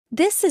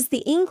This is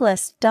the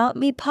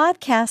Englist.me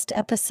podcast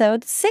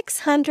episode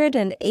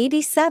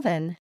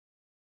 687.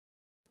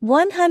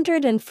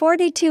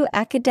 142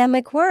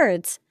 academic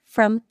words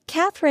from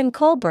Kathryn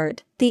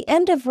Kolbert, The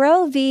End of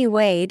Roe v.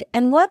 Wade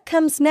and What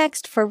Comes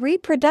Next for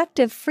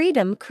Reproductive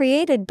Freedom,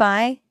 created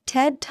by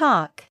TED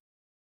Talk.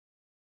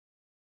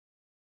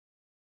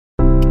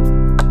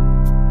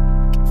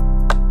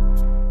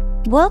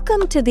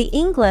 Welcome to the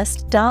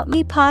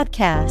Englist.me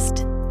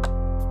podcast.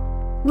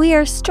 We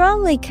are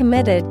strongly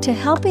committed to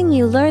helping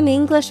you learn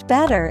English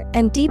better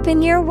and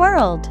deepen your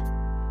world.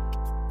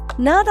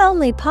 Not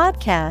only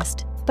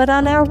podcast, but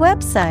on our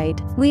website,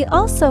 we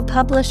also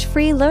publish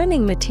free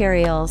learning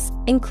materials,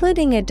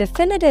 including a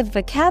definitive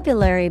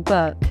vocabulary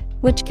book,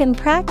 which can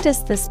practice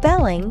the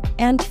spelling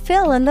and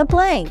fill in the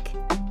blank.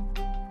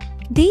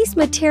 These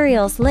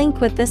materials link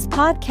with this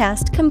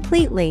podcast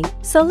completely,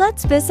 so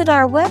let's visit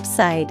our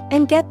website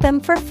and get them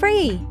for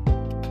free.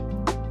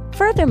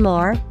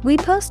 Furthermore, we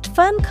post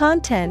fun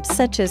content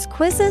such as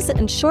quizzes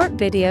and short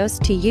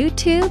videos to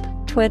YouTube,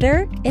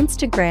 Twitter,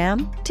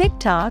 Instagram,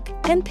 TikTok,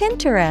 and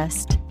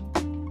Pinterest.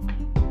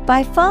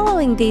 By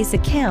following these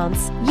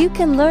accounts, you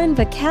can learn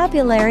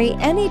vocabulary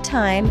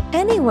anytime,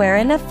 anywhere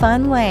in a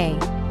fun way.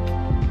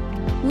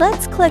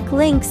 Let's click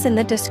links in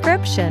the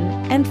description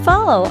and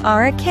follow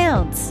our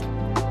accounts.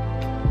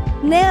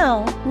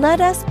 Now,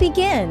 let us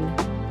begin.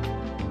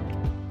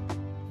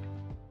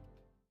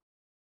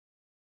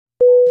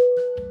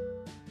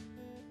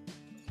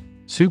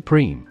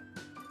 Supreme.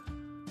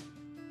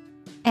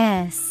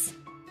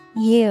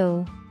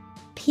 S-U-P-R-E-M-E.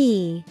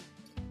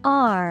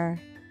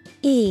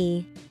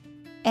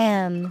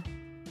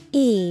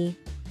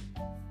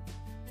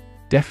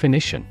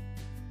 Definition: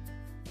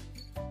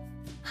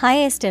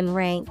 highest in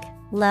rank,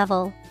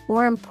 level,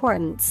 or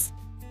importance.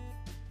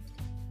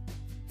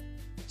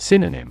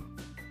 Synonym: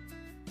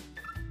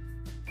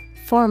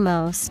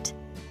 foremost,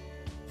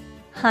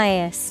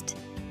 highest,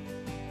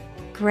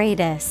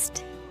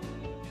 greatest.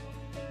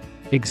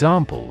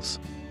 Examples: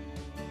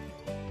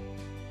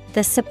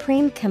 the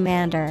Supreme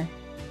Commander,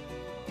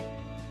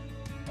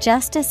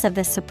 Justice of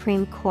the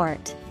Supreme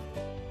Court.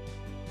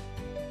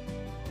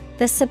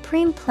 The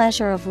supreme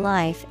pleasure of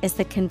life is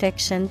the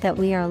conviction that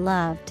we are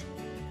loved.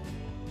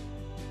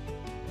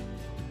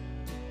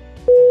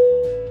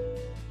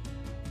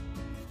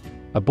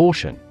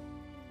 Abortion.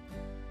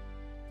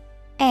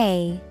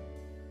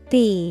 A-B-O-R-T-I-O-N.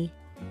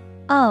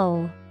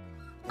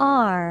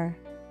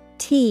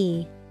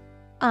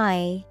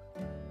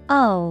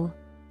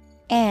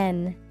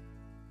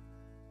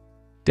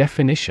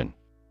 Definition: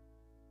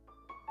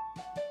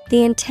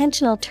 the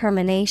intentional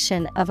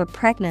termination of a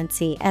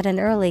pregnancy at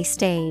an early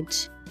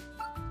stage.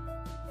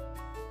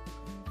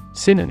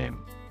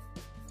 Synonym: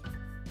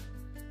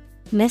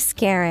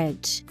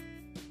 miscarriage.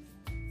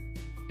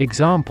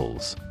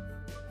 Examples: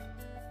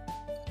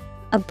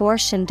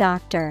 abortion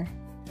doctor.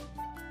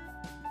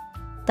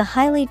 The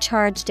highly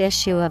charged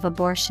issue of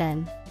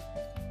abortion.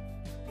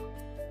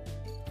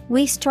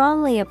 We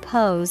strongly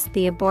oppose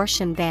the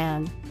abortion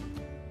ban.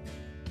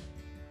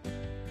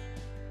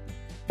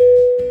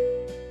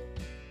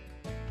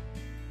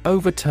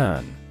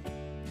 Overturn.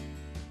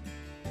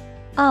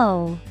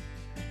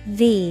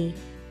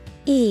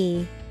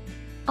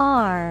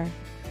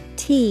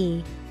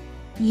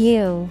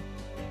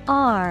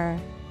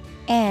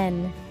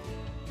 O-V-E-R-T-U-R-N.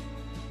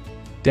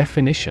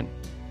 Definition: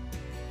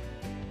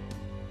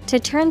 to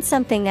turn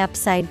something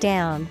upside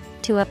down,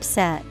 to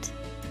upset.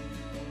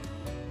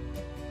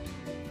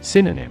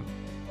 Synonym: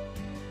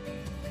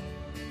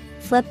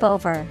 flip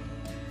over,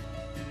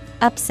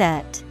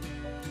 upset,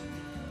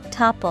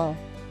 topple.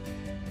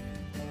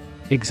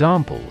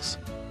 Examples: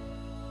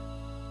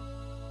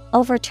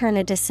 overturn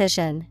a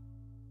decision,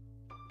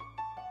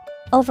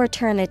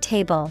 overturn a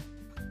table.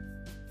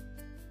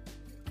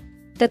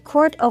 The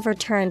court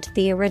overturned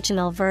the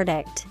original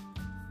verdict.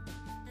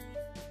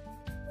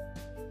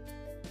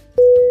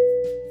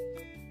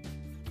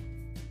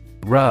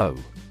 Roe.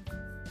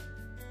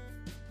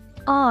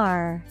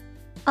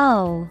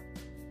 R-O-E.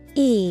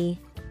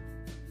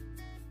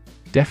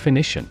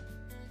 Definition: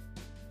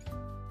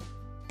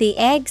 the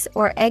eggs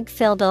or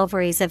egg-filled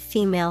ovaries of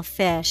female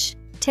fish,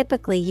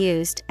 typically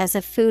used as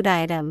a food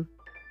item.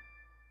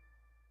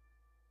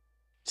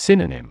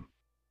 Synonym: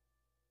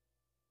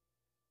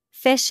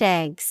 fish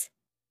eggs,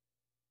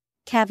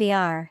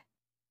 caviar,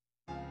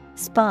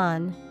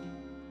 spawn.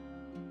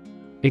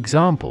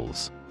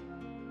 Examples: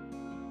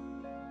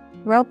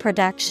 roe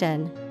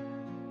production,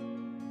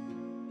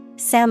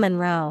 salmon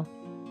roe.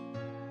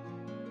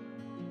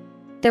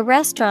 The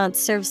restaurant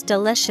serves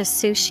delicious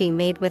sushi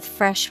made with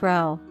fresh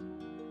roe.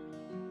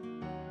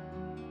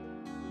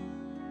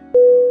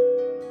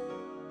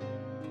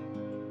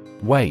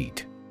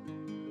 Wade.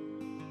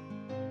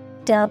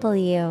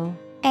 W-A-D-E.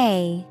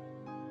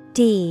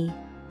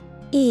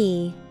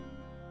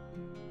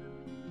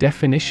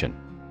 Definition: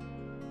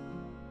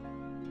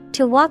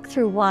 to walk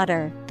through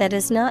water that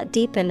is not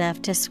deep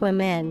enough to swim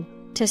in,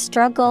 to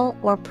struggle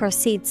or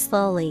proceed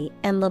slowly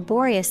and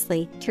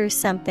laboriously through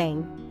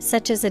something,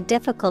 such as a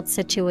difficult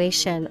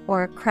situation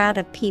or a crowd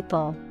of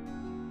people.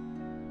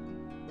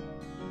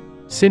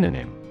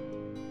 Synonym: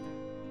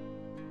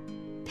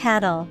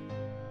 paddle,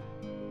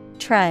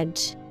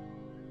 trudge,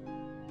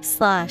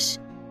 slosh.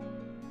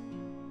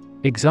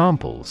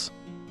 Examples: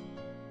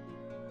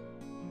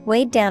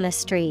 wade down a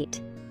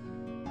street,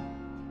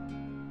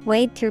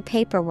 wade through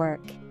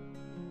paperwork.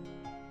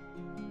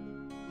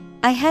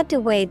 I had to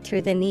wade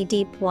through the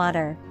knee-deep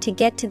water to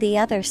get to the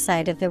other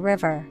side of the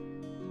river.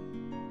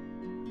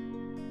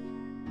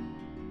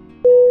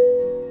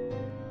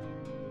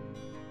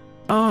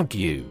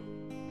 Argue.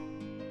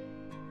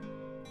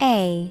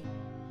 A-R-G-U-E.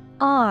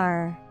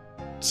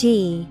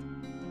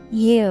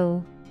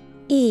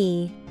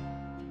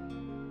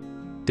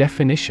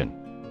 Definition: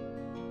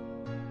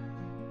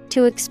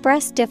 to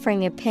express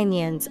differing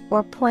opinions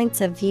or points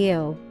of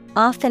view,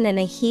 often in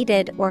a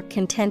heated or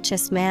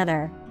contentious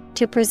manner,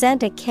 to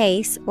present a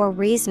case or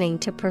reasoning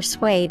to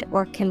persuade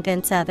or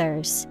convince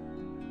others.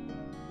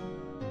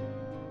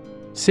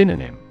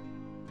 Synonym: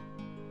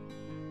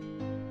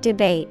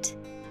 debate,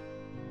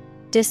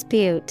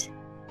 dispute,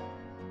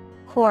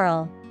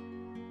 quarrel.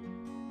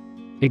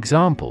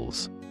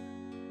 Examples: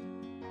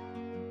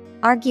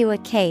 argue a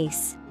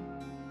case,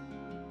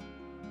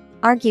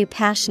 argue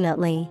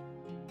passionately.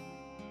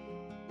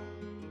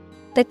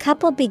 The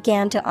couple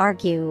began to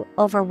argue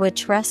over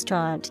which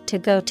restaurant to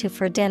go to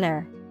for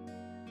dinner.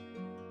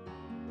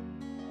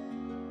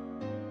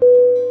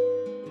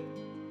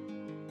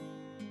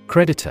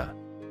 Creditor.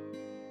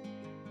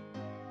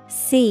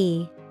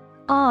 C-R-E-D-I-T-O-R.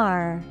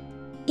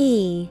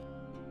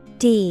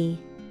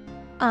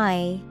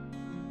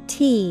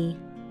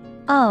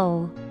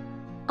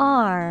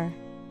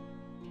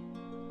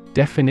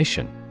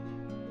 Definition: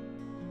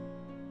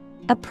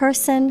 a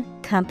person,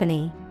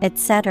 company,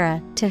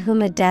 etc., to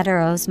whom a debtor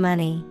owes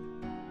money.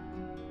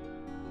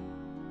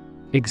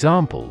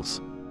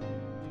 Examples: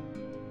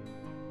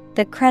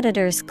 the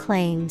creditor's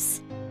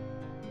claims,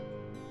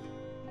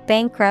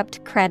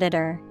 bankrupt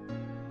creditor.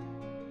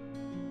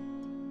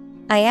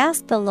 I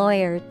asked the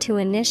lawyer to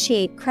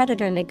initiate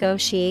creditor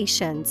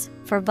negotiations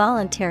for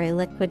voluntary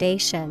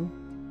liquidation.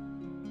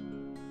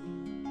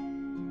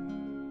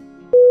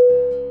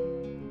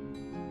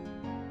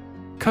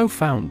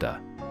 Co-founder.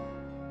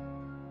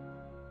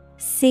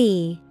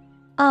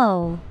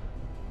 C-O-F-O-U-N-D-E-R.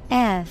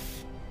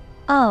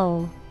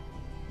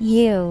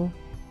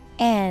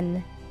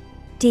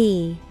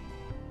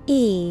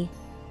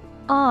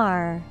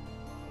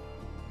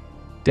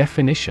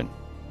 Definition: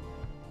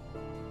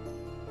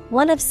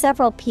 one of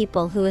several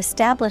people who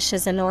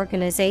establishes an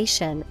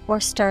organization or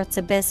starts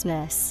a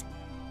business.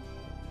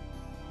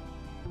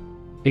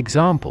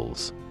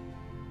 Examples: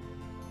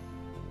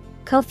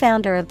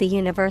 co-founder of the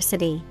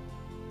university,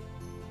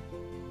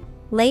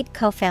 late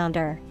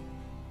co-founder.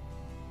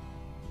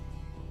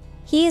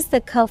 He is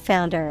the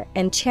co-founder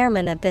and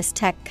chairman of this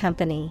tech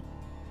company.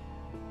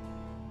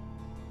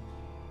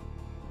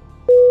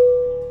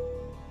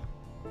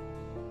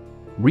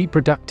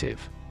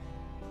 Reproductive.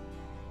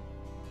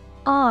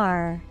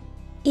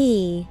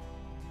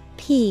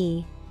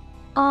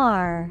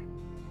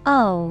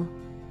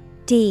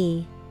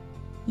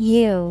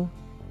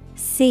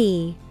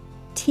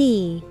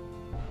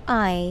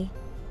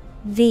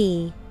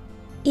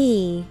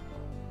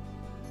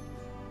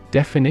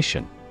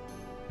 Definition: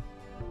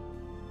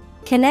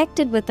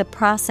 connected with the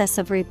process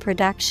of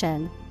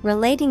reproduction,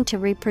 relating to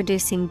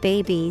reproducing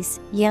babies,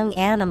 young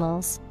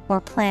animals,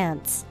 or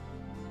plants.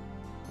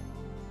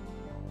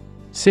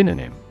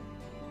 Synonym: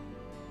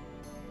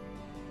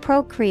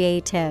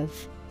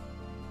 procreative,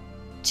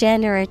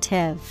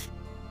 generative.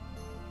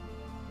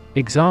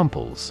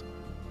 Examples: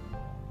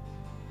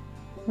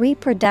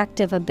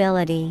 reproductive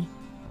ability,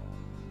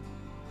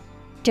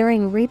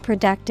 during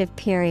reproductive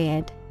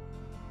period.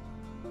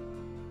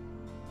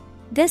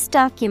 This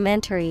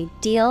documentary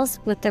deals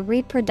with the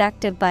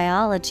reproductive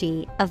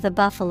biology of the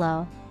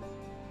buffalo.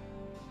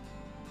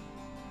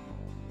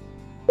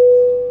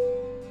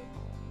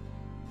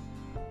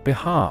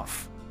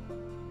 Behalf.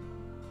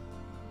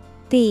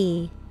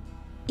 B-E-H-A-L-F.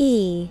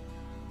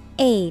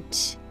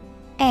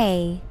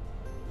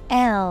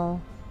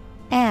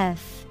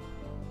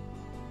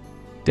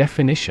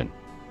 Definition: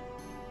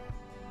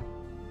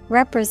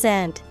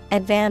 represent,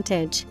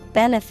 advantage,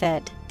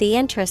 benefit, the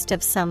interest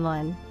of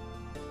someone.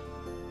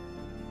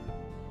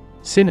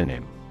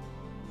 Synonym: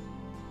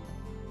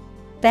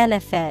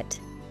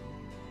 benefit,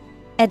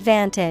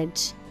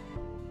 advantage,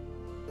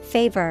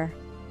 favor.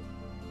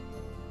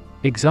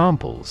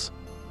 Examples: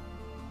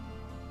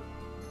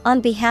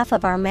 on behalf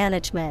of our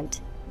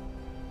management,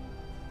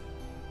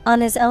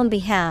 on his own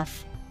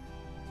behalf.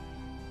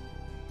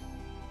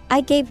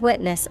 I gave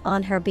witness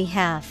on her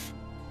behalf.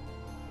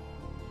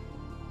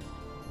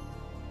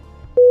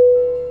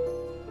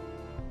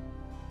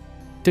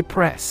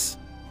 Depress.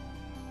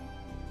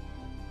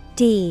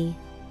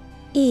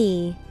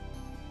 D-E-P-R-E-S-S.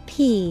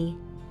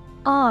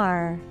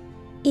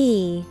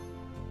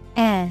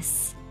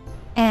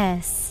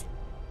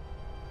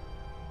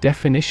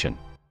 Definition: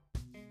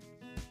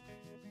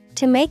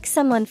 to make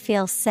someone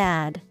feel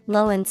sad,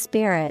 low in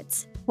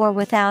spirits, or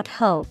without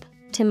hope,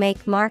 to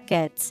make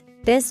markets,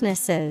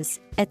 businesses,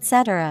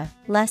 etc.,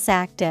 less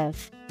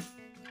active.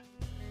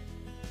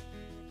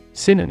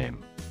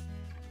 Synonym: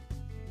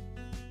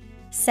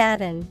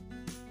 sadden,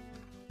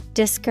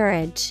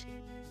 discourage,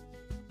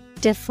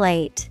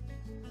 deflate.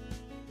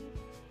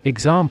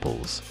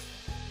 Examples: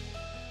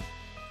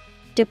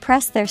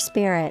 depress their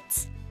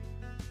spirits,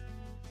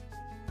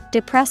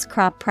 depress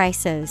crop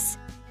prices.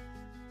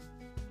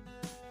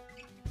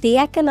 The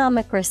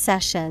economic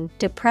recession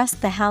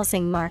depressed the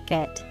housing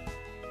market.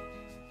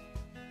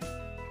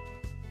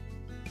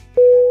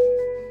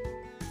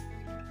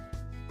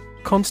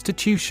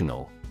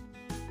 Constitutional.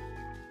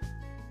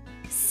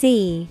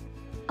 Constitutional.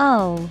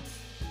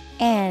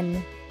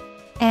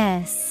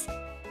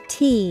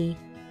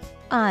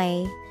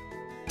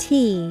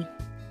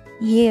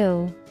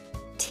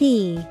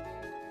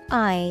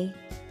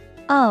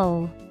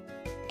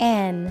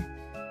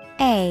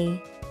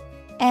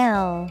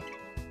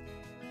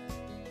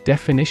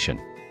 Definition: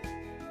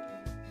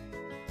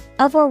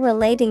 of or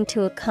relating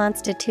to a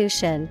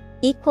constitution,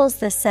 equals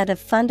the set of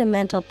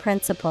fundamental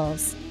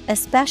principles,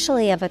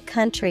 especially of a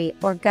country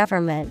or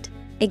government,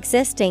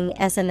 existing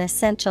as an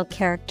essential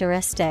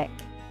characteristic.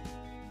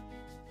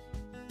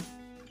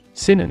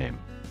 Synonym: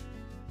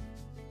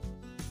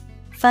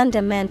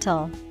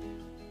 fundamental,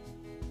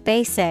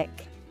 basic,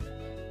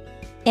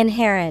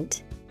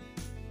 inherent.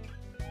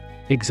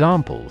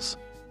 Examples: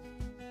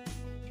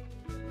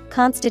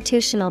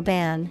 constitutional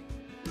ban,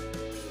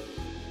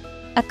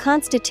 a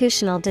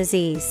constitutional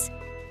disease.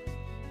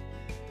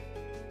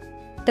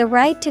 The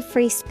right to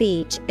free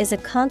speech is a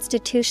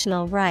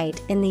constitutional right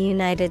in the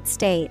United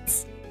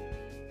States.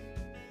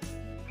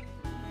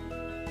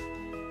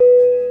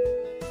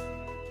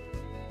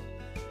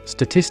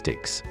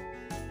 Statistics.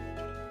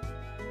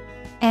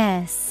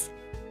 Statistics.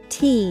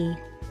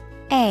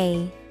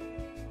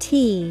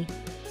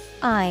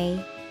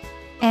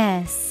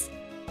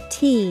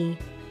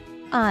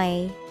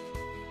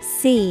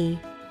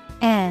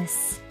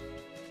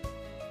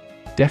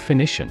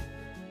 Definition: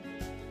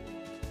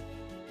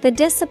 the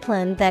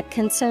discipline that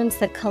concerns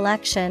the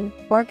collection,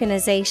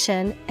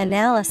 organization,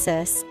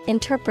 analysis,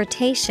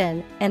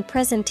 interpretation, and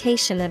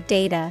presentation of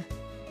data.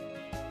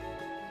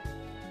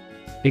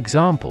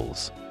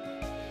 Examples: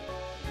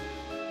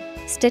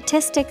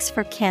 statistics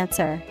for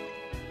cancer,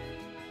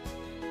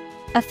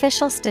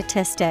 official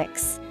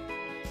statistics.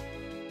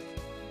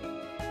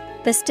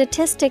 The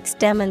statistics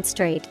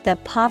demonstrate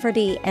that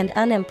poverty and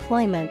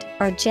unemployment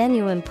are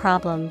genuine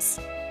problems.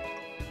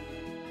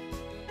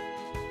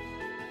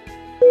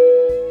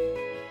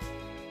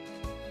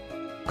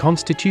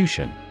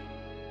 Constitution.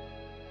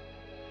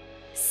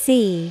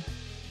 Constitution.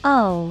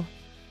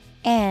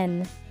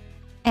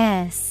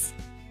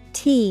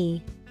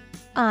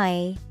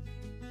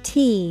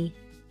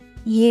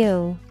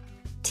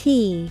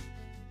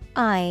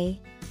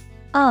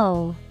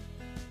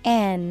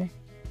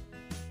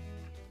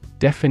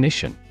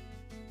 Definition: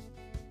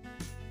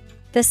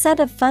 the set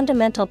of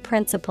fundamental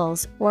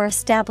principles or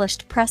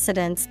established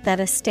precedents that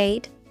a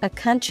state, a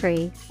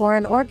country, or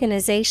an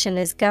organization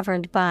is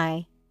governed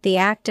by, the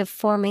act of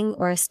forming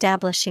or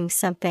establishing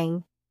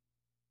something.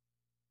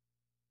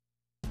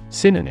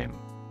 Synonym: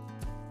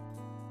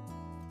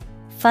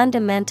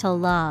 fundamental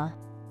law,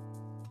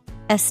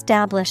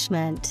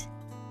 establishment,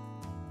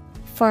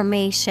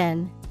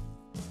 formation.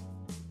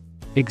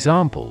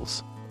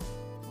 Examples: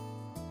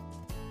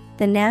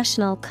 the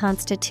national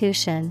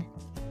constitution,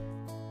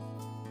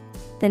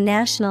 the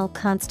national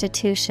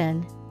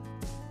constitution.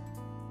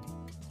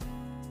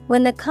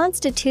 When the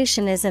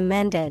Constitution is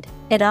amended,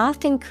 it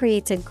often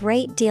creates a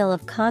great deal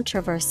of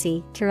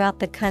controversy throughout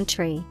the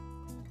country.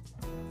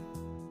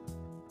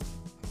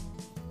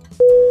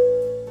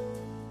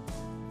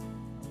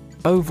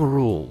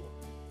 Overall.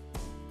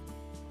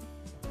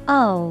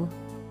 O-V-E-R-R-U-L-E.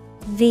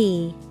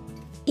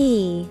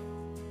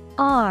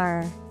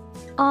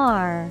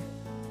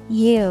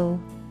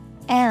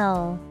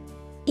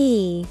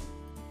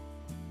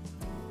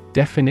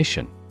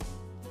 Definition: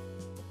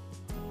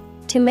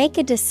 to make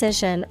a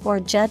decision or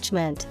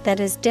judgment that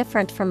is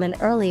different from an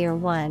earlier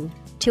one,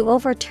 to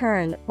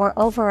overturn or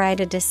override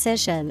a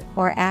decision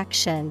or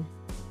action.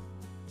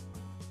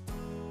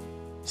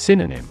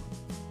 Synonym: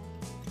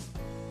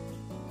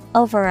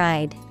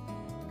 override,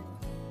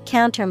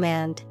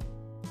 countermand,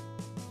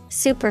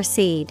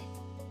 supersede.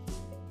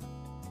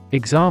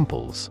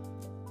 Examples: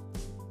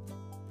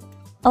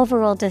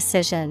 overrule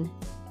decision,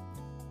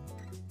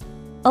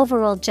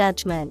 overrule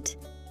judgment.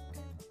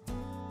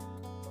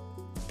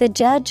 The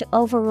judge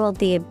overruled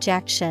the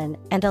objection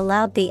and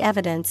allowed the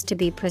evidence to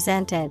be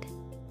presented.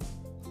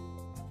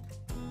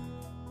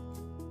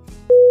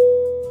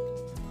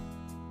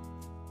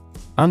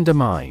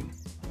 Undermine.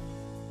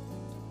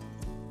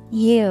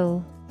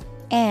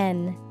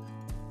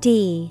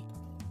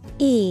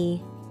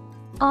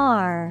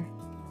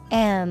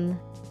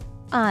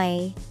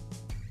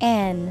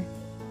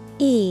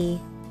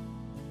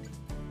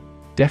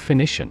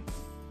 Definition: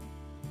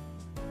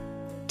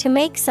 to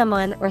make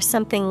someone or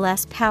something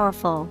less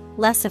powerful,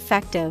 less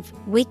effective,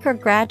 weaker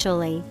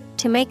gradually,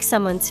 to make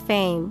someone's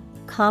fame,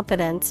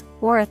 competence,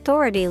 or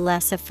authority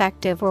less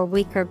effective or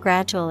weaker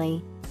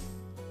gradually.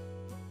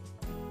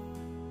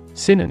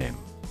 Synonym: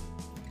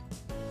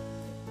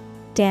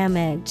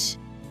 damage,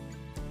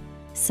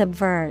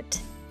 subvert,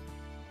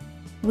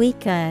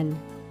 weaken.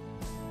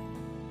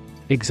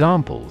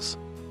 Examples: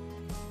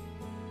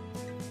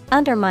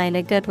 undermine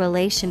a good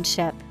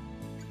relationship,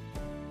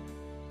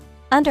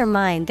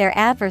 undermine their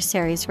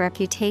adversary's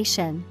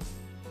reputation.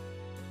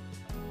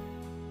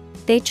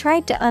 They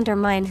tried to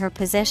undermine her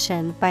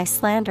position by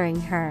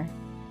slandering her.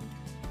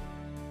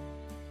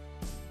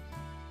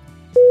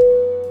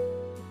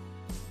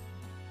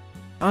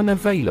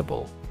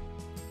 Unavailable.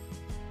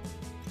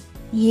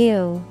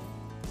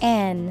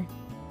 UNAVAILABLE.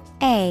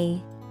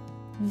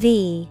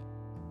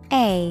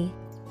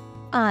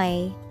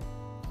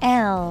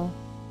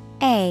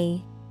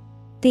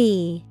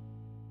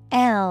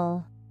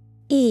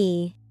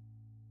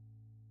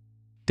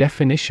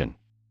 Definition: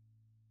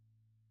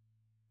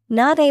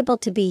 not able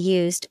to be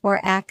used or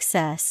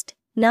accessed,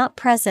 not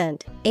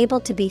present, able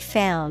to be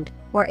found,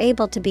 or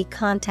able to be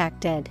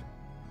contacted.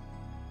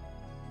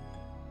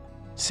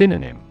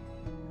 Synonym: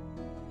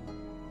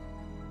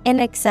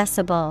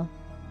 inaccessible,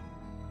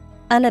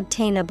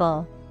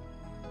 unobtainable,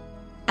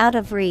 out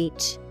of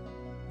reach.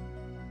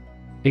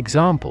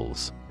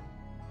 Examples: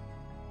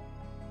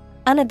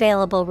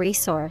 unavailable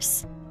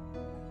resource,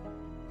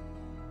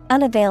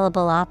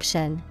 unavailable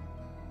option.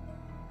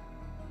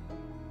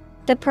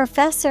 The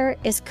professor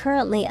is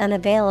currently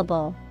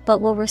unavailable,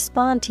 but will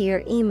respond to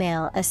your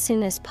email as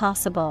soon as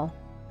possible.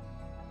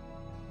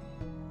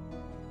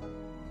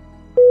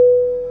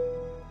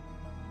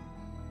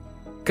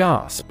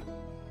 Gasp.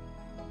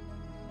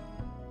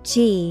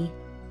 G-A-S-P.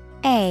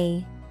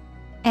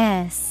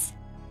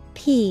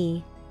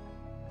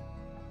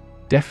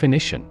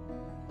 Definition: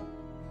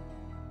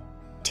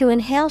 to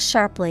inhale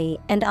sharply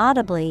and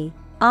audibly,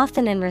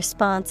 often in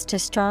response to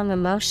strong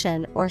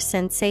emotion or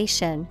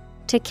sensation.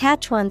 To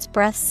catch one's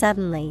breath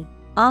suddenly,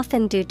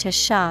 often due to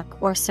shock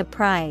or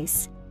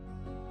surprise.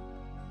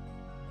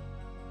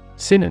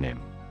 Synonym: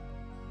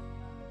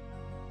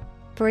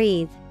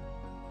 breathe,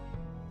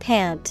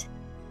 pant,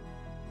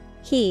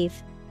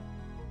 heave.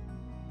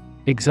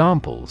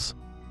 Examples: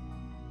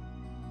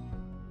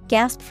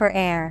 gasp for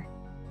air,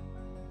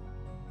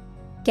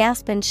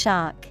 gasp in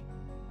shock.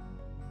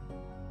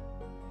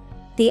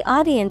 The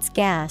audience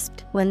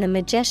gasped when the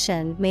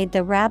magician made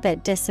the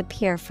rabbit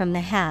disappear from the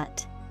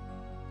hat.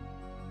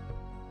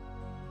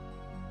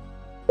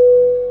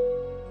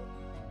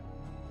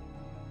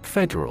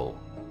 Federal.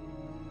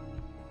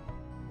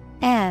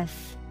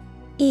 F-E-D-E-R-A-L.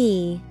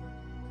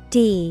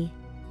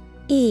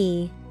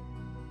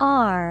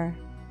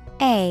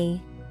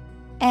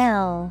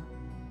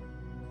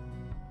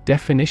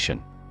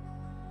 Definition: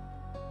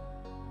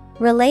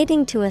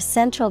 relating to a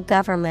central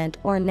government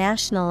or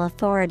national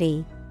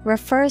authority,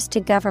 refers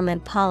to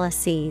government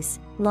policies,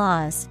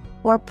 laws,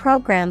 or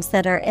programs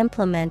that are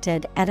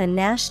implemented at a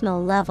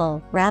national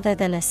level rather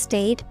than a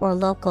state or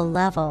local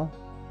level.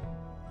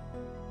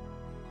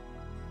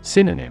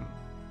 Synonym: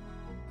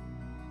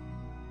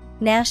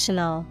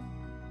 national,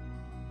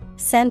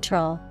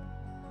 central,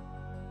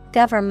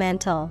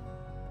 governmental.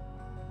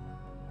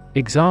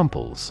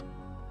 Examples: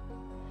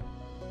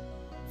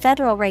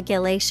 federal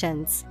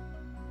regulations,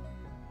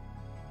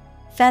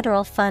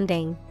 federal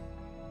funding.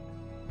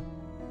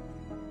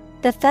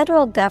 The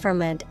federal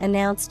government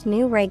announced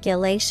new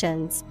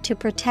regulations to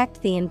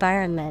protect the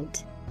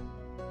environment.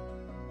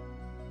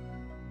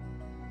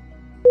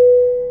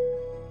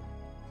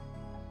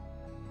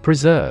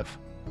 Preserve.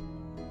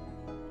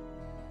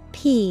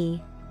 P-R-E-S-E-R-V-E.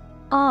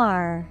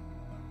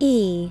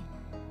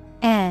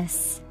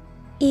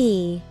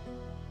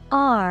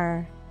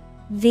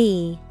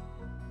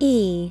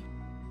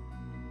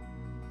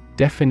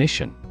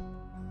 Definition: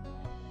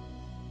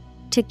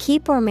 to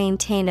keep or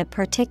maintain a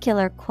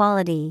particular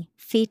quality,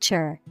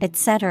 feature,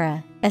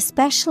 etc.,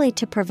 especially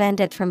to prevent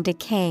it from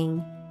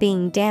decaying,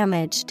 being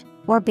damaged,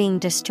 or being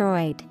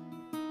destroyed.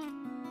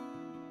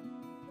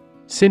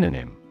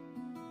 Synonym: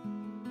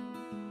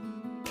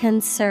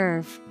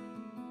 conserve,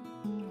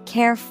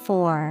 care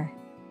for,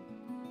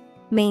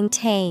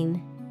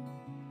 maintain.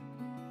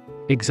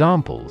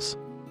 Examples: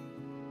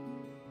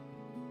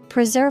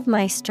 preserve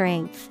my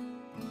strength,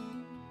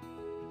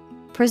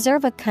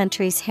 preserve a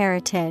country's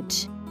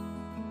heritage.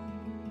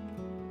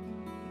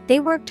 They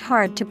worked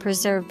hard to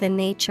preserve the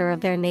nature of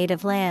their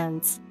native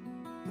lands.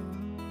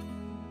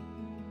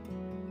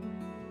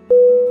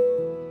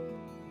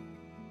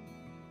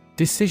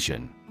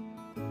 Decision.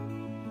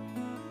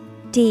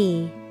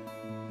 D-E-C-I-S-I-O-N.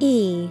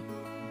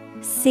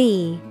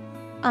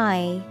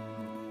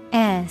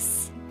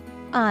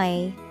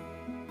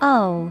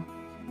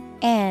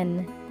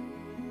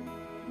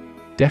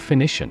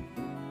 Definition: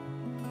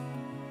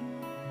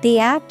 the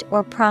act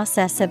or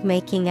process of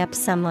making up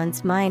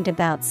someone's mind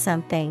about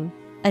something.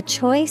 A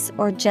choice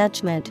or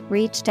judgment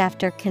reached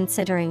after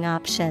considering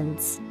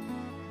options.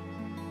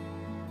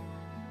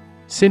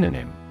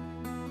 Synonym: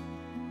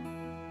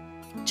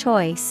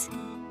 choice,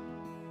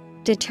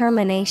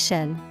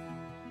 determination,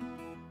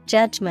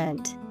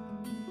 judgment.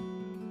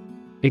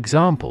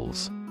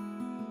 Examples: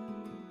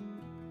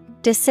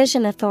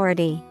 decision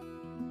authority,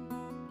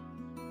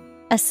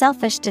 a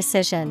selfish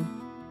decision.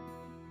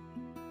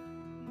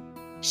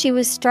 She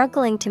was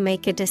struggling to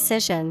make a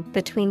decision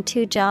between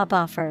two job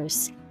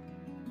offers.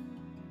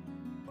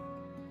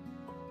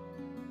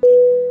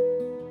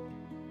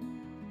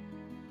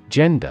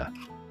 Gender.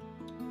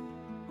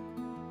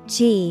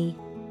 G-E-N-D-E-R.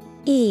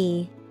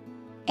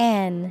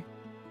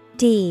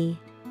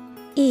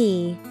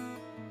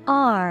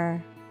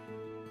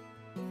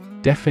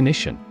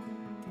 Definition.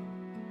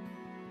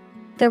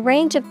 The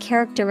range of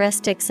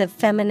characteristics of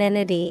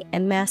femininity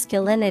and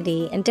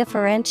masculinity and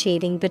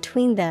differentiating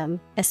between them,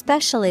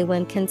 especially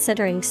when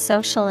considering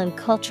social and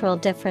cultural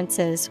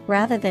differences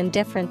rather than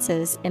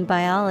differences in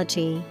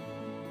biology.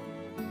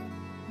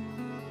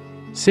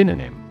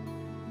 Synonym.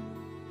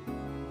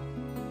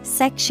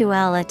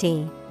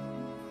 Sexuality.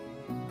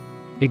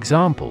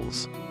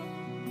 Examples.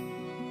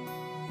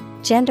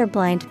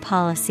 Gender-blind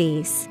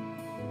policies.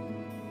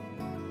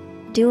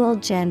 Dual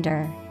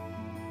gender.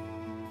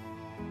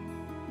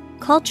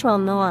 Cultural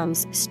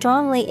norms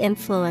strongly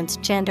influence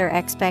gender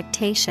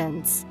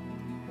expectations.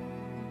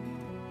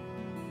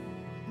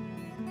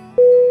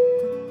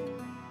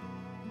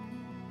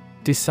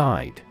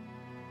 Decide.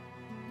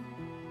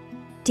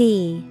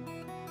 D-E-C-I-D-E.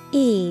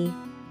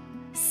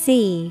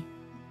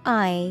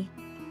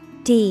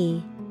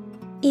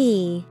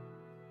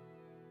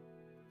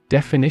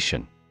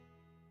 Definition.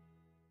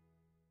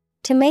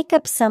 To make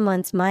up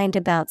someone's mind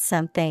about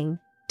something.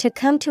 To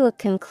come to a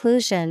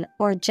conclusion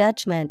or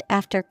judgment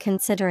after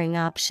considering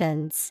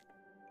options.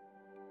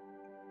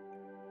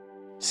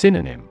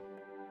 Synonym.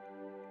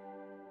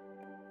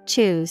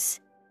 Choose.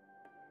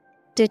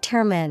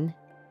 Determine.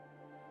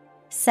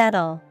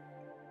 Settle.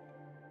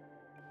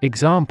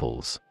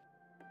 Examples.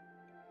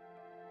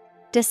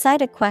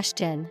 Decide a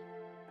question.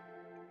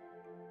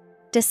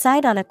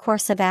 Decide on a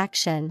course of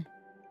action.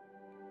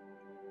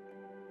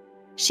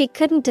 She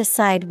couldn't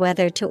decide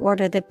whether to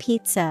order the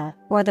pizza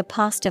or the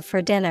pasta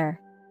for dinner.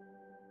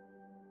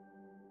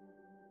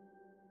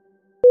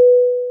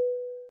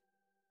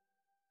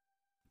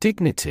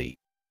 Dignity.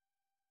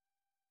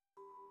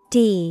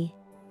 D-I-G-N-I-T-Y.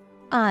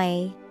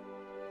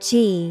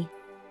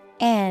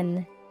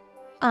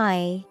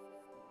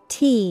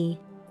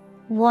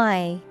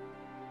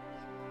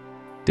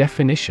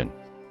 Definition.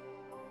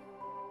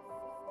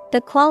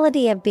 The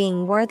quality of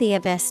being worthy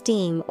of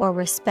esteem or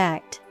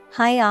respect,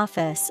 high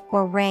office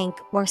or rank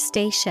or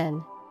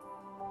station.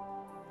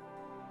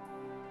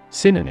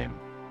 Synonym.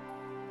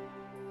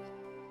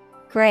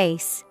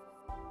 Grace.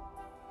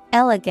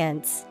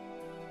 Elegance.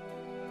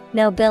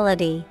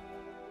 Nobility.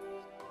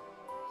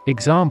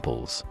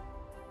 Examples.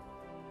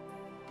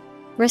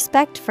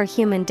 Respect for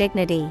human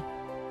dignity.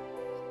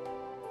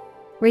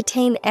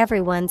 Retain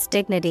everyone's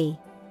dignity.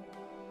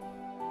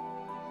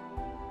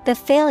 The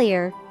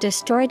failure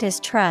destroyed his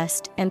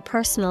trust and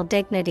personal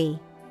dignity.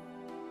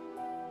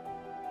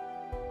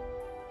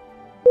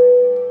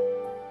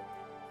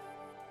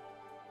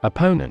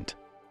 Opponent.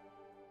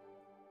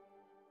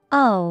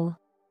 O-P-P-O-N-E-N-T.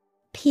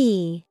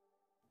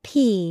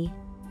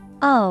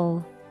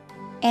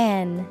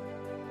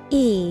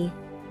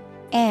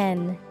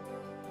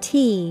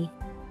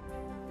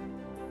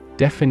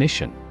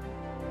 Definition.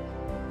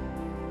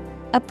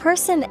 A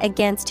person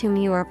against whom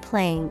you are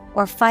playing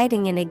or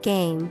fighting in a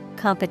game,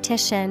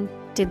 competition,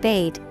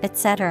 debate,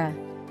 etc.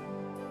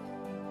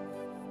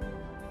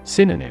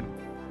 Synonym.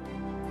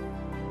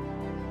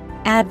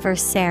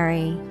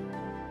 Adversary.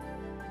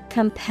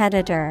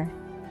 Competitor.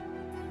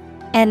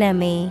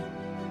 Enemy.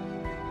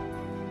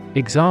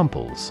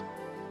 Examples.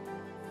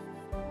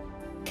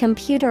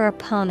 Computer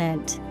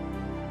opponent.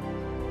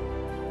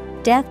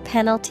 Death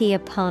penalty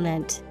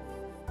opponent.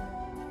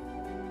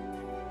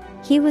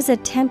 He was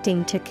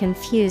attempting to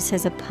confuse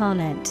his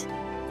opponent.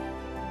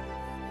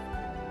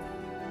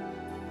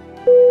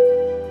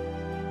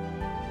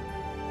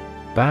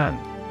 Ban.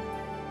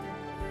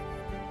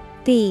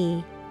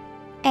 B-A-N.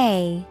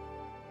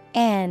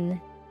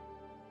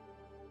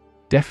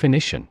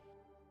 Definition.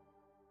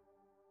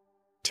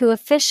 To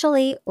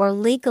officially or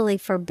legally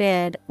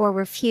forbid or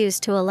refuse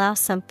to allow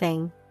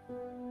something.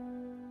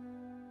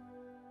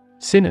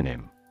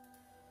 Synonym.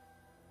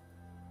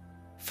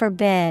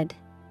 Forbid.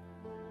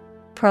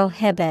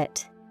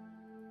 Prohibit.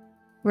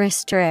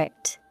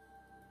 Restrict.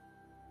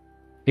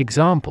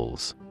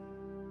 Examples.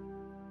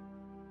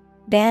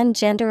 Ban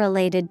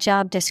gender-related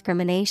job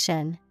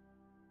discrimination.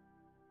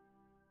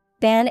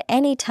 Ban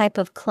any type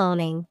of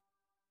cloning.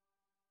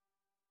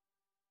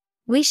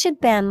 We should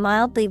ban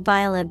mildly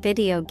violent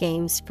video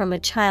games from a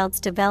child's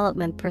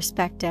development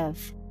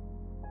perspective.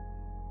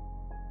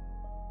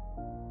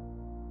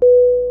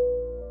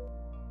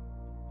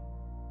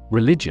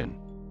 Religion.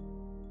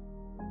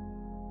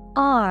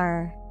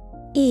 R-E-L-I-G-I-O-N.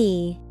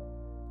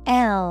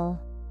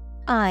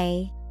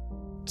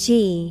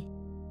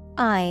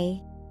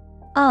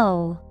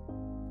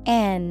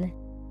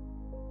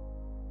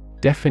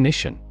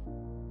 Definition.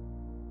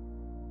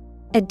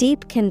 A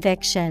deep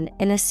conviction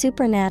in a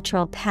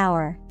supernatural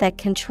power that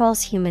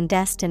controls human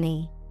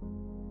destiny.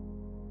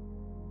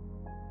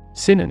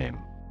 Synonym.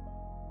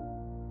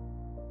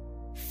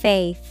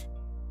 Faith.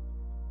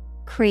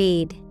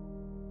 Creed.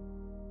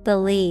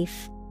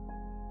 Belief.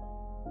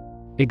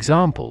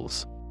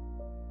 Examples.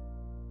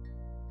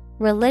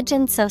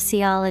 Religion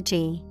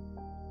sociology.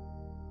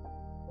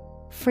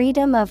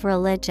 Freedom of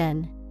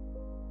religion.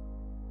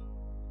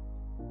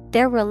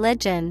 Their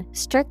religion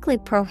strictly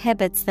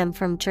prohibits them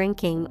from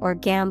drinking or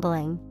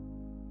gambling.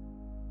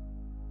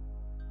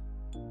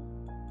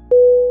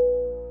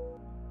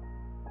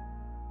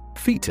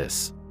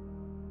 Fetus.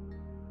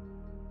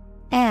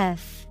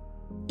 F-E-T-U-S.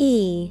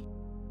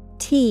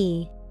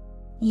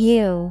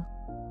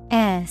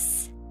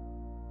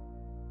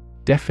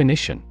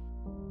 Definition.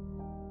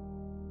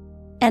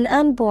 An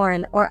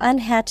unborn or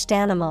unhatched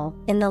animal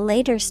in the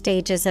later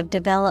stages of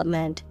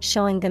development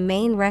showing the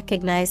main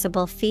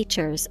recognizable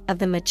features of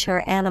the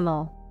mature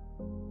animal.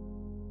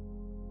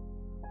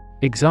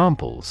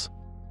 Examples.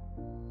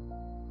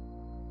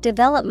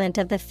 Development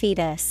of the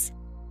fetus.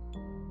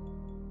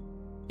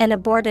 An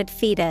aborted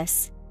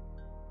fetus.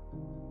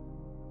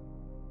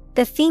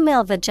 The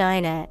female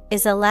vagina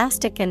is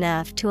elastic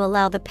enough to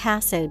allow the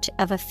passage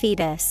of a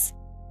fetus.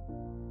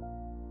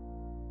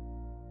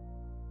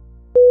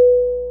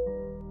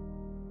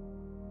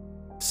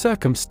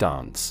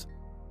 Circumstance.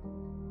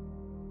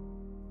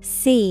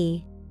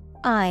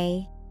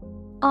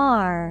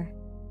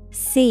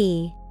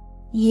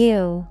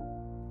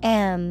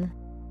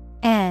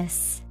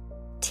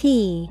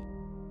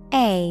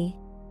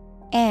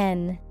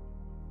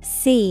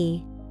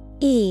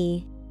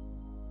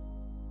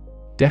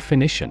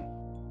 Definition.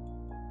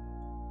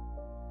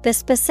 The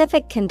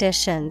specific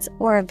conditions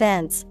or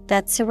events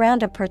that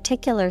surround a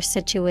particular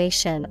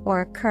situation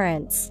or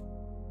occurrence.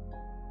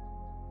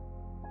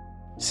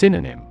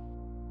 Synonym.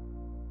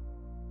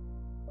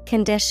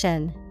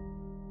 Condition,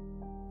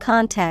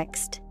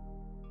 context,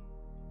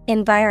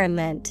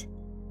 environment.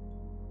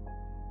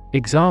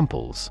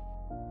 Examples.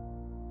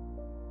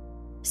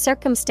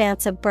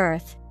 Circumstance of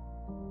birth.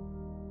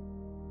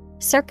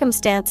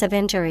 Circumstance of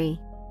injury.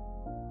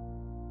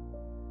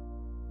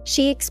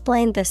 She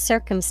explained the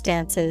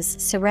circumstances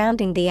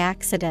surrounding the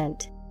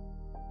accident.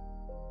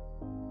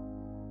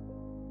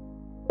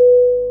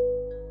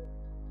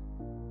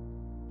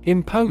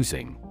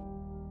 Imposing.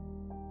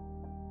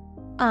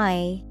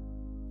 I-M-P-O-S-I-N-G.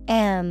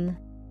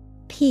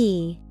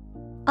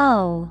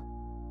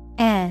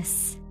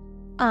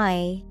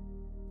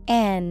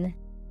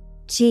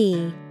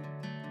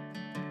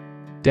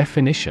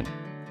 Definition.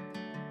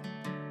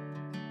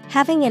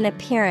 Having an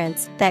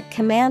appearance that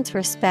commands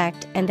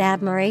respect and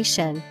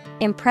admiration,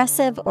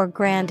 impressive or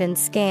grand in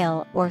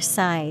scale or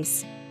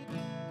size.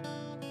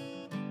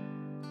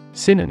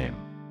 Synonym.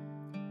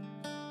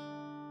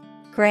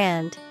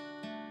 Grand,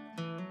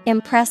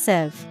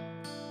 impressive,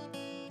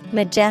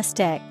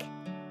 majestic.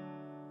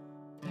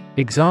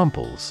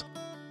 Examples.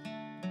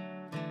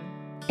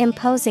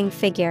 Imposing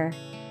figure.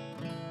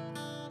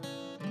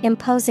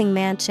 Imposing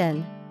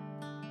mansion.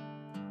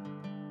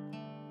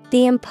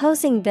 The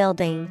imposing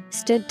building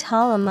stood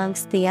tall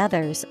amongst the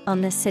others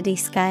on the city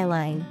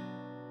skyline.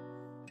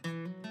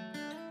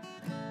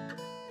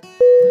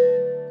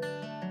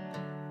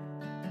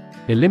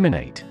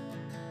 Eliminate.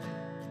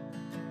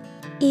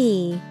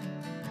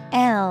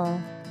 E-L-I-M-I-N-A-T-E.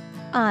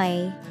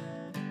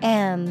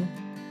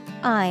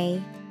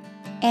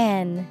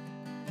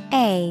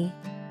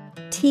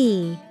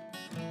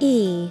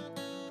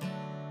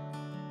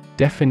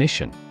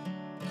 Definition.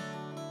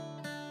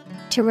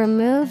 To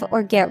remove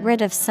or get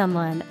rid of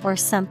someone or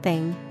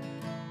something.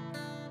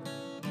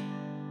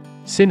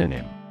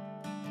 Synonym.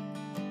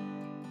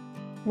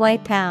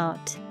 Wipe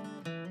out,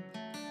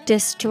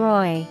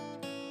 destroy,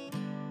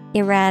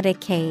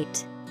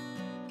 eradicate.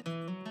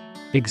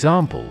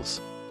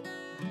 Examples.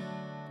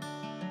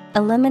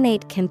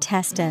 Eliminate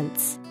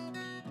contestants.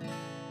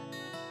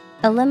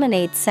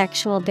 Eliminate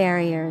sexual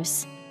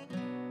barriers.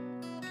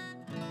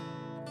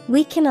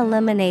 We can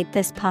eliminate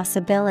this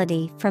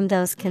possibility from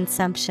those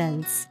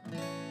consumptions.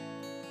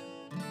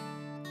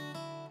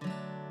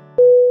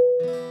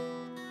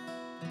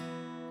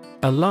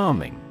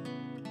 Alarming.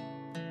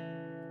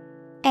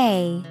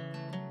 A-L-A-R-M-I-N-G.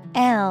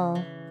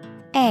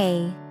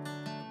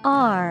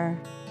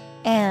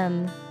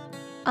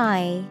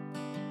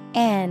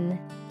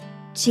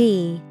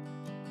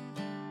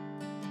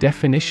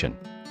 Definition.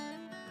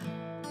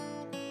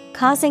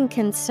 Causing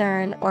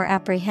concern or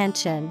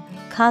apprehension,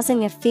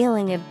 causing a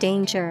feeling of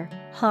danger,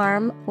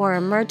 harm, or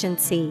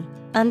emergency,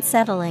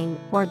 unsettling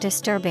or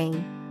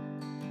disturbing.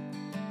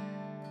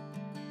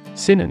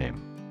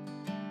 Synonym.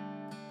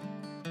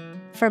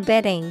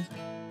 Forbidding,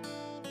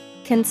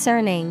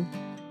 concerning,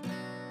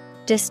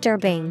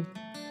 disturbing.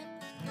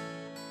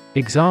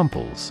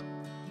 Examples.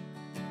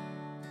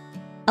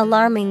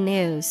 Alarming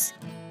news.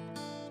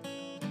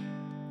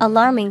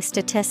 Alarming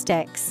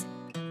statistics.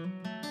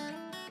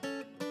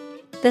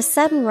 The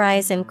sudden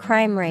rise in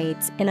crime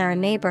rates in our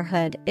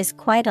neighborhood is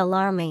quite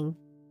alarming.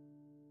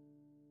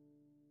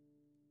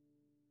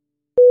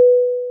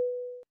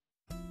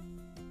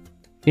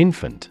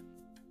 Infant.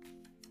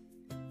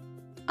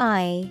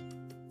 I-N-F-A-N-T.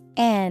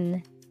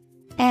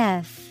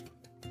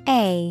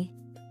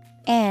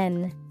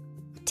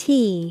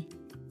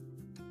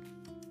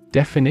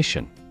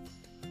 Definition.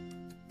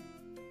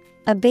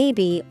 A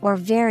baby or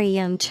very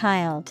young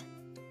child.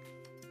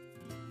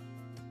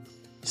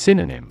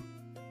 Synonym: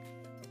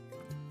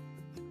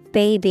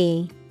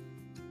 baby,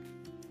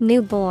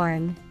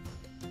 newborn,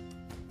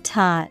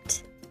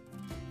 tot.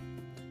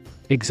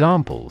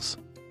 Examples: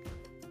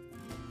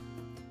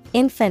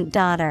 Infant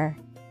daughter,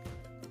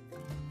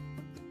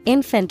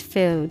 infant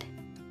food.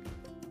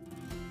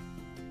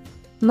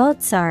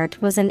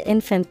 Mozart was an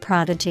infant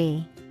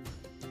prodigy.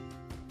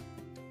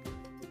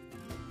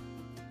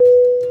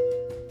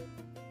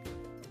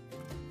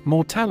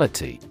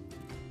 Mortality.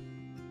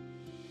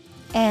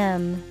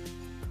 MORTALITY.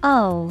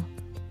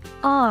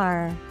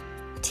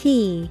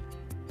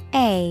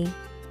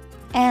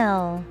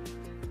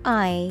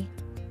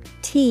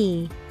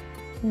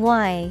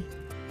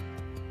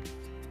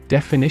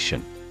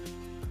 Definition: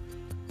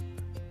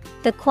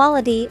 the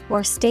quality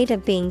or state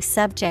of being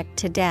subject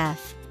to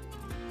death.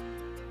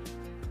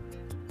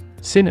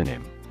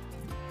 Synonym: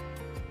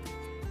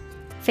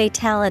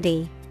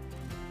 Fatality.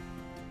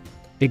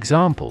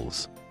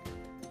 Examples: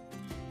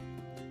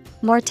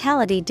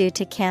 Mortality due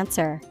to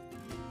cancer.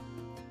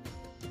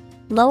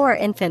 Lower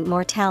infant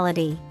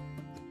mortality.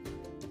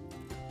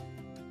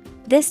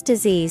 This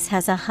disease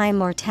has a high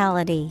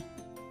mortality.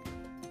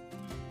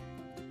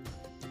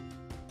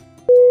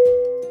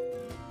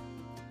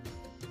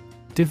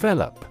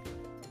 Develop.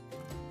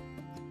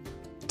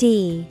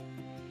 DEVELOP.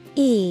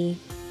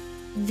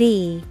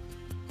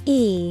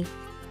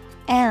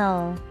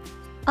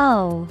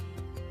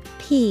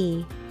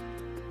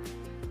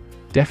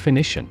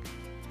 Definition: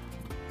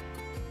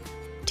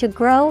 to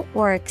grow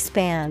or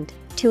expand,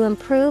 to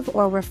improve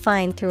or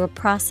refine through a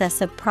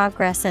process of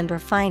progress and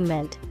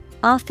refinement,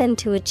 often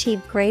to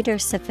achieve greater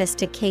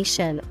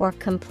sophistication or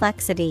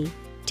complexity,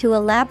 to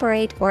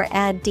elaborate or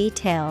add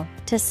detail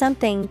to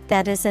something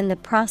that is in the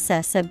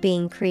process of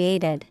being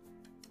created.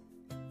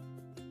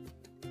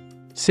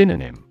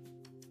 Synonym: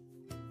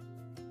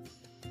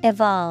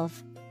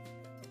 Evolve,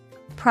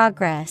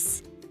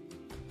 progress,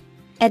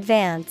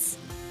 advance.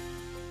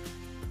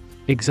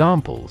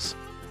 Examples: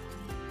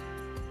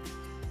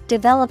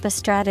 develop a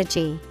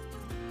strategy,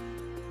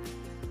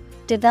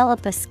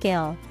 develop a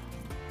skill.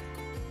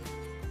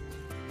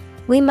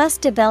 We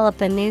must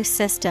develop a new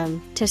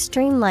system to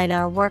streamline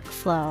our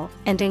workflow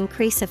and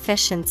increase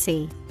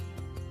efficiency.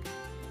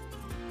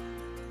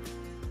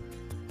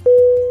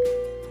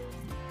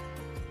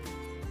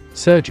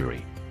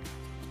 Surgery.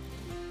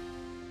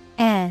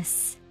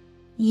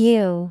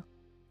 SURGERY.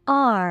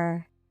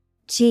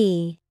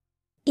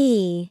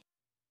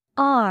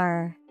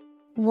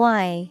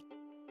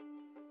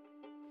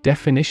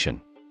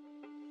 Definition: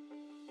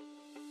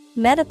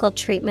 medical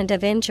treatment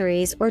of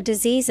injuries or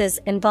diseases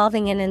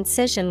involving an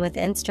incision with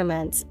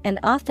instruments and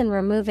often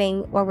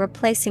removing or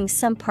replacing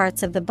some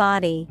parts of the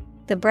body,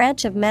 the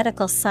branch of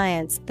medical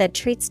science that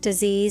treats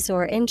disease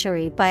or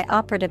injury by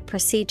operative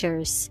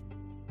procedures.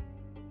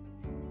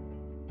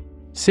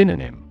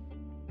 Synonym: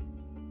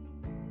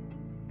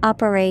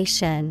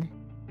 operation,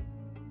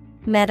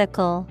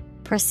 medical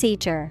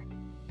procedure.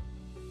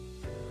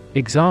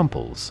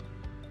 Examples: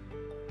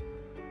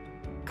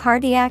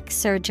 cardiac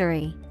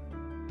surgery,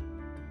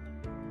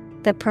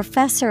 the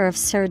professor of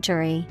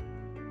surgery.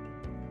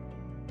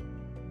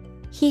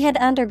 He had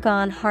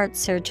undergone heart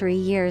surgery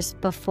years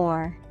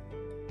before.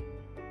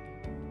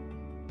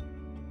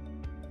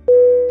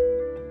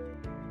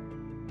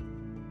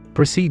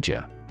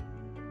 Procedure.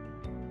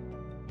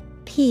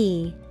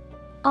 PROCEDURE.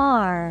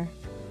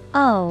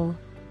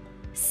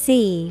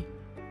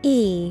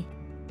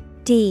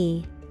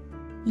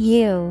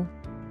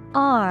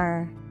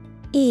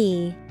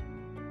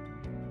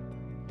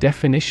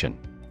 Definition: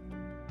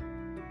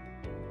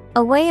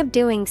 a way of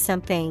doing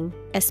something,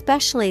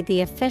 especially the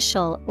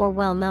official or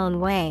well-known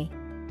way.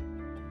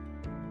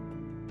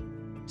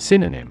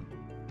 Synonym: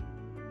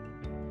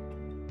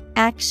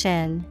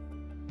 action,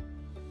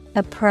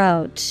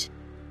 approach,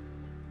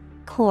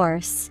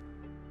 course.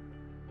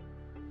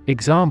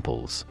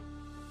 Examples: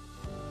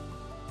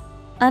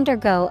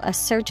 undergo a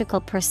surgical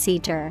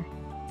procedure,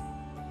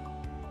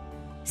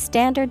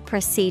 standard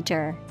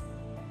procedure.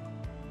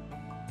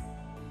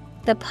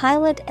 The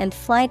pilot and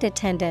flight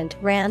attendant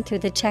ran through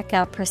the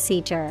checkout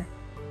procedure.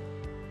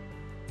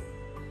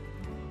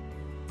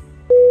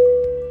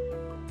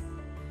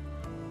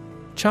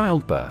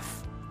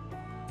 Childbirth.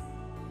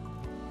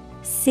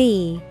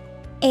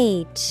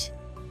 CHILDBIRTH.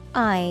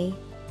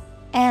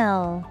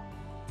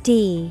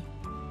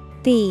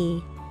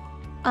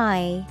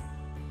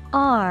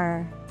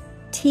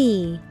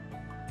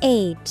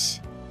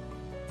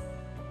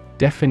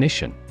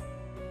 Definition: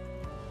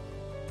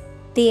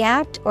 the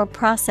act or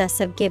process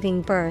of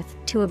giving birth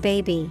to a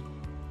baby.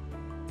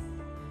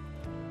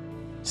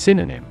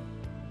 Synonym: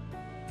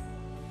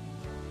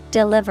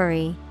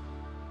 delivery,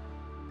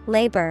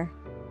 labor,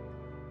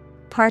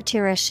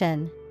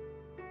 parturition.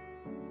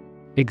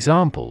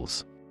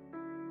 Examples: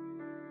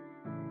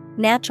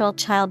 natural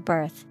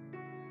childbirth,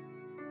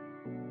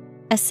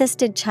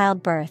 assisted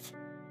childbirth.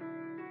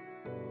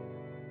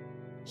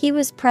 He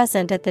was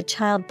present at the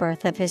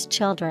childbirth of his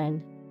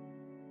children.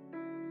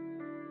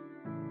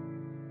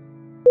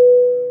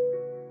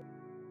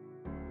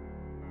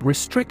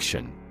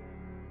 Restriction.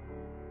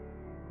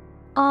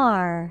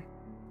 R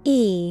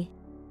E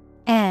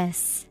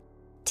S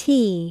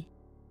T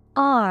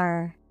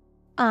R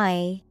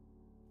I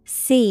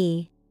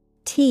C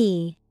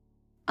T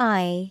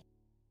I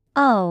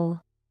O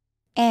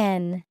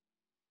N.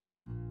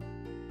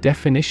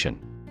 Definition: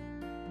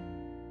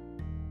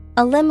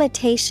 a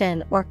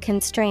limitation or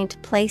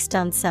constraint placed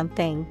on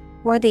something,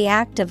 or the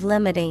act of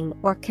limiting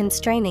or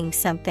constraining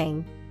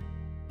something.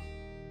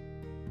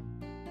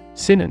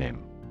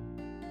 Synonym: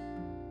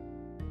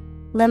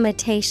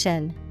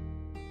 limitation,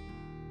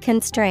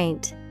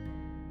 constraint,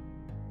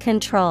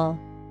 control.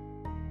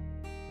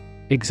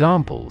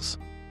 Examples: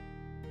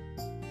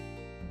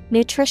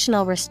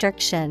 nutritional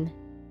restriction,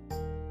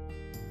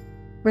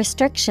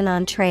 restriction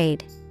on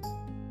trade.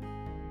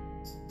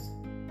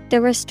 The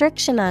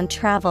restriction on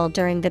travel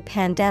during the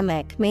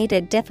pandemic made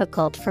it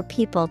difficult for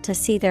people to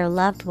see their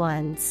loved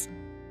ones.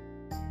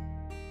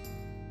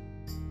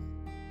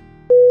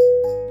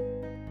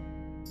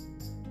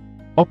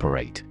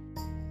 Operate.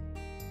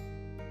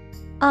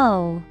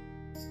 O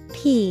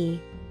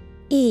P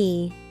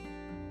E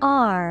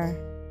R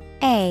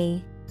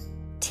A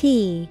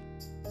T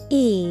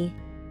E.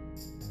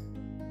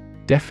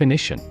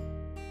 Definition: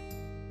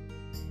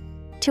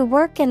 to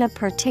work in a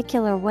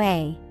particular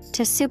way,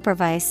 to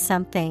supervise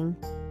something.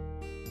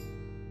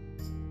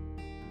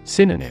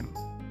 Synonym: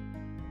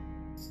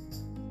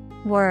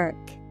 work,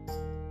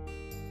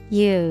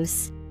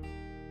 use,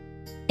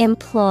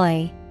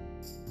 employ.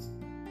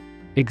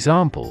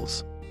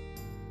 Examples: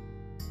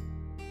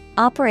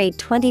 operate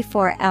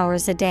 24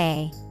 hours a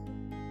day.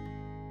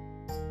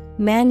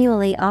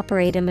 Manually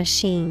operate a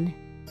machine.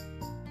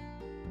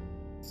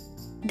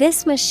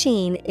 This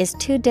machine is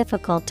too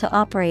difficult to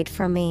operate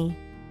for me.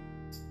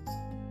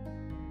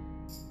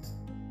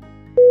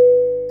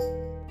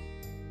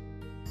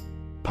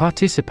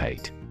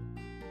 Participate.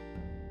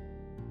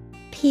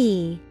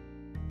 P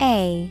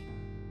A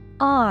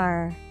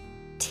R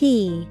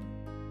T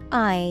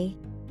I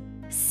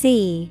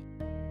C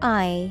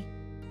I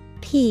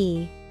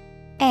P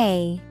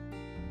A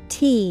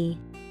T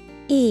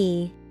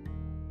E.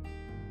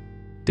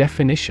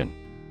 Definition: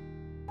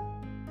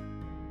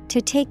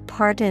 to take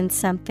part in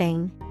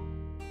something.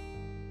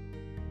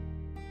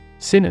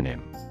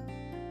 Synonym: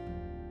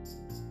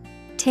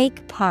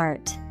 take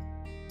part,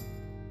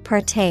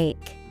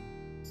 partake,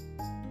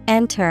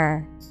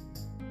 enter.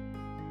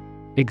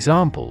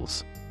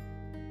 Examples: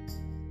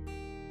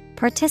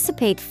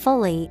 participate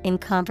fully in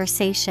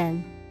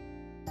conversation.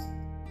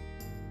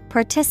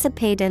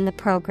 Participate in the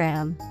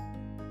program.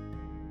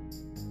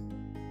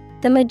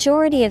 The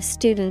majority of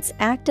students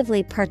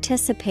actively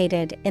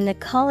participated in the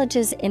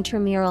college's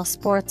intramural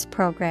sports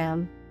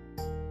program.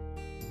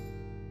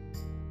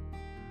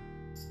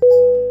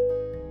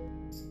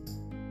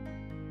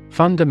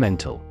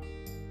 Fundamental.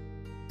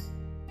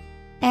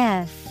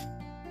 F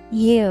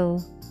U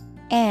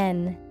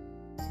N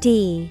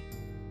D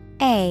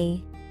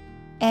A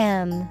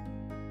M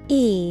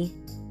E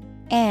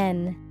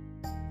N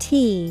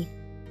T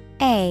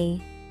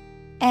A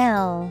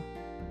L.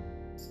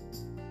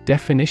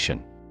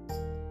 Definition: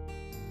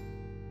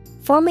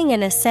 forming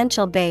an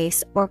essential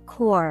base or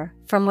core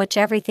from which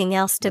everything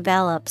else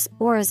develops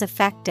or is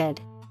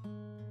affected.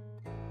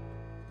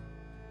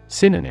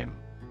 Synonym: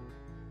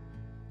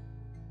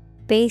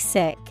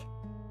 basic,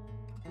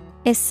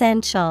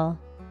 essential,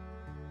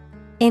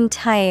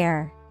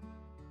 entire.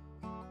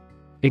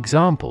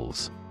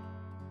 Examples: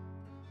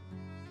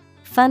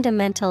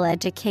 fundamental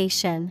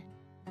education.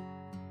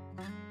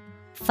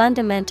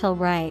 Fundamental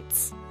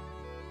rights.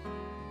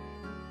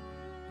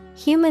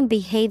 Human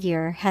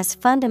behavior has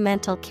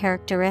fundamental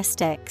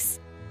characteristics.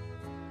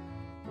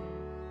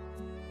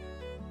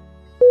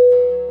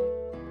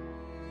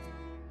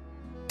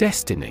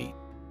 Destiny.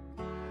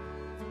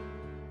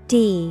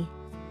 D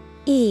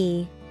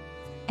E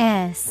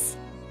S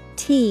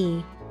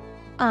T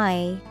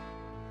I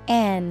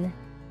N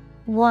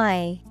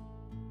Y.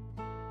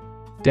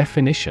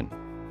 Definition: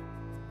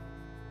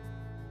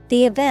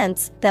 the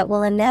events that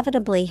will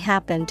inevitably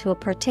happen to a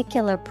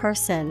particular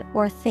person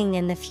or thing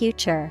in the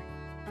future.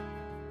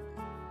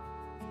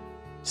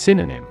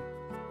 Synonym: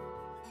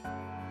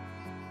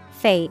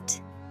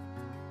 fate,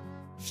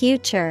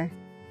 future,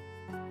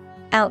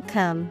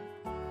 outcome.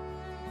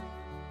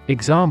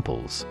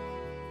 Examples: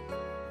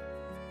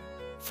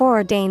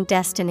 foreordained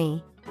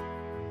destiny.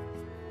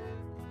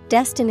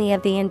 Destiny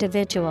of the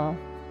individual.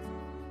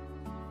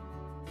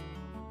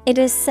 It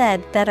is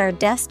said that our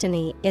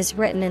destiny is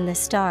written in the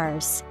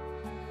stars.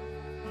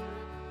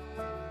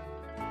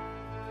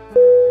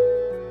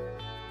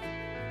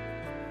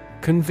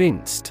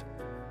 Convinced.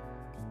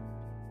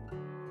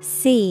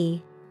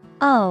 C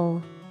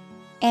O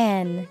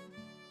N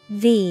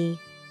V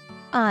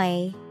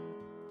I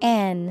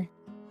N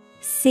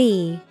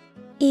C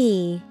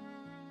E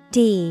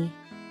D.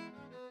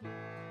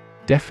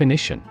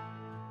 Definition: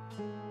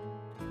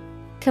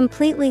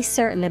 completely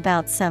certain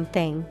about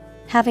something,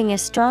 having a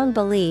strong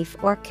belief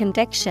or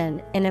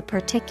conviction in a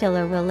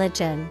particular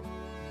religion.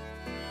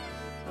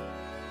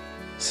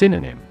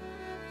 Synonym: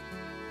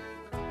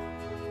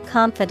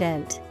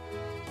 confident,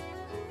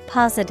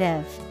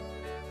 positive,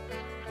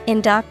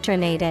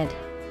 indoctrinated.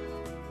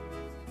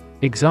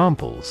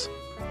 Examples: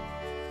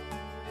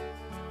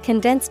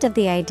 convinced of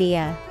the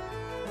idea,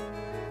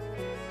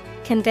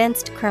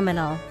 convinced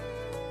criminal.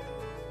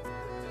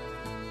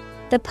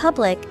 The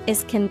public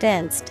is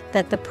convinced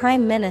that the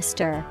Prime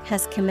Minister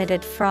has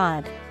committed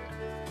fraud.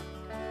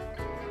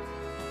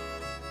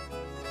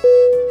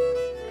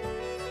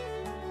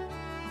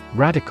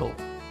 Radical.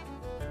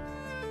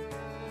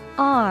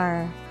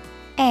 R-A-D-I-C-A-L.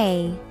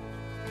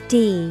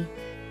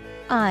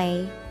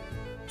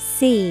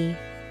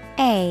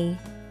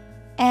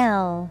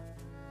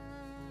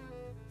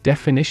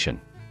 Definition: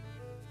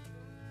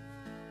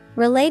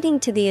 relating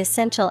to the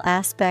essential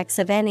aspects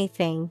of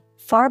anything,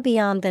 far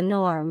beyond the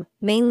norm,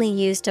 mainly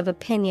used of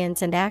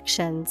opinions and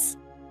actions.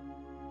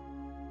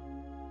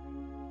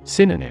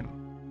 Synonym: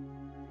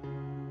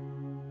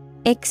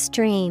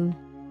 extreme,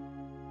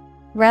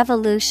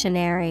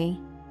 revolutionary.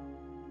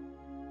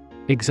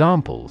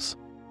 Examples: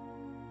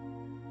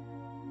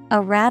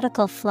 a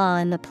radical flaw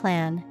in the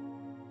plan,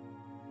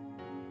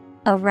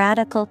 a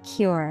radical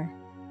cure.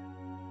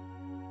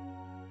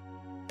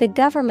 The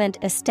government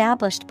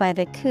established by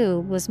the coup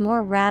was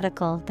more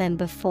radical than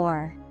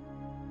before.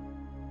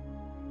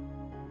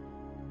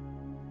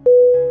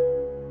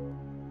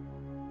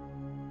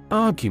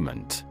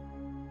 Argument.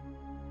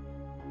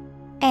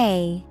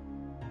 A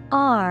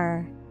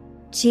R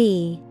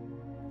G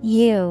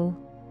U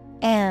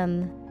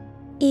M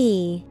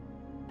E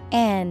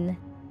N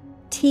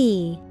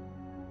T.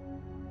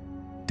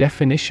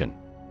 Definition: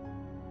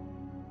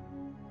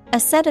 a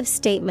set of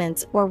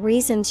statements or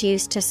reasons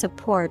used to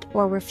support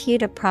or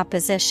refute a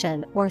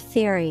proposition or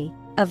theory,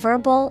 a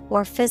verbal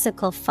or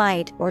physical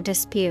fight or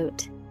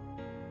dispute.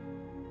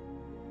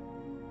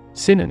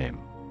 Synonym: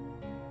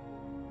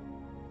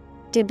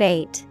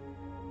 debate,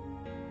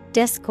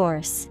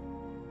 discourse,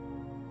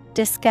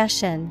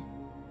 discussion.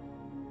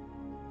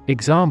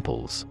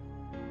 Examples: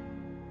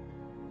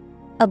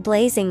 a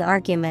blazing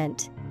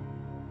argument,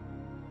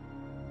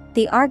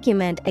 the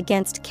argument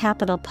against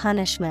capital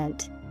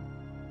punishment.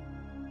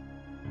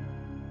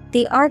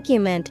 The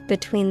argument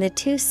between the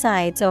two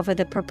sides over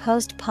the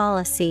proposed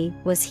policy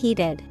was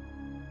heated.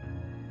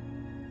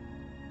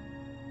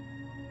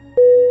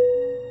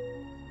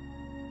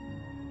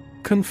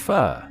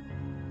 Confer.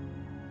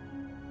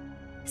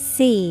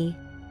 C-O-N-F-E-R.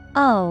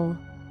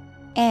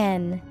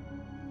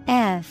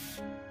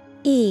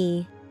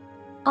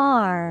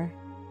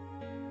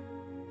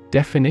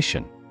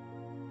 Definition: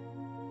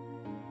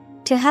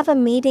 to have a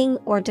meeting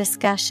or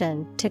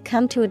discussion, to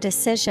come to a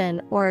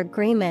decision or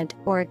agreement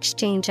or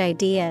exchange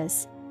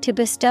ideas, to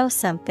bestow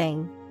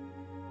something.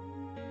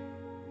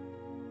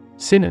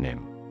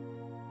 Synonym: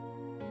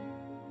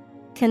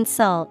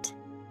 consult,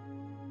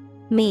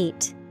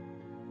 meet,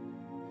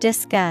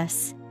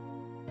 discuss.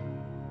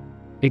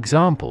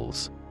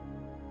 Examples: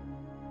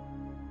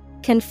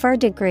 confer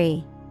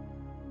degree,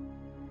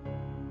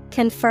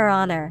 confer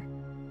honor.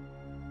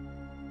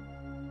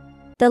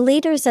 The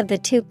leaders of the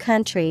two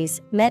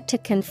countries met to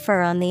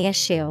confer on the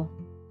issue.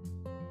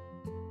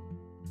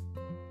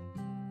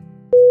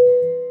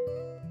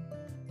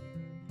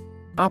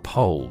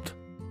 Uphold.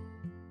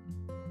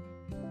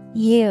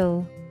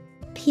 U-P-H-O-L-D.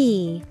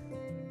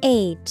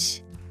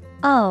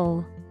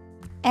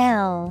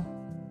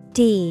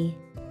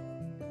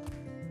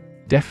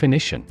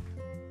 Definition: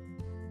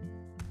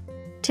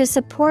 to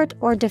support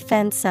or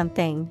defend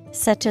something,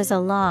 such as a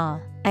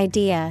law,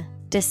 idea,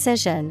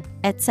 decision,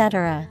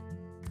 etc.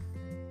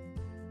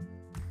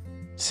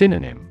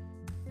 Synonym: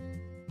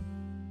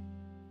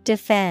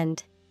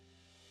 defend,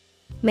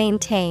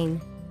 maintain,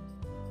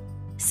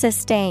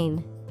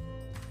 sustain.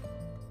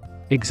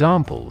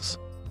 Examples: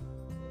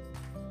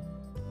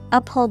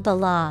 uphold the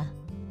law,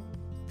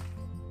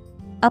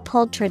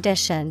 uphold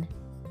tradition.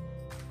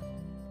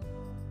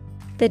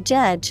 The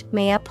judge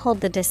may uphold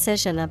the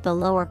decision of the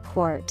lower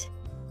court.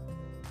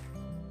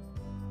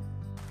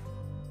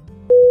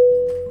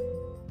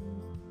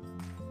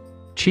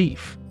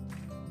 Chief.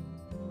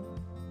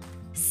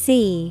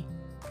 C-H-I-E-F.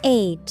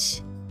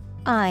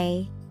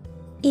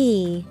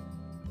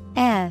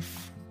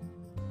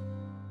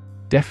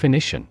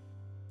 Definition: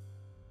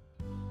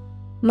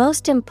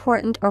 most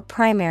important or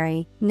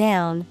primary,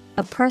 noun,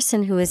 a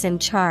person who is in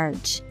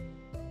charge.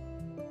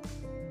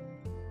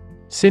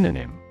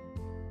 Synonym: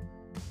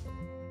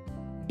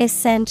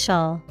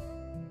 essential,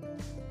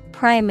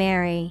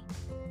 primary,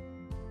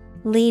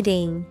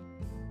 leading.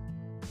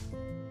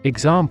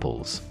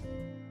 Examples: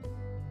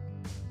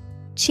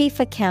 chief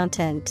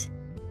accountant,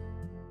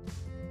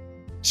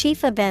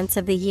 chief events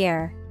of the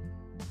year.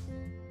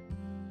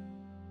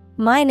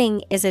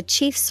 Mining is a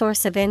chief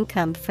source of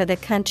income for the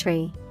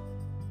country.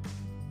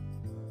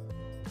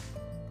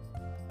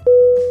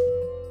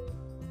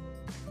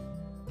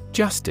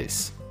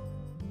 Justice.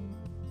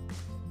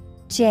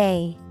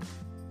 J-U-S-T-I-C-E.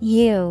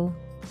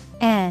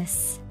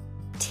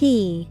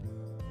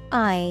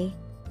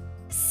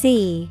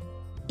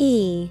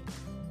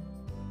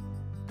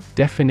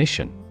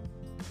 Definition: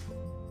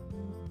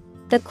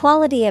 The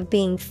quality of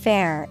being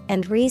fair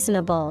and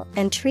reasonable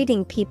and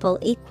treating people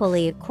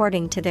equally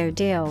according to their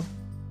due.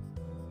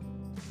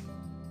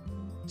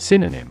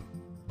 Synonym: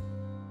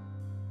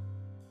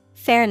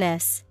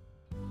 Fairness,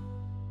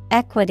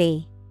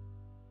 equity,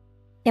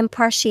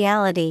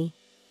 impartiality.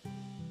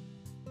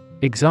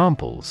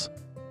 Examples: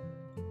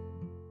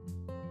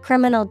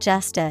 Criminal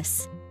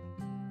justice,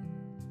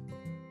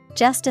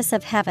 justice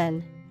of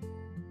heaven.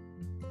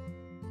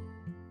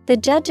 The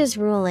judge's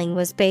ruling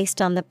was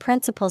based on the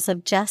principles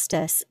of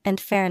justice and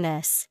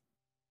fairness.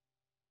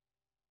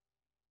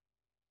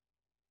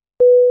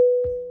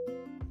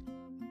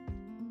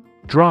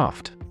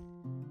 Draft.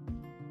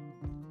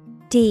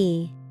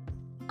 D-R-A-F-T.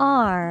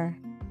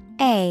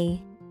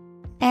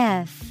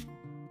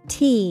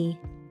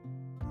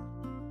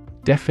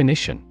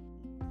 Definition: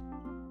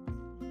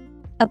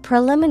 A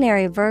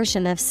preliminary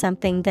version of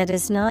something that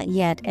is not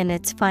yet in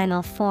its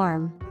final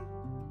form.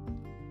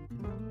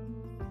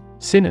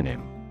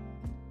 Synonym: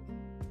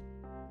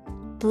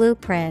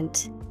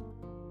 Blueprint,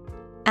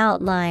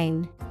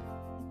 outline,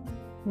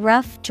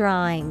 rough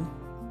drawing.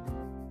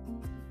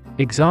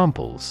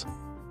 Examples: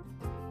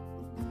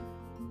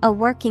 A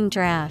working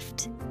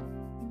draft.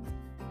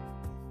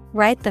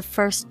 Write the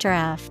first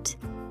draft.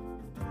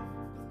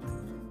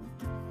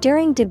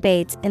 During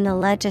debates in the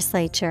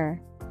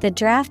legislature, the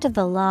draft of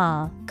the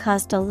law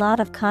caused a lot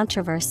of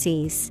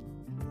controversies.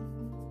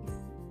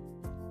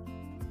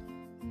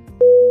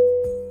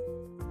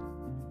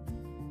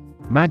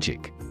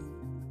 Magic.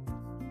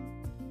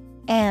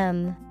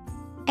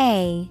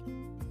 M-A-G-I-C.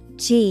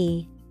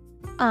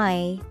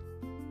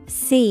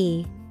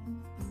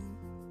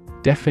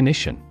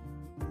 Definition: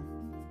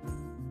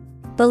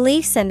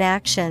 Beliefs and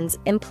actions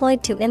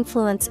employed to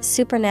influence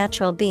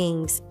supernatural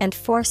beings and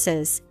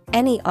forces,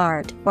 any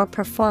art or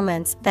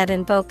performance that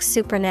invokes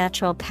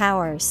supernatural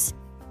powers.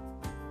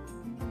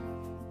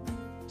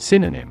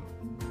 Synonym: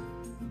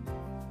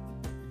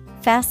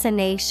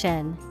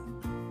 Fascination,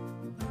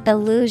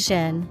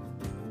 illusion,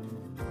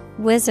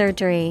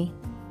 wizardry.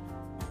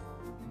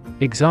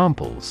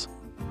 Examples: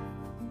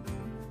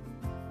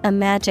 A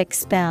magic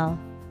spell.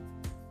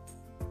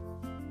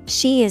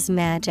 She is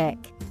magic.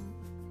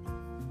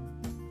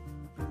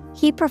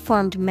 He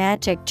performed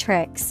magic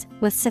tricks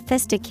with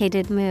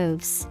sophisticated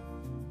moves.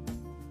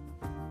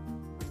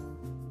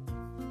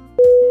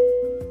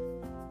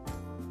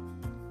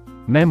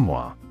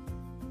 Memoir.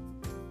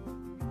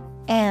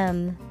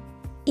 M-E-M-O-I-R.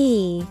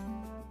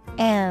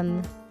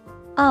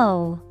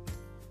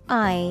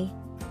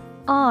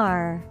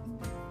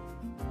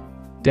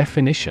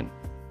 Definition: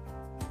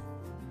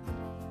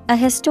 A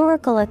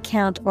historical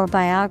account or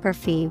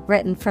biography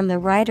written from the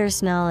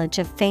writer's knowledge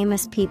of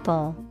famous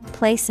people,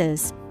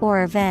 places,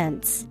 or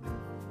events.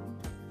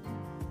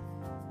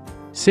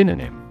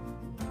 Synonym: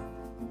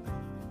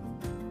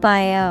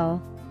 Bio,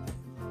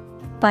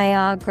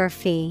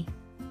 biography.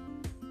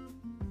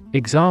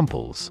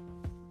 Examples: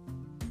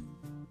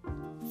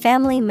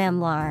 Family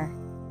memoir.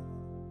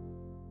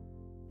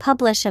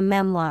 Publish a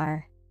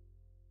memoir.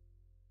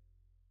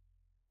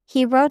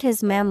 He wrote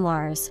his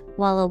memoirs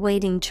while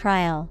awaiting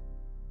trial.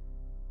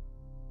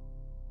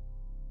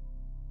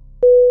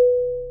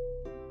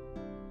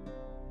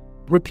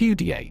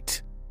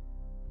 Repudiate.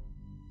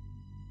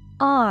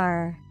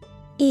 R-E-P-U-D-I-A-T-E.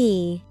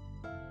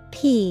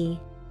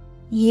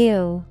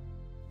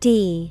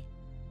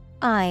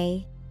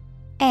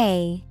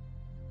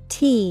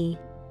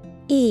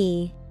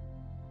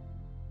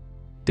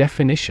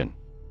 Definition: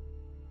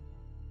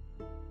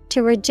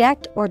 To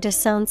reject or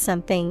disown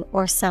something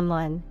or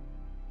someone.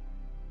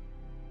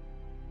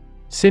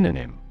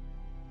 Synonym: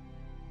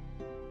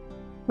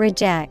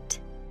 Reject,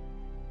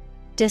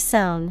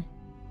 disown.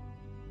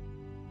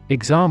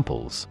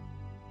 Examples: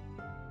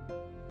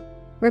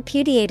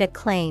 Repudiate a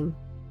claim.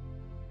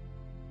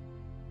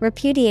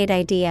 Repudiate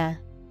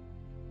idea.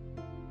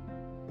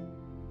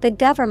 The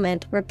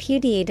government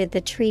repudiated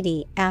the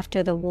treaty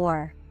after the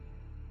war.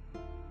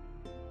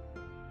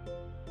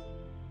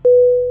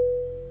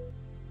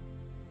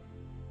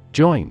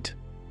 Joint.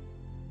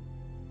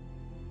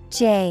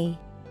 J-O-I-N-T.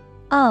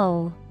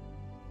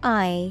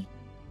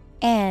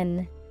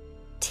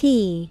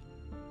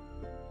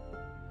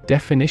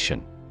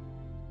 Definition: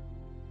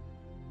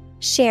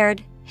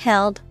 Shared,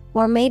 held,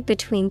 or made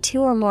between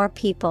two or more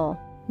people.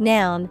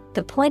 Noun,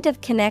 the point of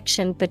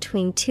connection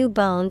between two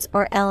bones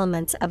or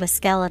elements of a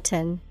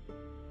skeleton.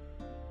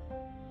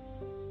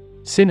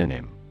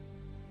 Synonym: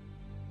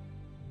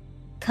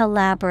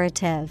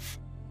 Collaborative,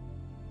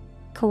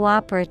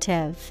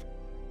 cooperative,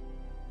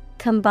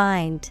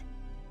 combined.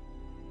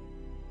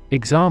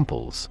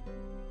 Examples: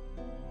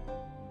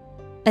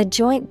 A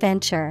joint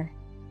venture.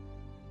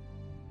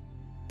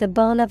 The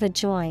bone of a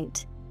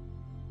joint.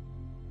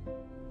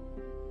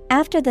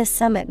 After the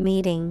summit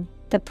meeting,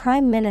 the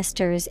prime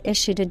ministers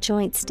issued a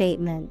joint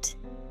statement.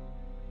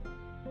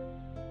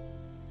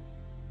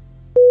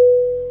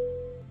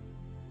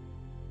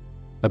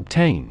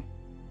 Obtain.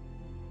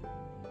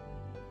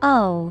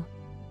 O-B-T-A-I-N.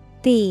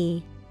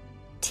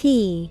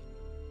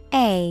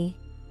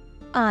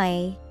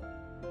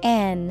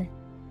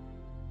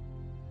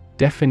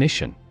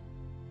 Definition: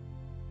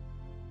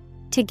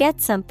 to get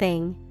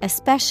something,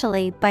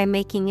 especially by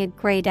making a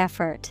great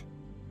effort.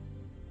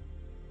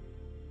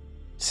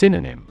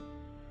 Synonym: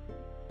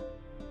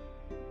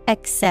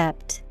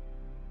 Accept,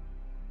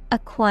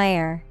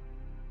 acquire,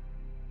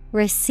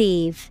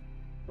 receive.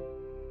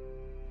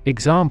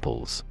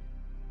 Examples: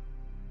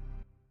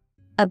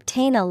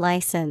 Obtain a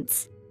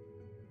license.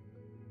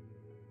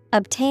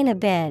 Obtain a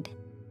bid.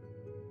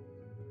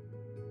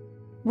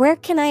 Where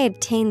can I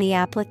obtain the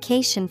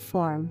application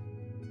form?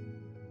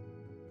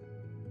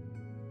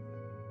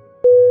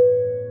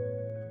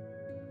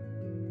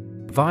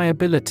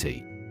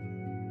 Viability.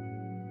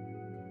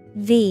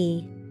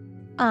 V-I-A-B-I-L-I-T-Y.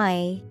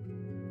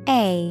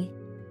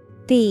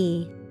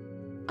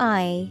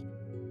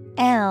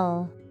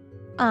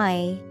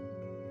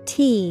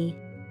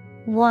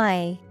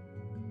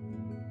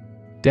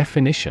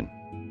 Definition: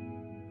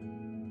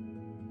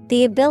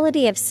 the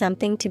ability of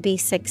something to be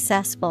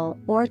successful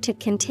or to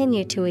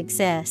continue to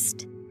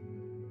exist.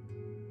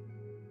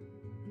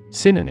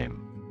 Synonym: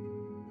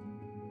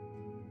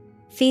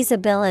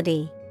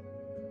 Feasibility,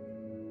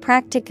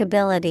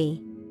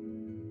 practicability,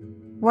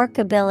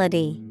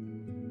 workability.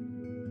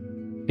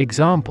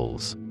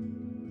 Examples: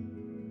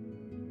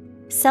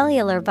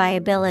 cellular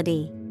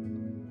viability,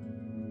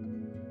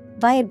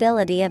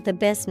 viability of the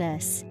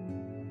business.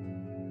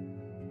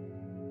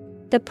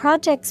 The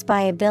project's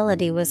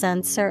viability was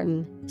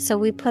uncertain, so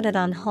we put it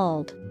on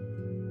hold.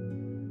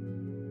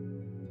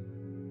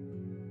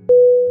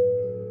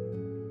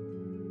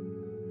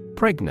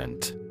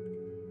 Pregnant.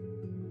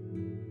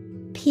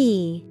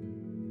 P-R-E-G-N-A-N-T.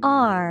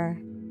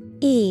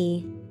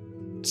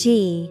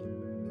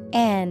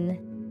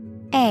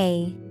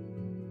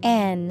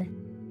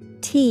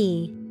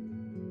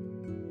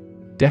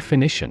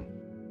 Definition: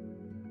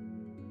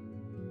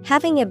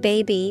 having a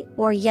baby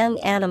or young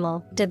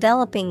animal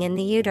developing in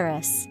the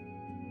uterus.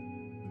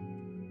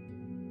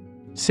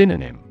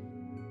 Synonym: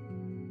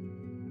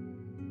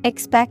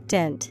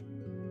 expectant.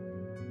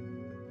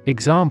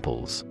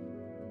 Examples: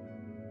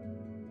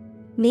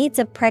 needs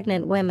of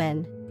pregnant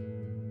women.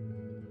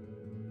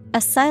 A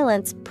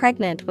silence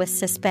pregnant with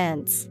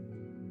suspense.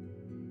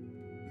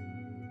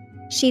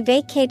 She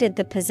vacated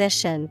the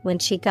position when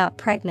she got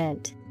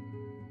pregnant.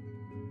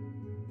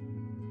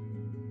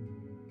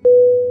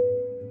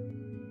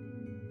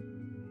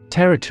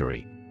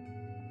 Territory.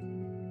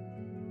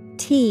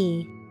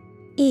 T-E-R-R-I-T-O-R-Y.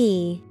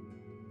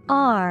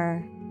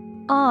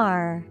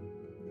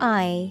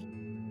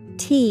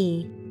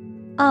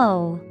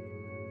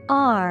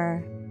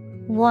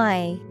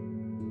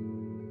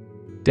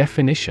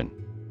 Definition: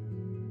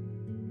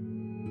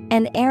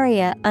 an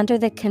area under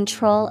the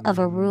control of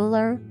a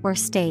ruler or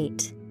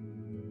state.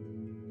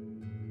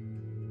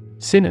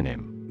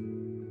 Synonym: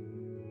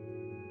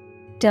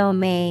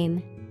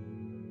 domain,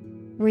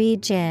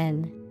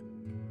 region,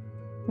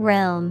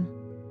 realm.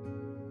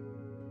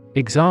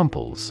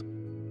 Examples: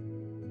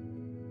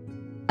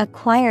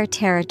 acquire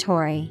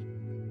territory.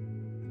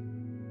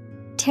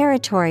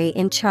 Territory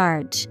in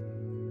charge.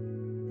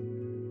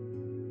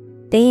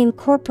 They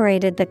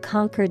incorporated the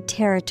conquered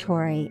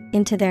territory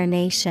into their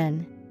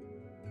nation.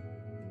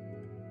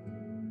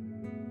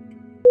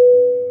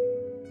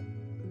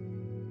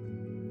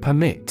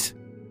 Permit.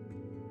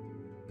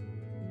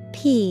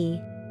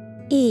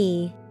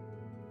 P-E-R-M-I-T.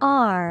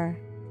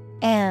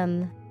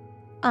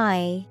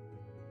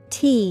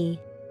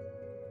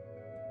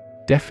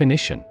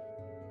 Definition: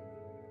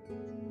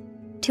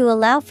 to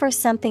allow for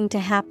something to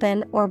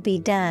happen or be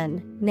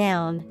done.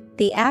 Noun,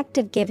 the act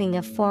of giving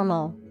a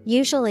formal,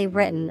 usually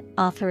written,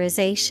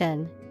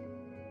 authorization.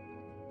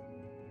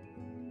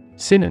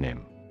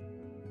 Synonym: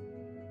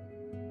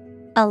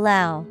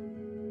 allow,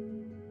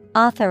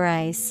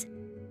 authorize,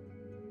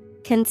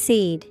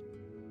 concede.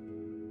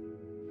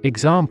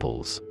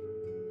 Examples: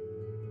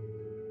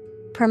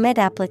 permit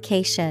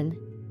application.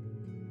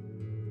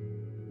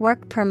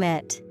 Work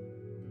permit.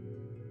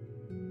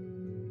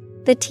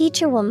 The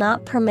teacher will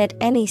not permit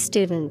any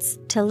students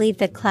to leave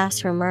the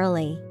classroom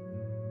early.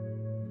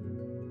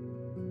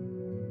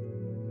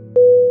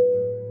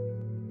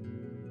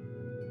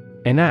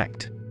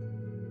 Enact.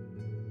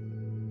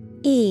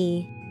 E-N-A-C-T.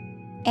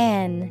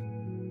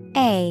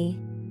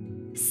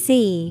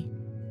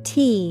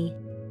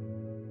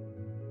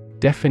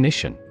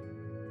 Definition: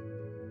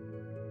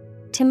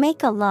 to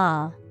make a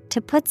law,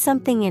 to put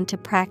something into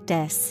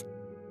practice.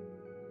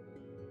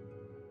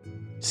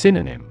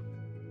 Synonym: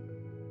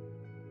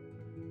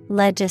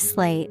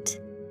 legislate,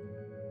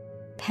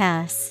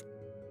 pass,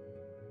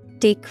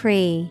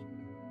 decree.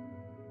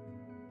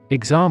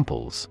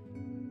 Examples: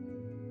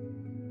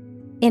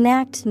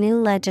 enact new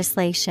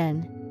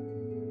legislation.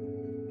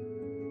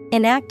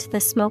 Enact the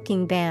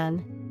smoking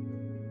ban.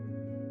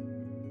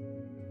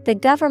 The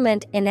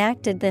government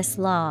enacted this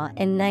law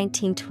in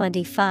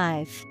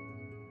 1925.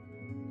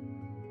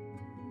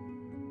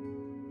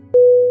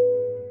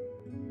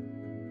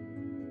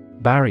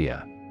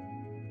 Barrier.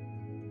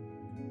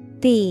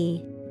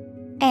 B-A-R-R-I-E-R.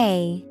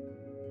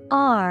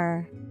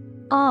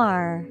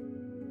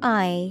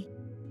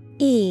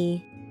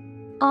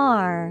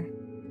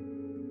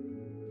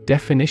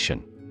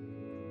 Definition: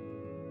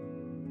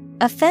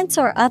 a fence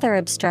or other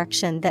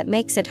obstruction that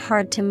makes it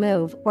hard to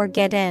move or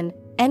get in,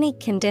 any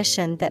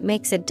condition that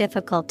makes it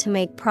difficult to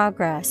make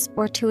progress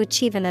or to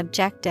achieve an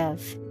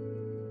objective.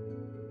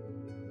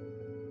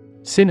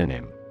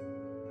 Synonym: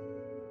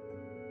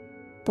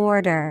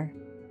 Border,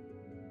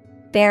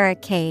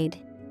 barricade,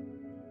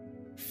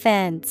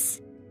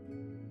 fence.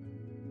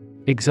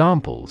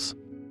 Examples: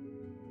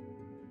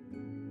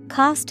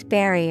 Cost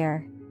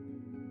barrier,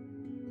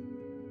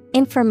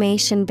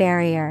 information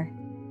barrier.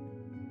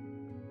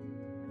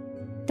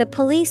 The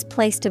police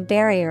placed a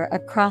barrier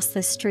across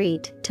the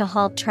street to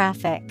halt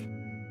traffic.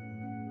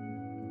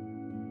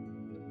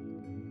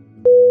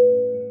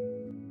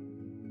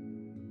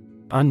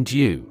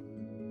 Undue.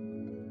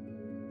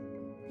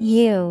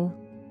 U-N-D-U-E.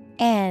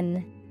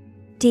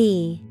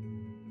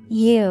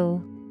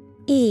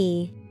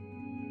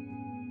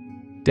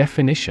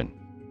 Definition: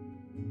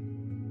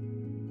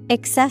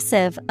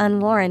 excessive,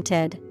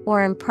 unwarranted,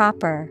 or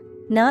improper,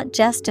 not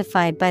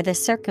justified by the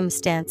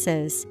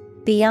circumstances,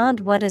 beyond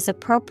what is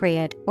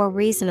appropriate or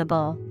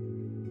reasonable.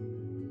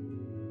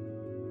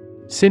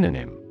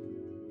 Synonym: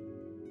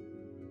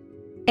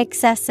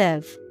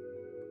 excessive,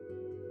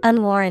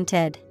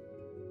 unwarranted,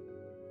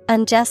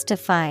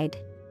 unjustified.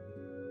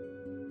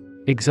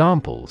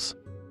 Examples: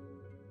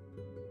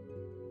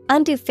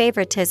 undue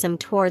favoritism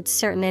towards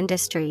certain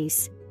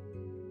industries,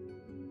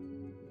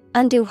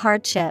 undue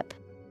hardship.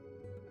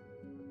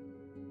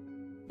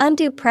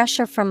 Undue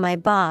pressure from my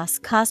boss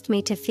caused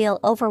me to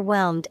feel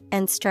overwhelmed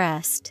and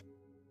stressed.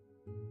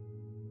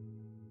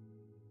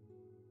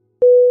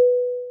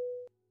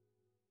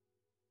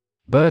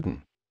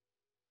 Burden.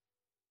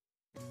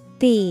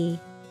 B-U-R-D-E-N.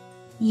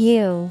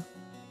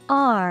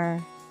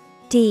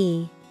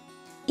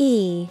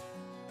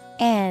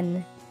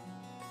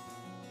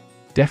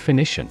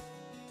 Definition: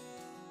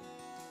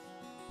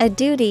 a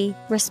duty,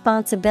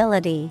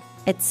 responsibility,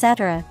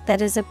 etc.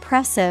 that is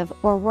oppressive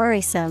or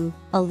worrisome,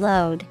 a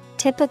load,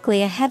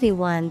 typically a heavy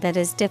one that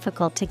is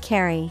difficult to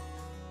carry.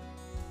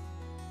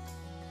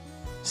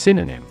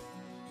 Synonym: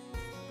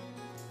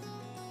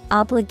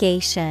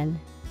 obligation,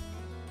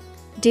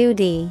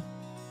 duty,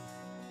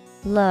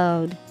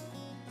 load.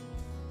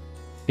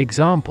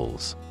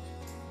 Examples: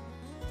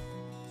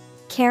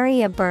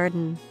 carry a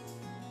burden,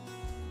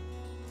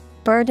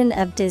 burden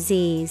of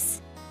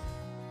disease.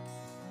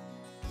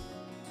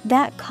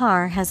 That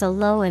car has a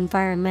low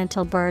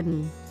environmental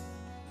burden.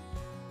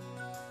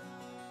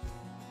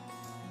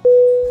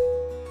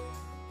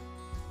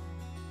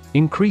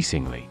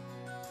 Increasingly.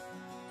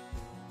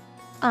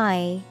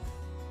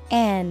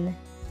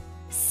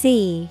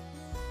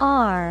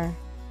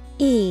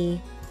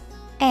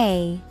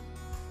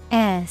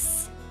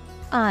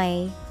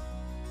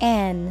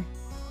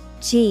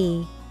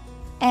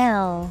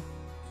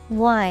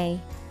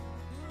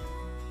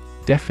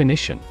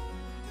 Definition: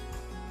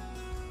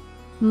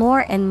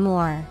 more and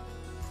more.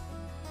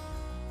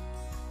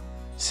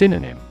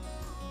 Synonym: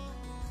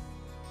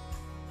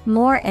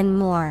 more and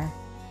more,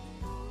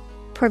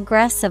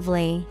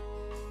 progressively.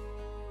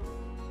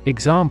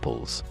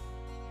 Examples: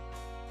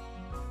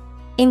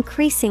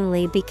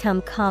 increasingly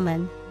become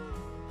common,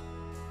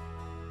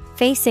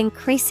 face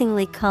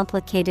increasingly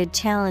complicated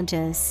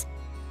challenges.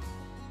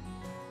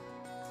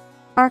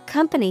 Our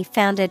company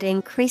found it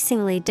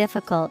increasingly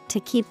difficult to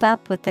keep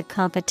up with the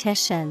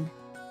competition.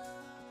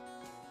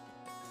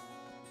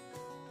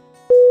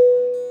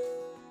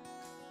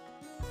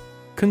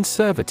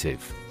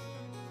 Conservative.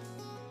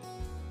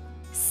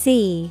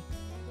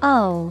 C-O-N-S-E-R-V-A-T-I-V-E.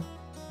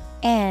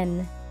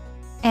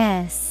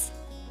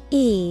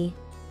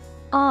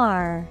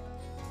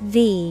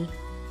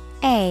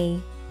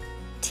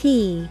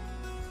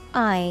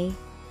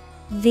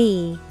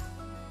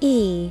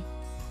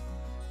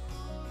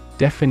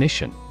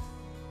 Definition: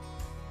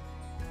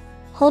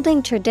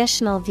 holding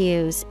traditional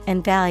views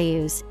and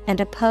values and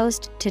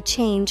opposed to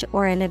change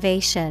or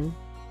innovation.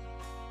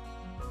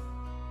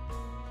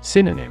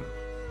 Synonym: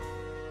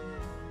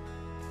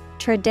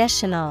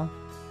 traditional,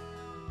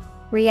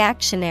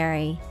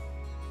 reactionary,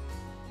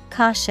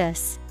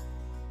 cautious.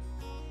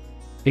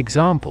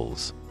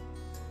 Examples: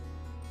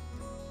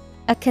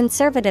 a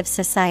conservative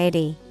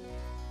society,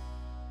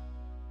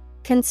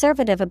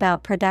 conservative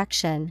about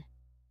production.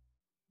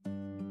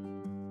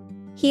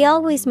 He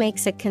always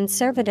makes a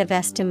conservative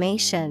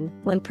estimation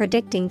when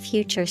predicting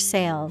future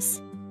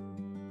sales.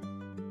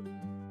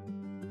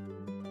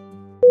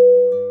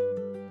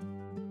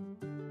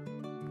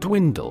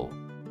 Dwindle.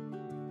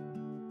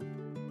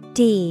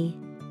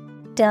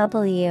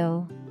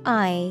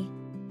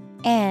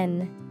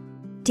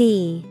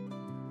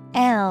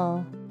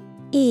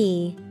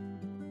 D-W-I-N-D-L-E.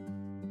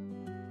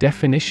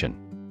 Definition: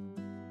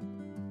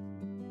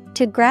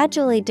 to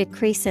gradually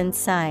decrease in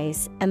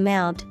size,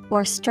 amount,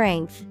 or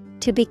strength,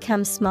 to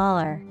become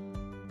smaller.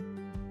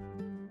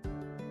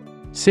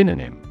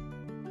 Synonym: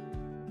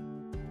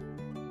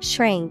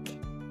 shrink,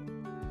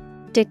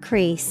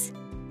 decrease,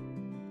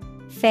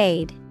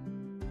 fade.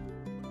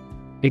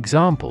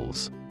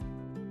 Examples: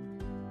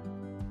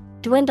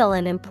 dwindle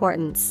in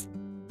importance,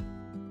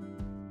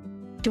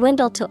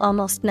 dwindle to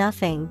almost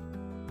nothing.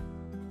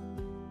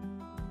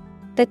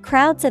 The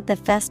crowds at the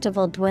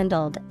festival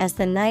dwindled as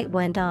the night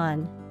went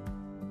on.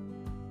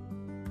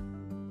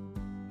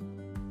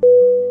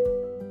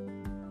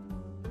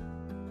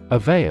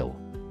 Avail.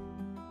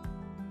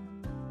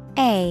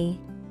 A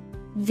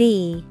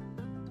V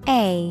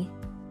A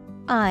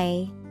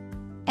I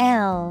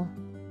L.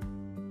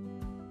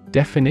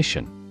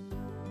 Definition: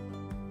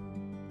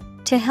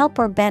 to help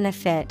or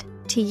benefit,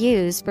 to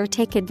use or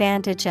take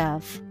advantage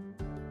of.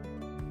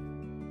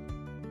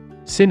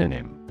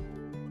 Synonym: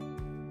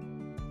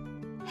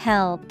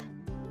 Help,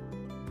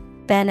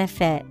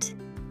 benefit,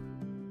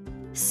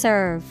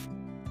 serve.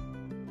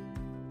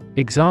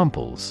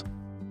 Examples: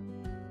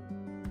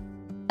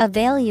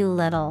 avail you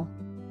little.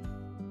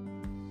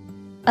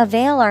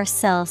 Avail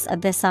ourselves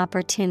of this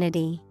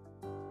opportunity.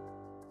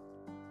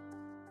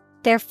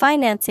 Their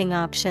financing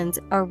options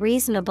are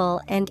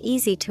reasonable and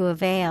easy to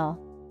avail.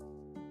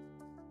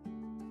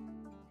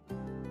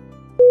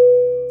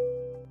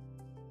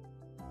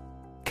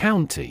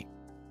 County.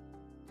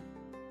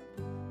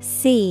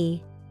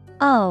 C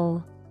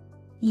O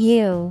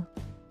U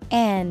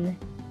N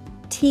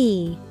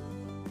T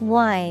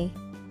Y.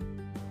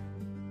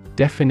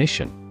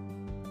 Definition: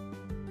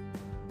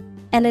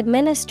 an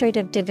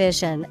administrative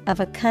division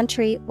of a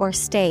country or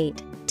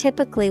state,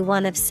 typically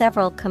one of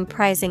several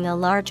comprising a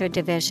larger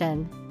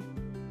division.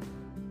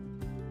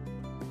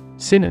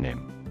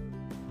 Synonym: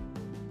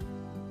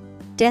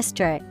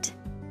 district,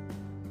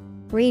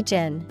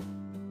 region,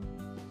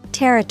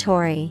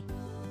 territory.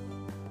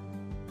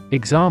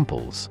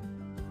 Examples: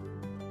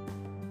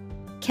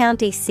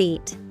 county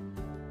seat.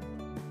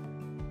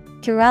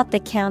 Throughout the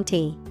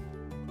county.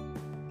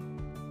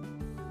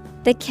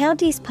 The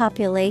county's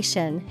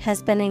population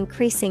has been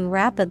increasing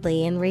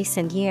rapidly in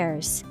recent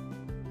years.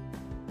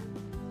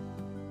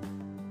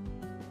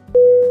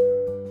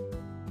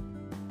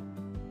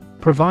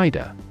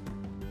 Provider.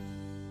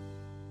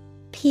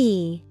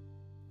 P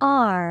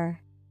R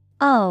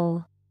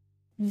O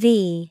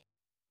V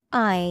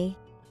I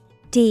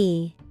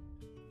D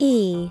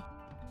E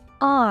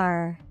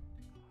R.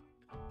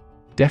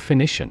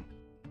 Definition: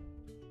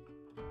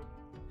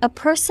 a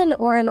person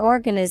or an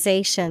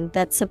organization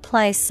that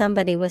supplies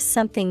somebody with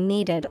something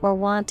needed or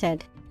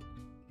wanted.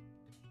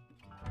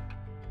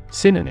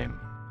 Synonym: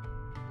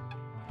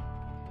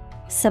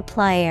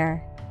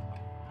 supplier.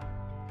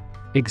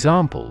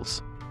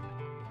 Examples: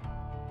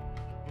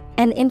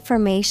 an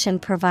information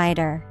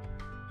provider.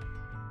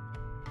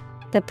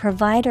 The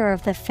provider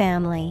of the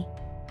family.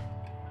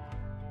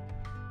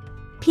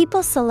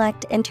 People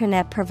select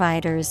internet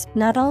providers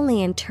not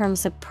only in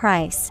terms of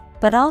price,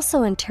 but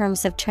also in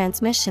terms of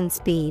transmission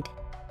speed.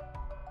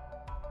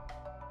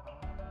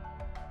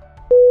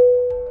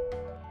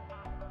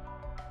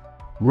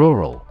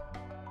 Rural.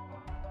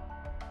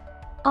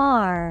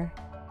 R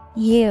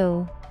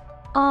U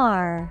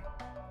R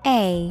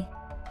A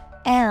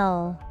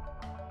L.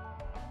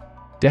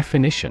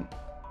 Definition: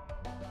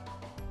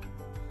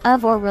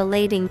 of or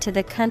relating to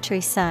the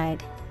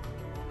countryside.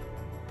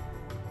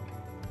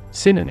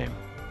 Synonym: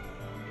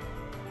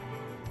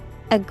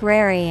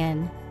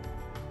 agrarian,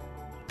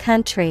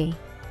 country,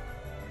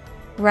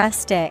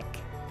 rustic.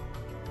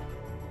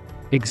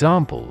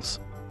 Examples: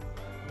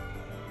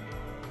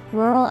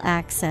 rural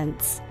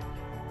accents.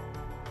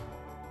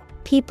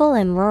 People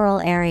in rural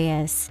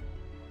areas.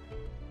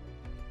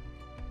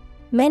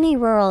 Many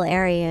rural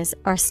areas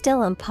are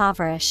still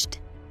impoverished.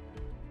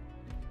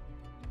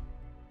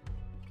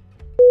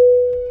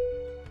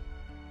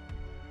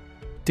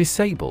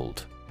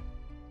 Disabled.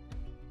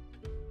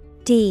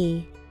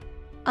 D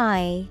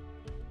I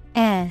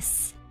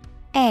S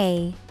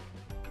A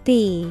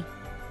B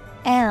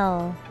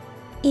L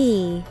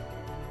E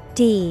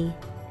D.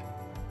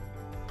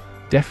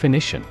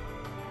 Definition: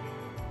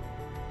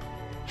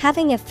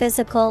 having a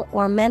physical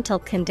or mental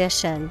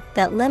condition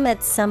that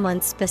limits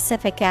someone's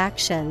specific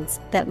actions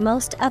that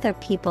most other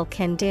people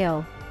can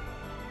do.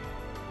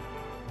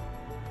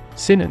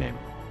 Synonym: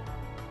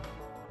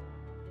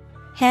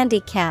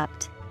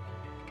 handicapped,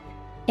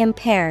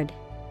 impaired,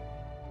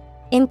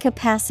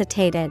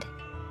 incapacitated.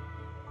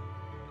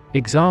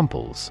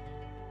 Examples: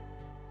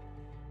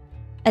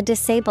 a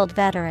disabled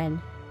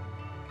veteran.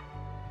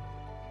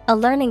 A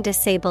learning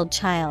disabled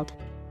child.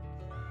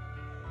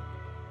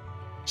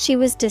 She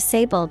was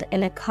disabled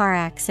in a car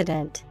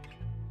accident.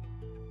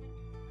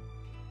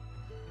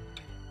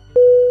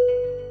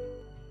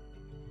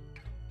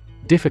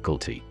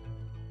 Difficulty.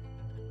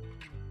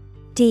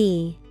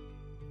 D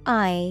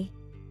I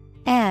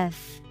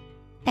F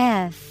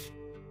F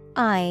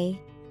I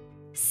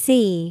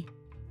C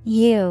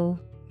U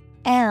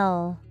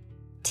L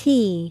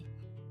T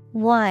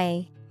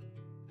Y.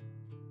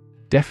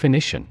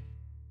 Definition: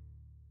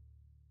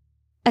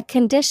 a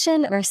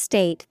condition or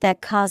state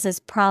that causes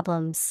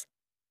problems.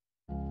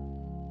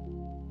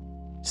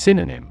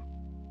 Synonym: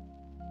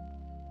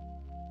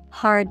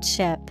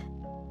 hardship,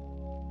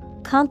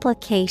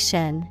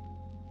 complication,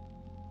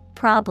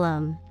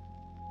 problem.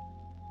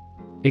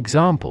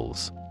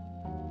 Examples: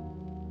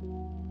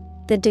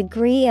 the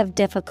degree of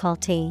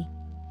difficulty.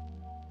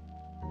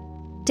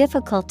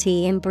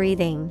 difficulty in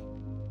breathing.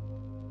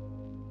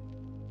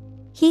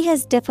 He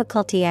has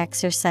difficulty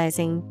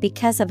exercising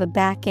because of a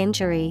back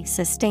injury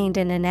sustained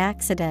in an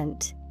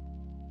accident.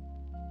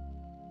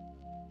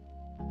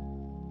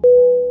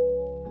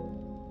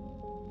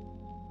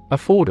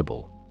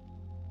 Affordable.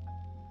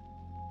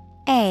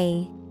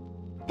 A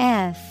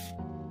F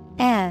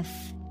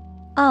F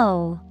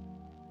O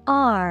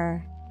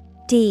R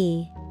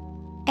D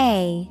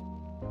A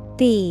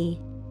B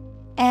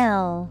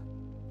L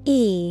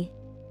E.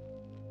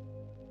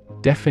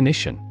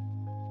 Definition.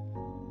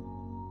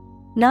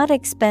 Not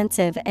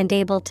expensive and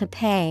able to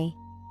pay.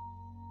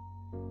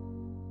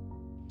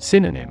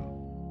 Synonym.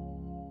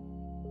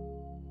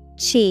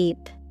 Cheap,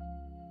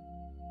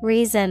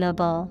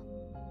 reasonable,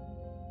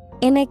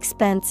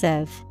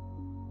 inexpensive.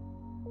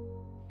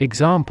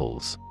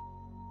 Examples.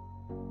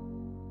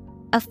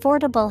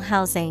 Affordable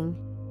housing.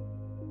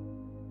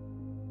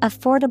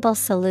 Affordable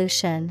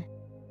solution.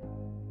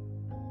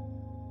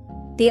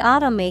 The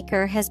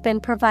automaker has been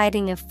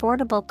providing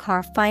affordable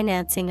car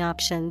financing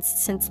options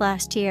since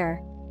last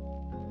year.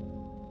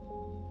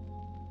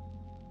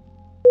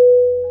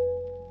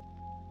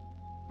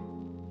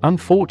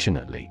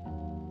 Unfortunately.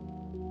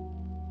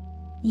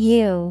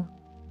 U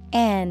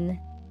N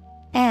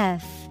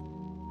F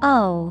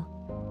O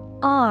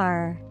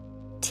R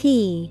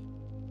T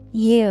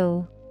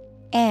U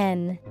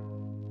N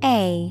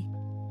A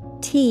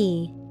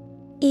T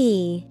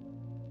E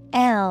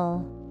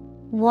L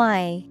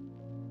Y.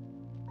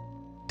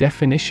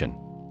 Definition.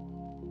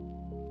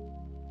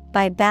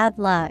 By bad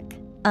luck,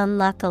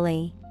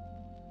 unluckily.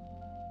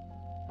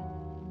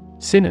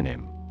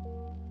 Synonym.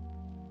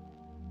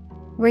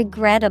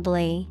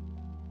 Regrettably,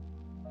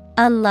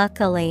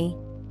 unluckily,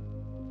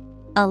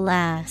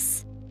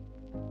 alas.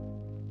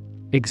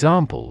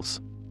 Examples.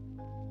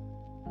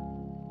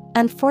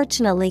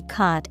 Unfortunately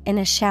caught in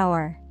a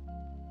shower.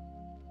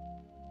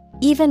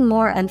 Even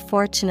more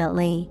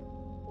unfortunately.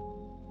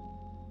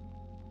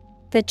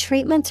 The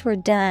treatments were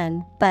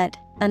done, but,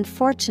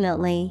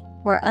 unfortunately,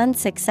 were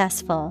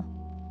unsuccessful.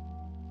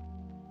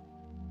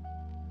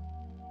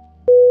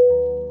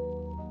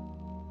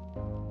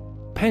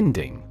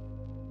 Pending.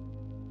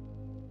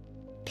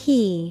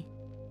 P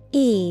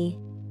E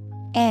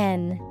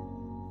N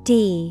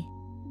D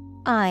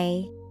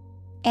I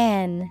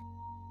N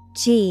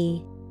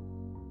G.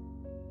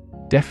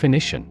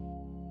 Definition.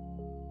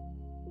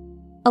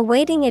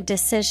 Awaiting a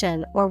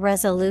decision or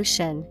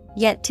resolution,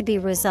 yet to be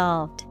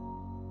resolved.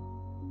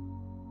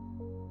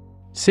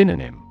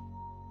 Synonym.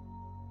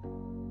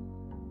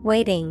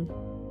 Waiting,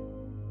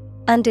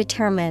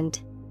 undetermined,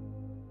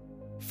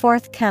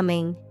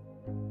 forthcoming.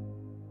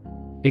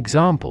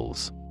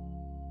 Examples.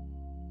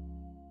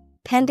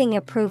 Pending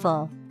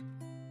approval.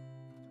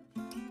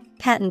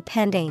 Patent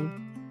pending.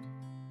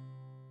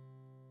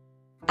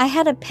 I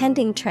had a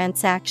pending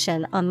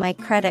transaction on my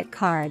credit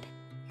card.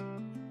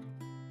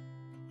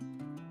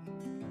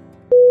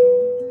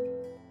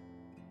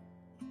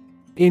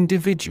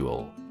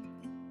 Individual.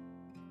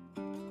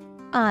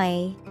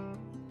 I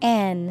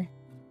N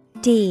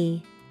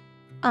D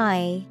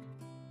I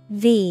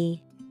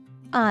V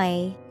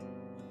I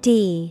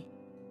D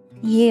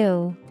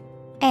U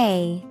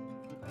A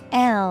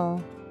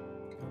L.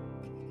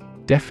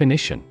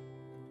 Definition.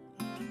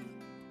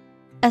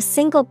 A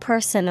single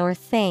person or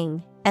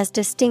thing, as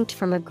distinct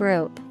from a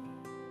group.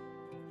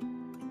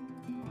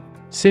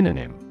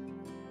 Synonym.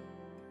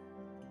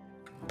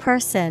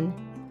 Person,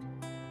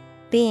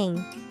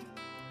 being,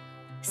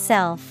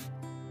 self.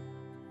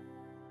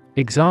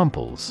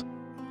 Examples.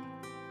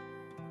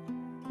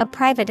 A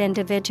private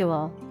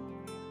individual.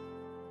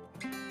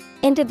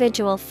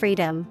 Individual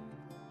freedom.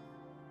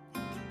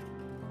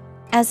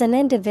 As an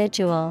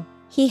individual,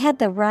 he had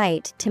the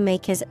right to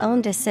make his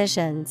own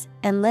decisions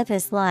and live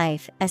his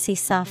life as he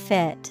saw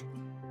fit.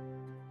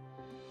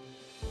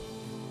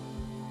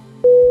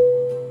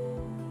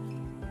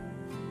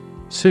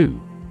 Sue.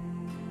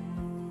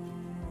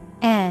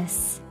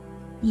 S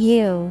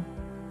U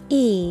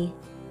E.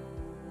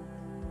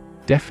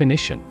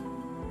 Definition.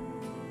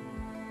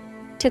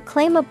 To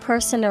claim a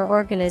person or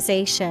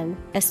organization,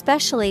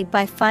 especially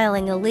by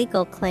filing a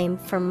legal claim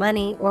for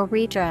money or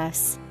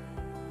redress.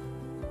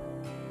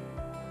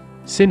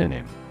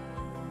 Synonym.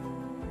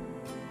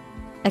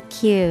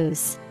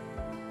 Accuse,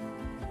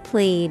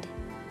 plead,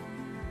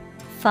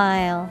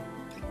 file.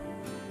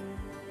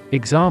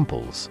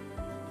 Examples.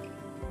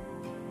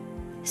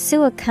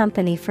 Sue a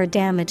company for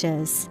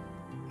damages.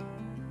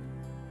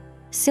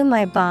 Sue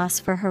my boss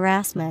for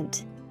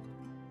harassment.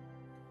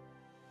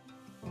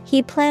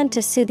 He planned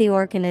to sue the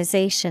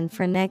organization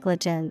for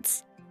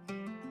negligence.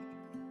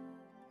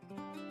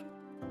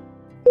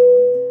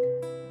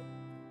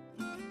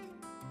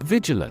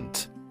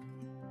 Vigilant.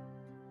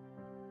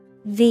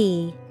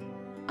 V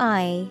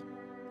I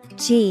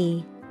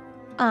G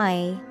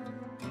I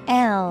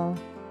L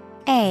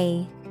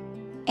A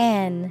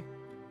N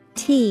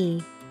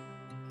T.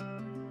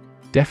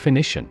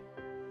 Definition.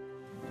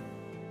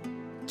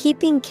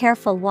 Keeping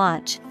careful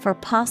watch for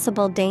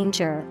possible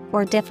danger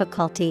or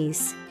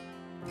difficulties.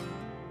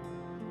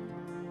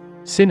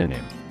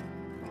 Synonym.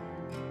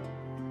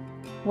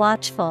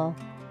 watchful,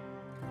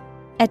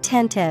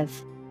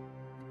 attentive,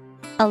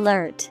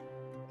 alert.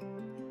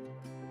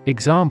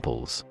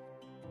 Examples: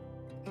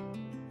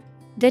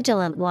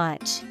 Vigilant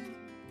watch.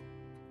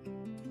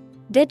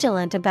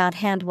 Vigilant about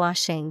hand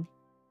washing.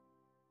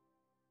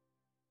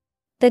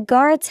 The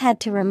guards had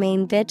to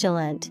remain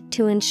vigilant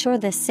to ensure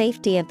the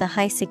safety of the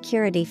high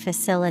security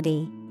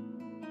facility.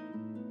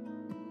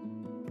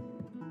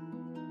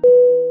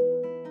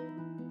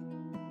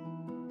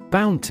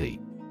 Bounty.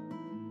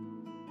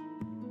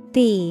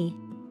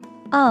 B-O-U-N-T-Y.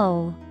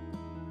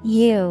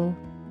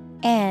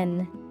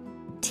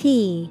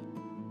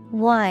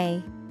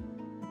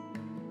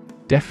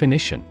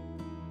 Definition: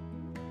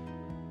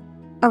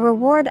 A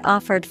reward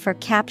offered for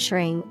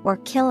capturing or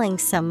killing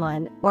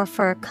someone or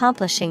for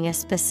accomplishing a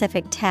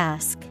specific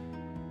task.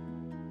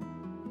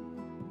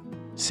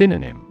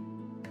 Synonym: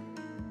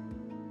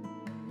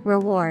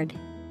 Reward,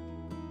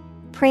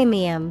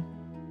 premium,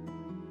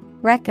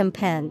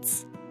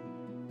 recompense.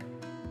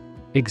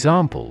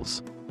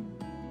 Examples: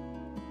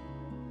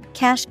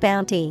 Cash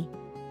bounty.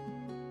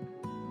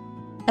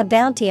 A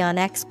bounty on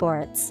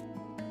exports.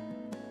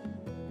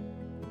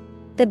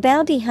 The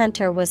bounty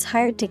hunter was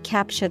hired to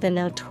capture the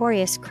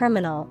notorious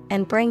criminal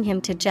and bring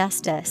him to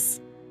justice.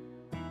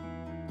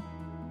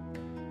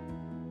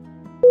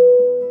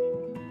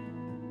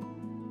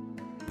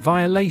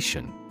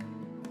 Violation.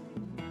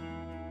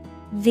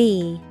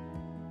 V-I-O-L-A-T-I-O-N.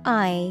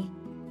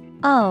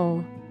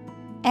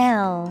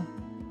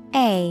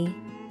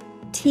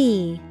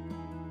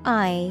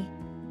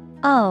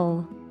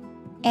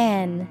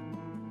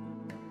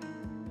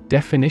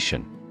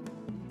 Definition: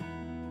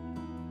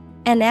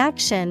 An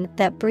action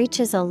that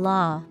breaches a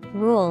law,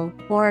 rule,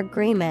 or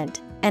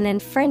agreement, an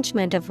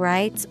infringement of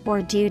rights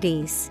or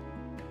duties.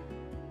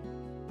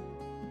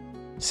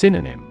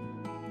 Synonym: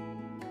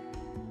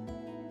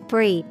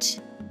 Breach,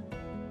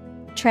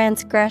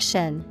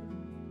 transgression,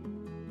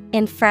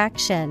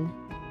 infraction.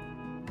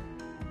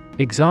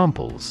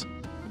 Examples: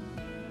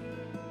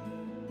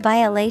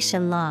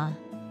 Violation law.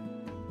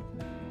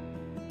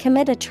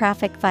 Commit a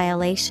traffic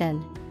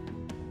violation.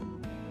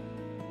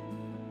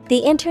 The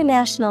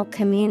international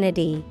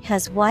community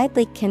has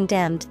widely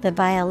condemned the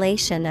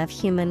violation of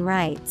human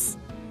rights.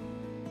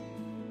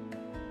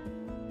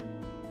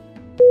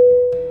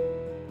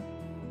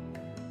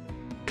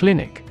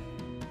 Clinic.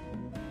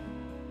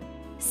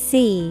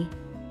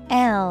 C-L-I-N-I-C.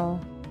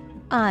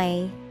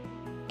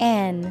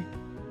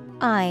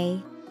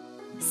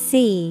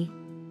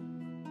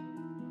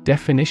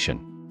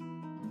 Definition: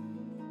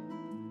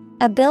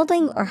 A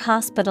building or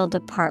hospital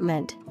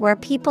department where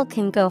people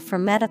can go for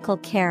medical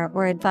care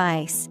or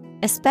advice,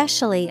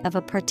 especially of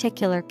a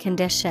particular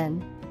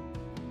condition.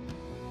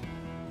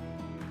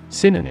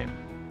 Synonym: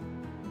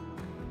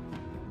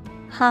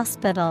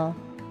 Hospital,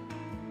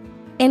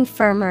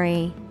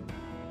 infirmary.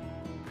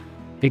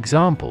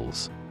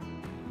 Examples: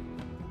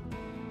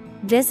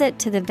 Visit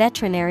to the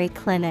veterinary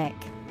clinic.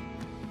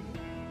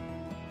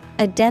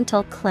 A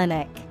dental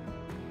clinic.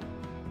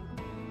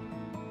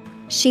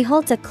 She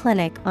holds a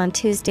clinic on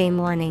Tuesday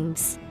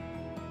mornings.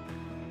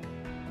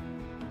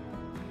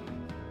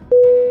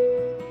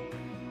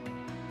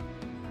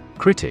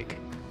 Critic.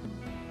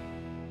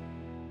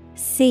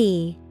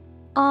 C-R-I-T-I-C.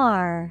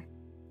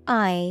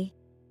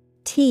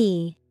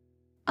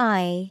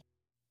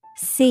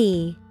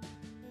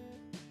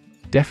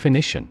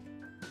 Definition: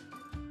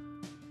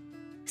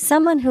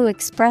 Someone who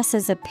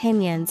expresses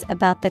opinions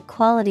about the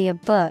quality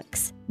of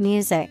books,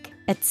 music,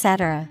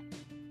 etc.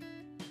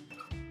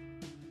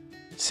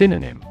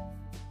 Synonym: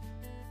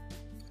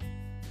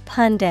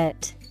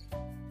 Pundit,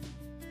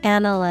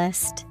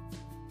 analyst,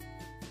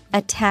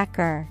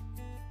 attacker.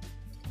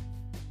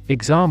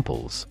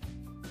 Examples: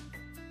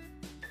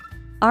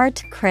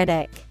 Art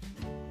critic,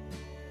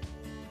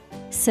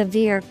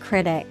 severe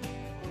critic.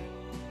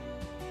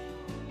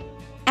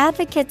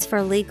 Advocates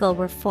for legal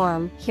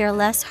reform hear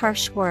less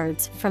harsh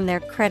words from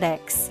their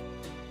critics.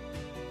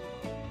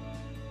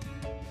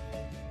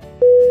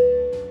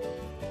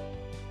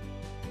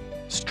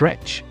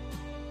 Stretch.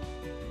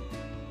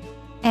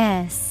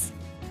 S-T-R-E-T-C-H.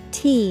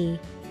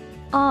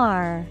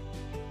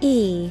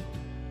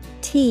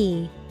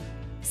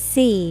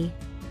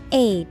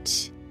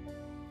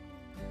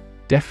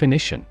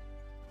 Definition: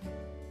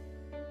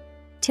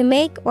 To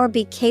make or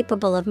be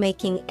capable of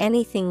making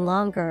anything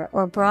longer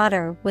or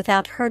broader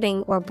without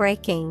hurting or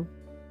breaking.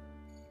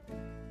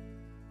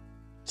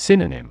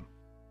 Synonym: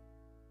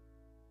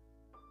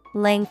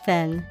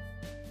 Lengthen,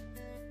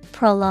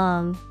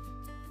 prolong,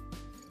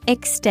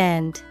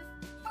 extend.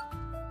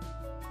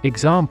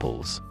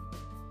 Examples: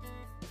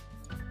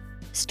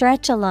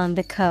 Stretch along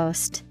the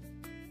coast.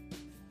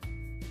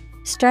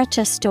 Stretch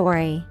a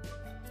story.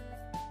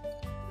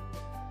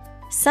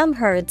 Some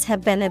herds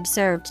have been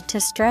observed to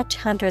stretch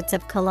hundreds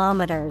of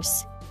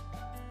kilometers.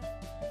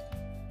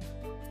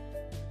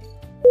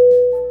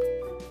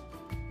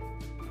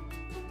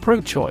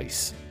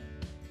 Pro-choice.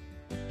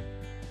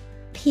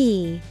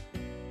 P-R-O-C-H-O-I-C-E.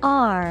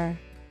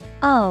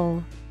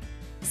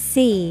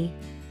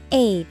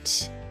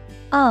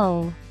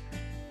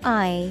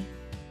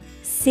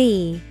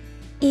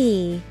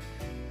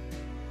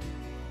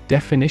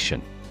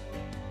 Definition: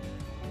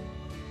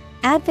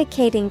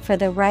 advocating for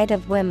the right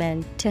of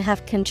women to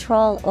have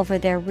control over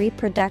their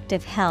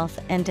reproductive health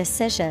and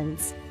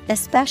decisions,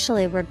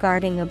 especially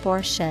regarding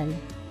abortion.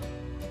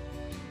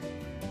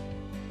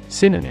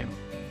 Synonym: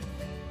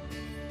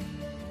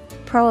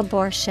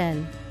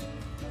 pro-abortion,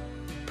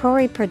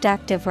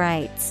 pro-reproductive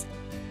rights,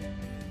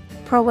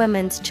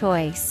 pro-women's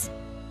choice.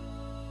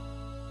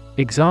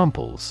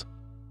 Examples: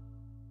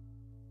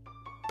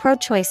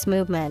 pro-choice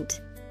movement,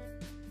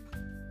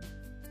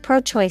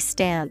 pro-choice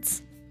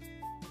stance.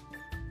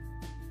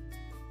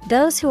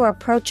 Those who are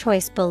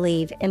pro-choice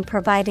believe in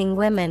providing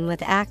women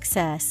with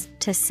access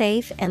to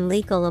safe and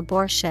legal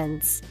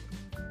abortions.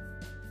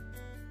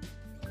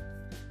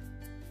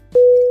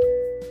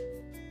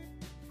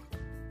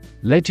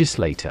 Legislator.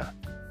 Legislator.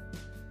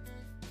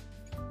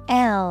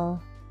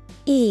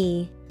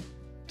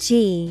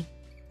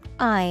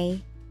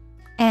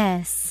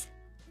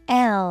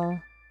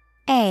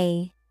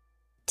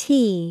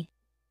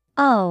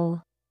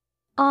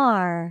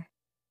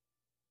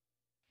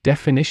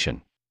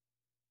 Definition: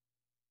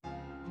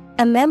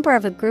 a member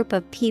of a group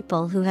of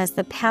people who has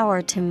the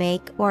power to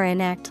make or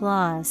enact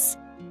laws.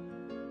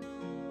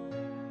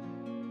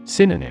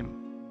 Synonym: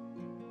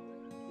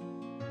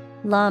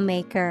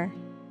 lawmaker,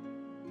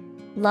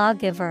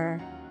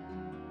 lawgiver,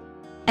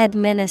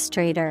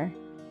 administrator.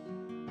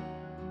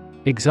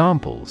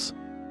 Examples: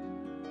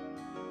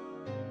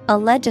 a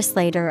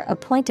legislator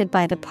appointed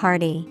by the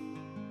party.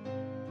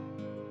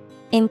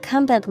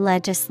 Incumbent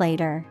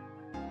legislator.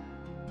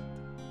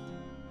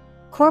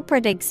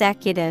 Corporate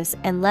executives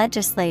and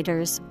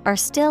legislators are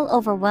still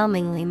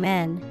overwhelmingly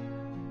men.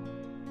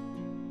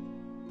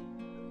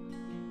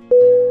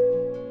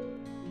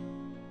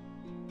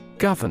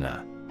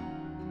 Governor.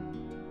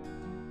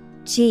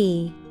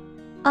 Governor.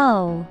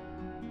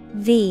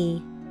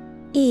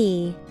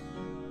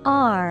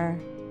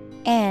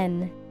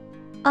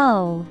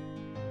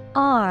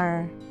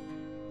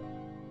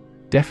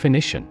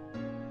 Definition: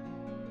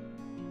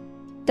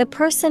 the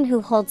person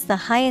who holds the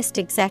highest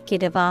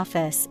executive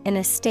office in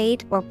a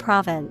state or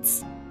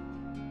province.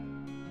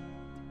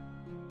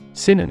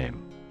 Synonym: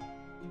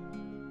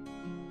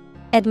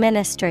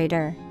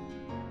 administrator,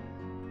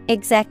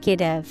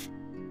 executive,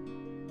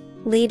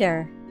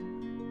 leader.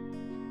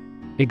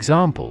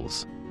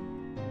 Examples: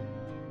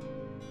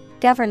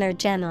 governor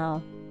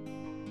general,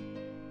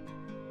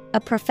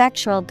 a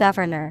prefectural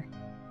governor.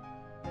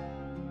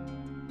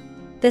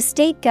 The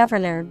state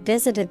governor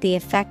visited the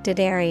affected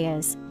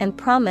areas and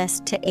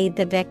promised to aid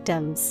the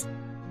victims.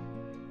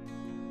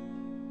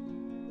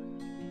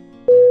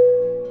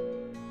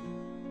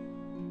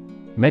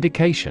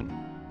 Medication.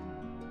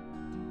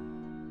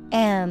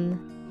 Medication.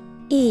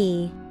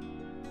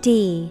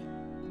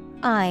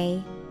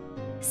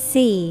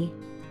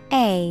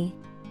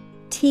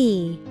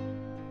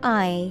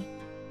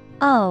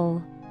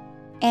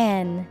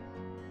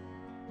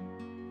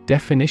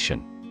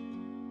 Definition: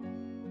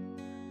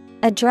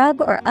 a drug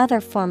or other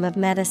form of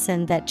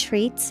medicine that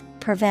treats,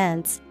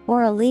 prevents,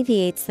 or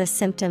alleviates the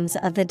symptoms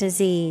of the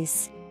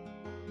disease.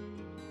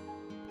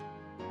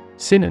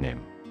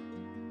 Synonym: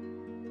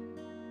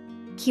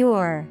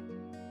 cure,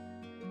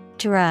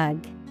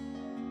 drug,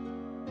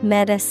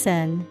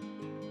 medicine.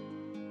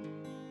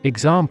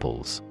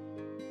 Examples: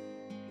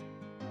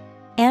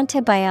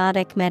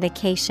 antibiotic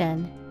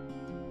medication,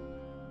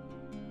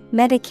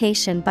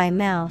 medication by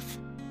mouth.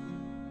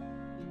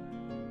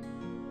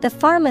 The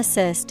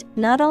pharmacist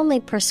not only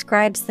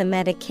prescribes the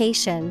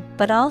medication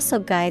but also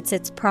guides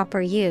its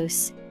proper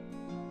use.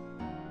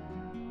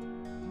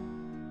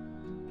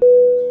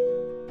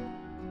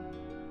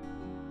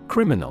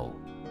 Criminal.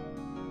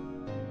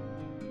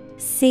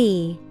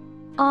 CRIMINAL.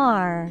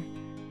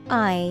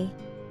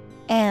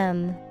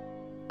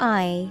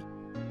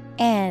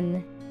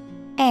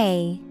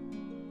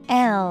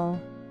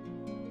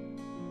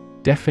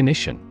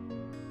 Definition: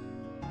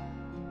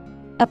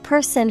 a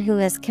person who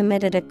has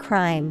committed a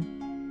crime.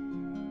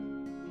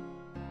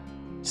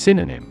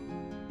 Synonym: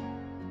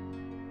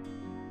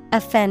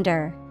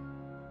 offender,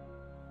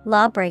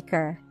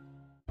 lawbreaker,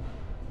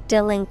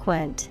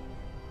 delinquent.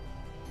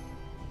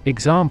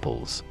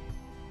 Examples: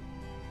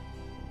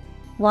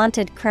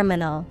 wanted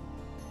criminal,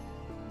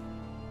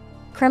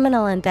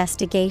 criminal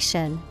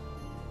investigation.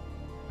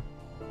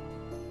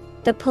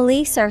 The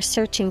police are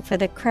searching for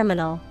the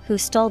criminal who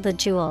stole the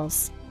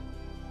jewels.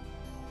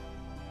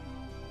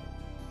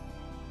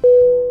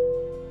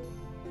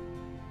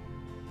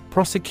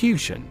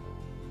 Prosecution.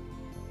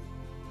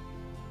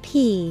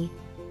 Prosecution.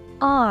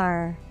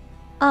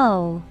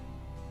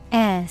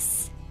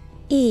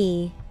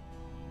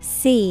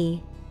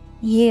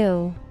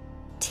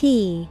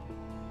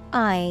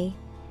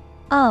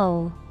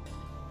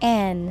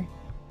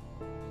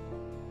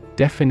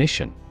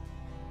 Definition: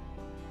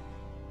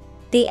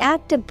 the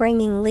act of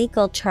bringing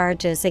legal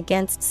charges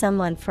against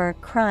someone for a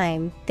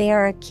crime they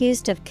are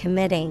accused of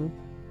committing.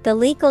 The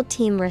legal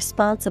team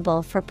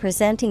responsible for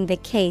presenting the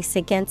case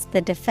against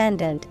the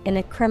defendant in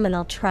a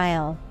criminal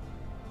trial.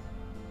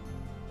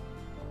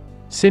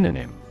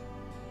 Synonym: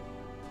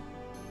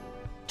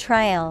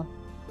 trial,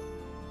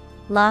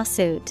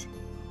 lawsuit,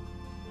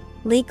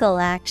 legal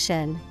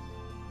action.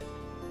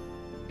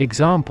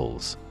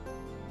 Examples: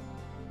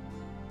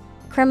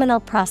 Criminal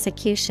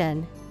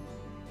prosecution,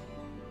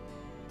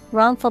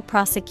 wrongful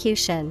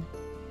prosecution.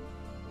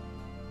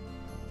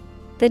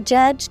 The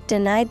judge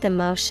denied the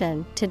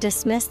motion to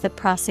dismiss the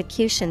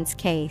prosecution's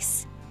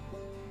case.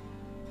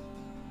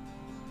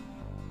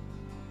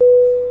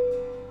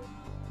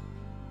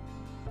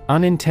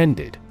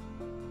 Unintended.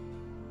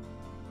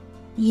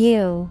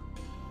 U-N-I-N-T-E-N-D-E.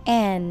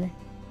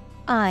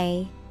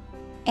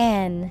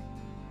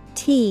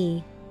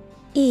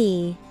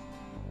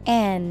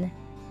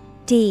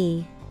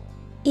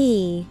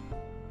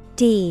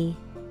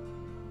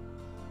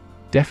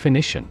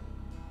 Definition: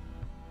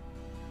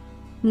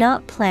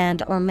 Not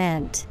planned or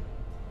meant.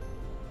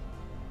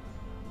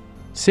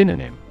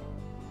 Synonym: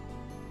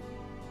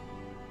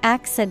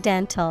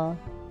 Accidental,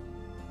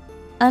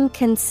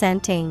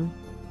 unconsenting,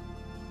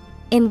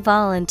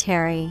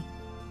 involuntary.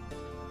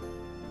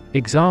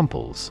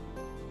 Examples: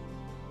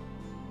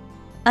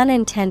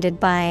 Unintended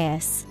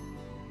bias,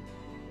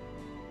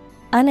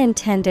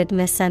 unintended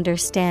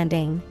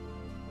misunderstanding.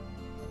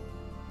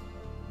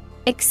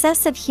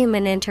 Excessive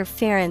human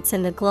interference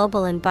in the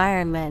global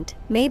environment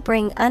may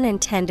bring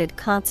unintended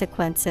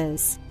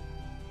consequences.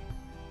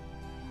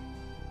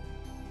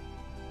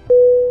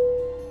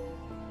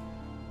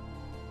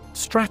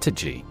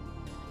 Strategy.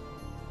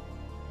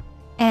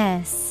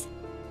 S-T-R-A-T-E-G-Y.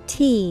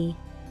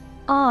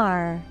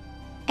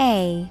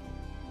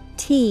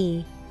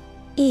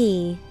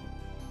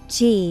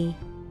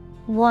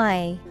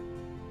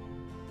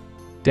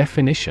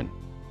 Definition: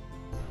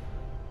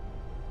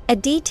 A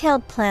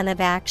detailed plan of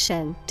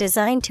action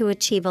designed to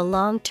achieve a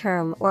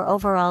long-term or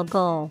overall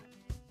goal.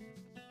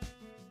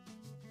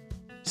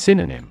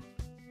 Synonym: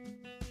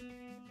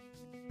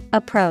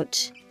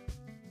 Approach,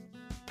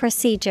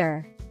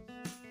 procedure,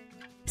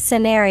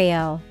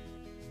 scenario.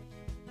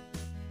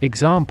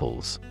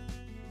 Examples: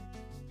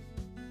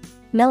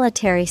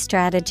 Military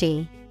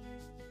strategy.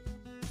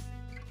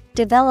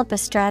 Develop a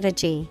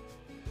strategy.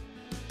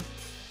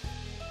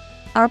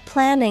 Our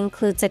plan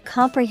includes a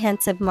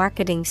comprehensive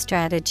marketing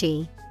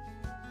strategy.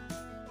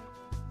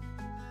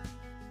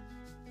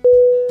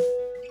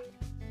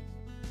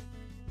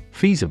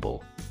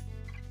 Feasible.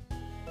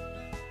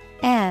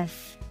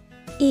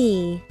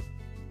 F-E-A-S-I-B-L-E.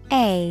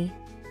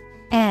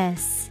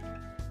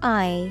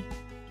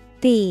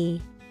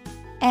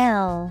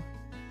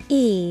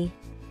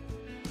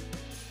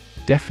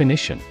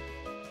 Definition: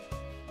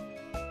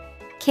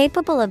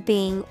 Capable of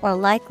being or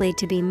likely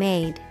to be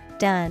made,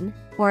 done,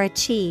 or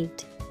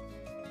achieved.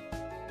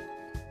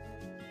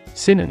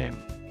 Synonym: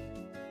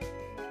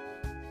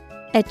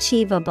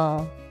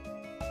 Achievable,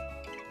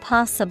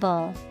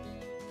 possible,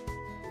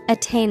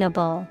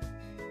 attainable.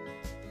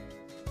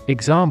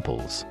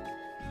 Examples: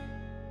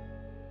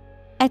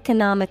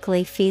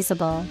 Economically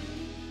feasible,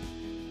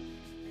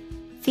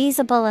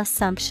 feasible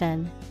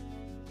assumption.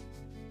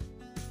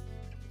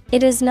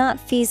 It is not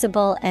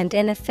feasible and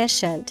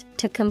inefficient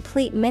to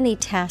complete many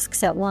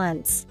tasks at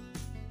once.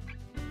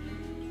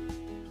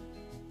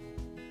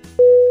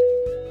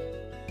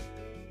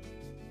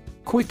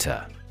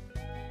 Quitter.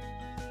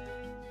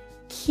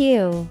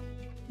 Q-U-I-T-T-E-R.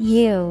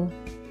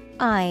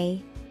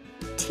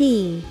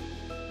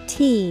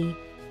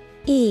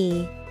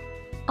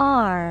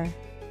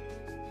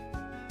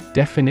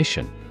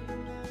 Definition: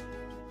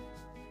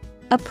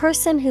 A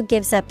person who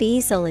gives up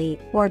easily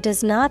or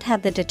does not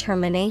have the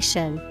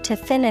determination to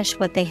finish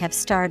what they have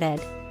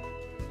started.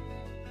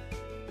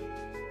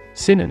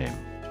 Synonym: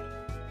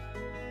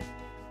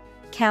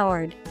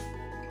 Coward,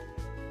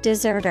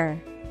 deserter,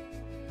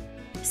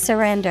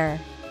 surrender.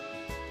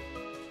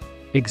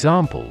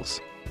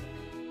 Examples: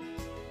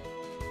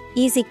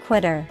 Easy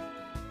quitter,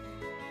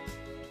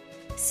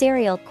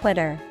 serial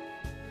quitter.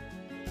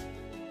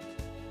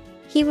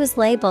 He was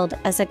labeled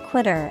as a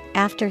quitter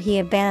after he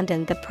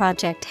abandoned the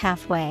project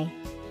halfway.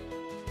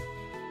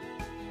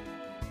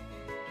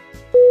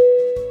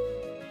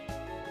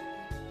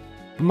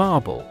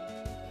 Marble.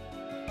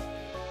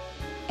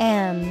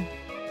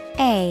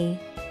 M-A-R-B-L-E.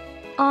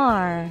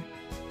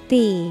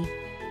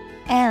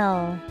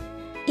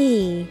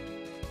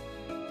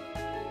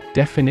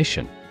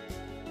 Definition: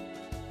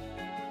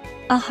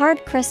 A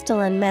hard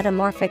crystalline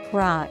metamorphic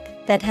rock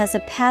that has a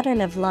pattern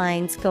of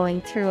lines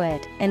going through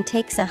it and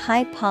takes a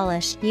high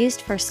polish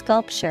used for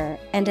sculpture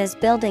and as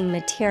building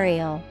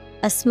material.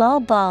 A small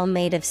ball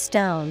made of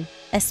stone,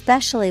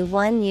 especially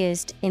one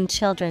used in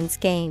children's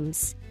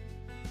games.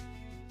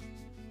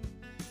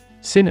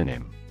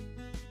 Synonym: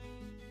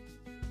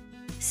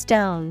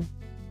 Stone,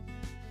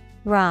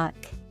 rock,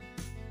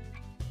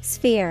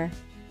 sphere.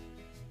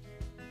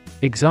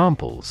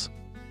 Examples: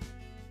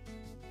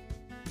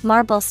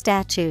 Marble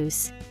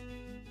statues,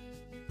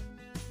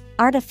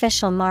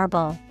 artificial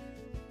marble.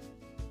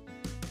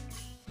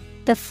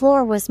 The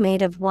floor was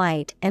made of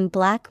white and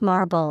black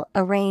marble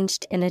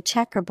arranged in a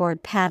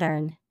checkerboard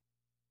pattern.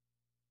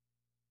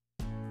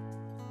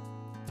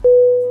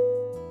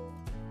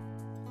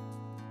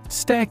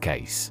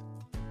 Staircase.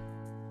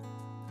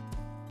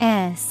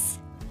 S-T-A-I-R-C-A-S-E.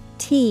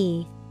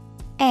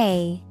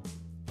 A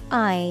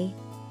I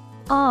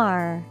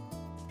R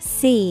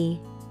C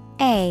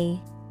A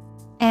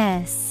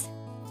S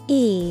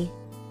E.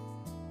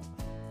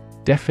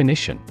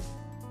 Definition: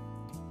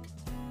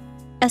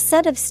 a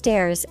set of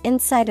stairs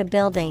inside a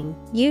building,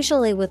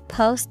 usually with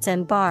posts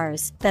and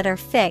bars that are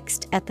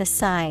fixed at the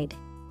side.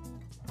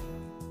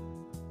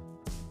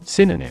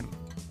 Synonym: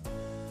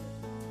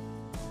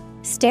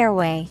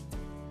 stairway,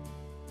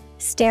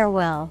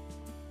 stairwell.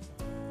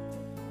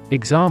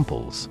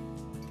 Examples: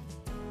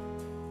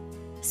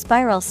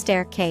 spiral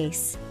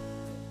staircase,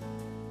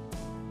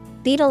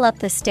 beetle up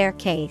the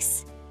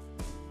staircase.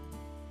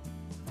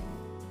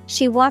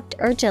 She walked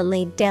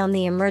urgently down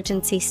the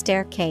emergency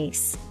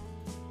staircase.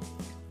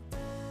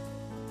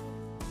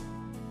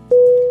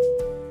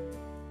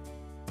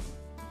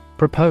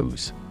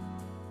 Propose.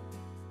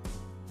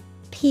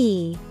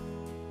 P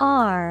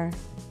R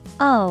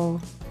O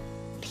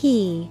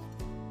P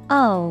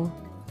O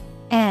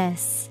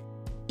S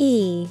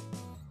E.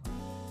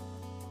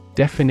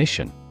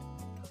 Definition: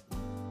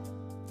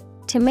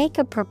 to make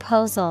a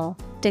proposal,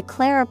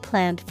 declare a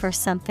plan for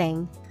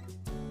something.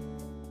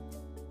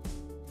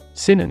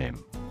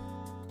 Synonym: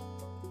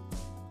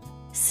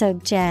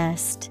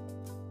 suggest,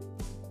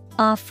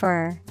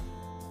 offer,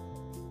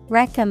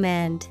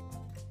 recommend.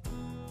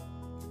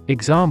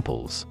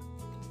 Examples: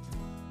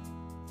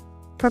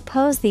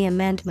 propose the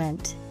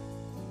amendment,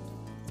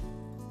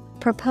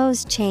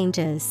 propose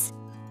changes.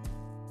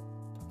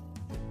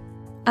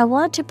 I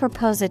want to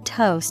propose a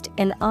toast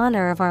in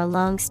honor of our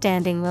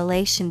long-standing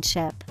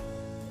relationship.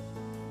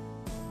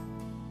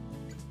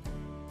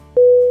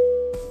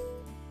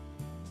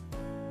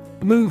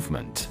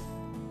 Movement.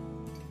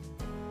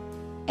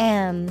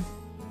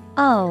 M-O-V-E-M-E-N-T.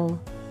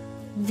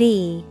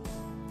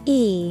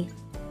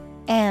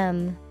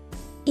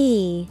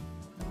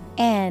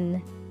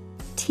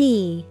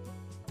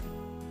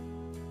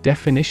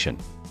 Definition: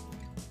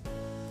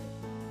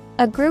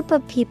 a group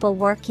of people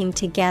working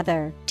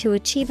together to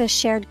achieve a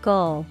shared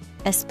goal,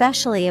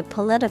 especially a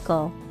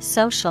political,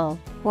 social,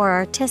 or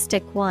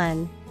artistic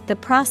one, the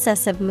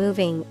process of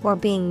moving or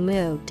being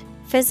moved,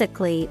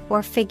 physically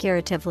or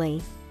figuratively.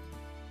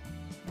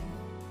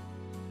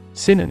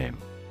 Synonym: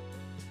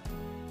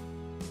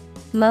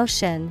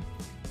 motion,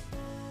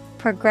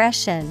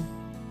 progression,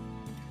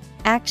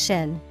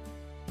 action.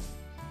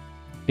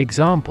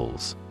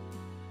 Examples: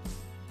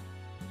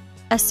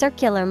 a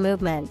circular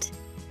movement,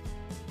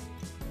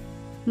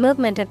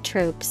 movement of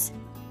troops.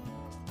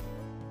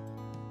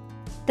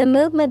 The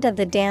movement of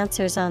the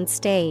dancers on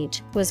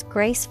stage was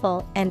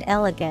graceful and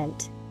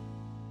elegant.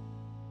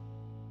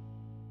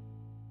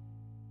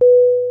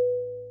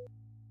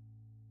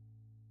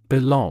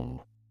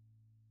 Belong.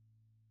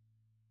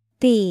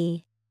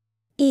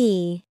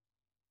 B-E-L-O-N-G.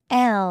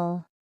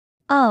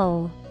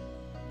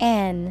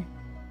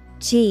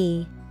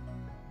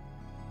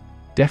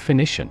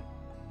 Definition: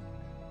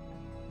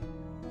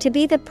 to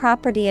be the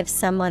property of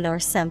someone or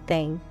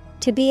something,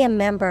 to be a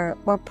member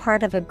or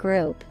part of a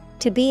group,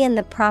 to be in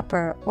the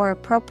proper or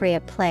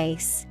appropriate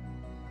place.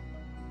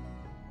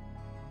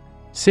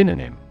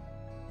 Synonym: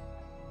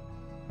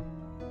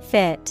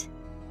 fit,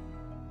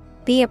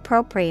 be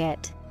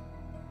appropriate,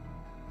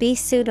 be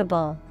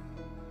suitable.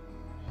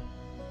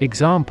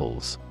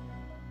 Examples: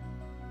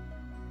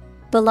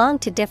 belong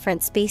to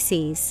different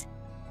species,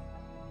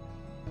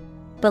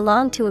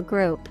 belong to a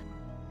group.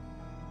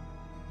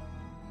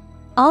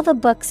 All the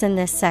books in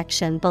this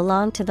section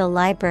belong to the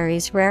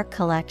library's rare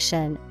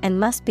collection and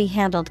must be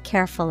handled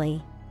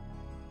carefully.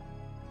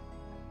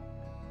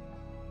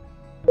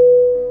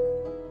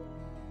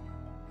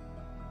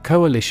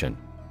 Coalition.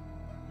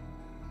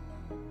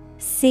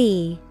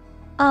 C-O-A-L-I-T-I-O-N.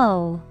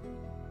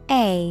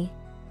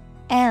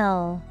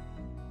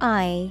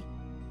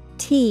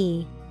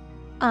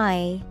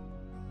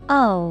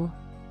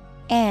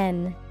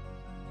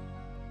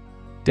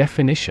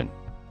 Definition: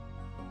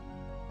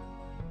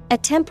 a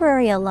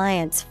temporary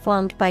alliance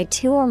formed by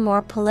two or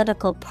more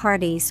political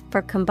parties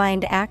for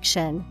combined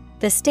action,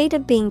 the state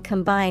of being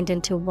combined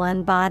into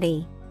one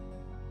body.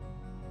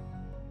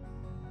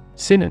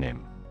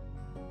 Synonym: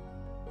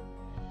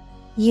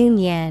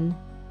 union,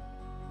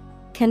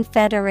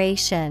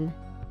 confederation,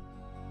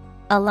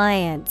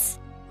 alliance.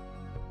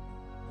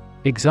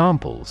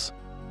 Examples: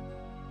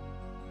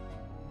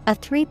 a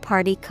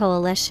three-party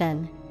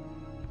coalition,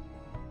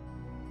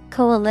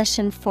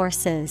 coalition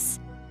forces.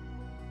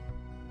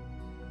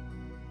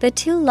 The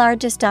two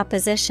largest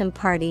opposition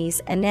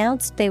parties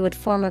announced they would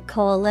form a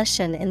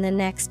coalition in the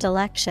next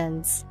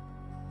elections.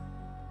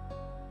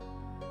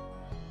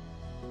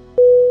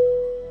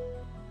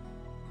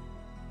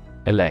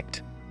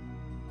 Elect.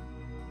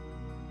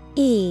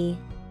 E-L-E-C-T.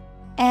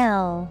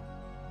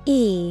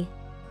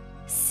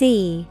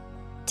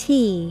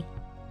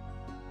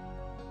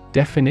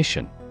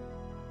 Definition: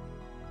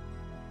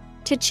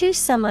 to choose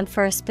someone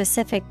for a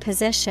specific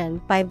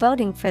position by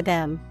voting for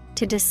them,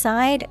 to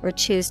decide or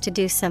choose to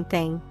do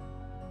something.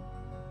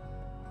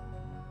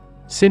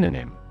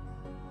 Synonym: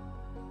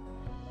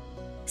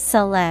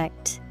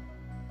 select,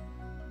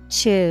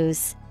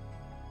 choose,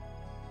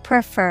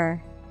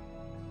 prefer.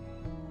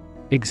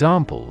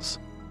 Examples: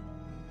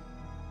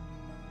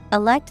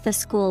 elect the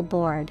school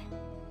board,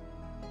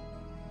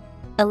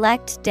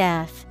 elect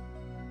death.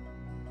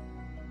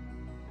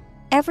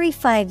 Every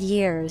 5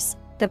 years,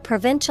 the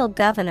provincial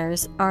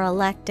governors are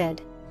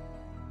elected.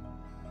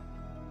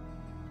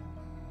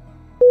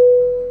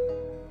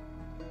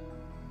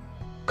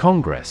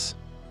 Congress.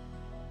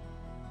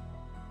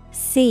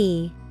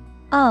 CONGRESS.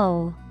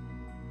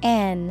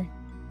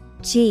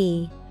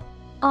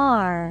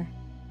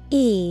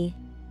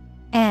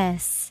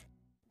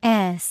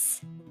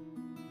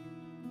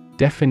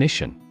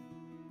 Definition: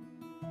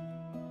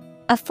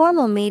 a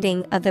formal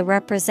meeting of the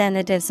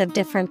representatives of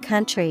different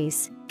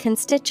countries,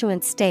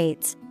 constituent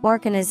states,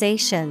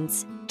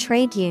 organizations,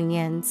 trade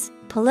unions,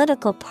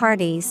 political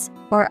parties,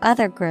 or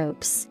other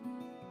groups.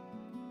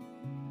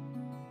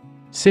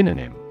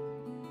 Synonym: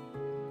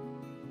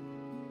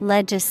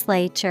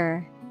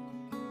 legislature,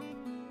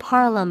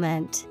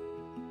 parliament,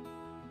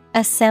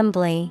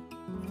 assembly.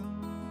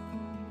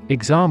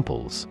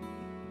 Examples: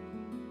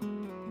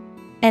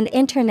 an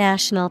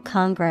international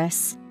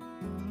congress,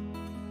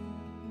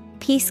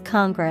 peace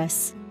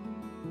congress.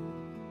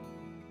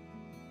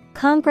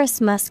 Congress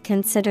must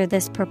consider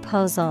this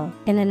proposal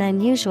in an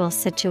unusual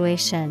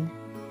situation.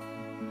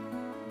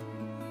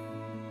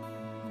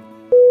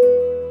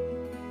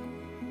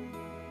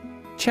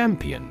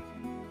 Champion.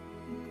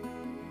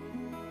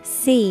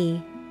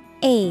 CHAMPION.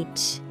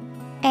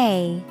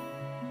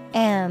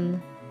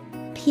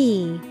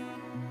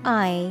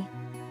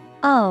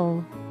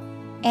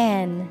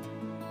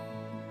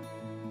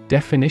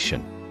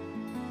 Definition: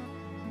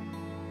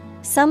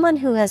 someone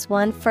who has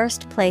won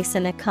first place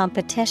in a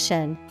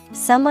competition,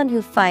 someone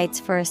who fights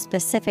for a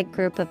specific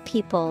group of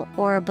people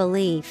or a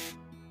belief.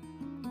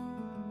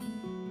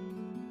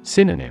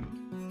 Synonym: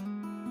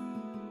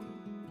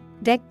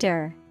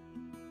 victor,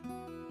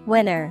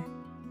 winner,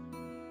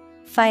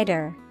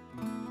 fighter.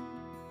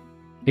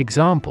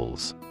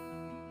 Examples: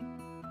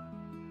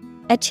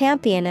 a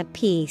champion of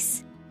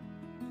peace,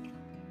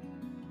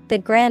 the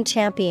grand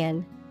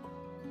champion.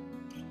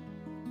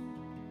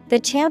 The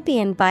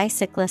champion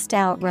bicyclist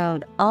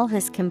outrode all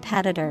his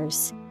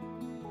competitors.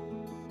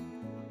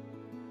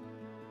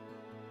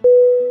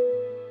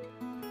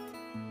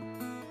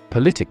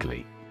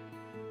 Politically.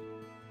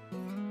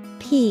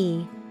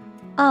 POLITICALLY.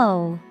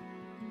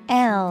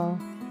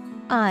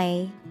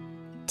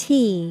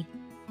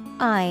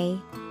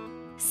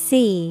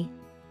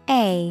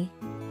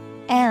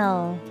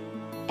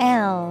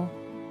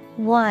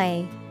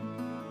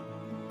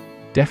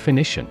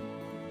 Definition: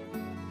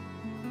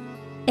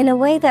 in a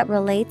way that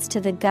relates to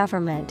the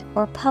government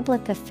or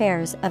public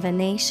affairs of a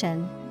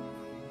nation.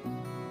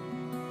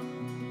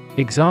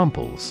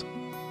 Examples: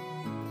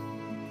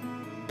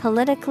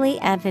 politically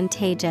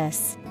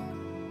advantageous,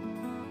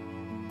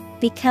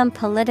 become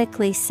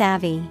politically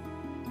savvy.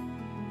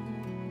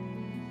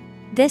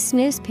 This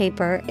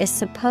newspaper is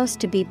supposed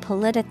to be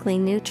politically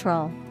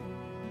neutral.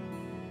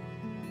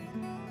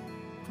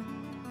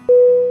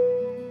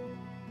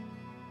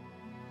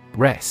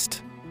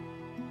 Rest.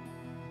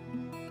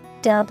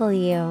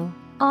 WREST.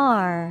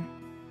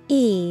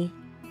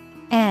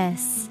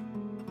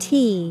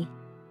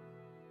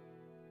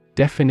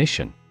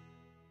 Definition: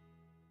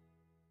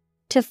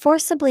 to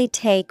forcibly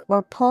take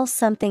or pull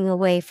something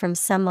away from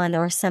someone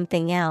or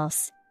something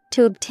else,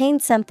 to obtain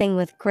something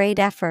with great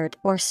effort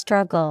or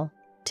struggle,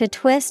 to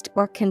twist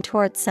or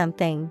contort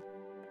something.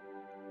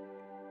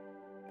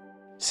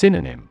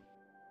 Synonym: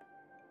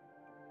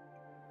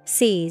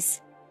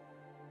 seize,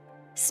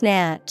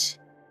 snatch,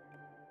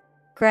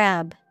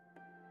 grab.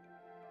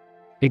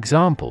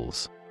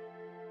 Examples: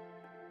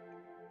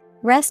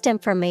 wrest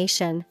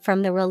information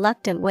from the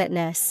reluctant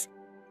witness,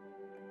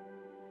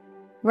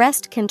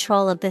 wrest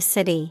control of the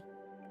city.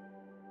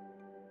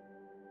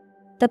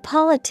 The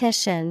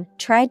politician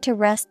tried to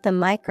wrest the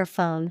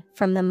microphone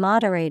from the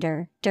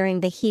moderator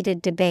during the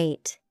heated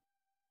debate.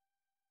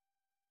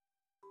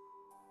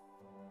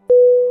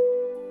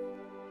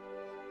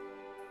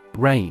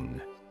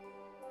 Rain.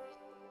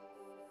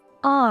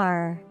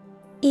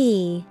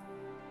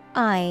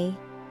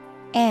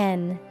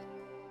 REIN.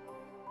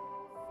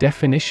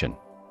 Definition: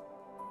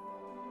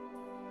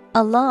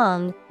 a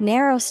long,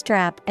 narrow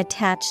strap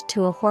attached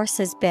to a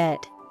horse's bit,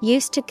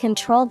 used to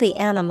control the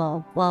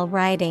animal while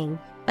riding,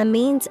 a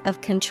means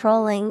of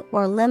controlling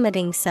or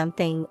limiting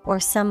something or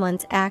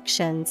someone's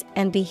actions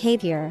and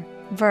behavior.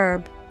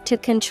 Verb, to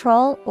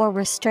control or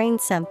restrain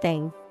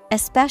something,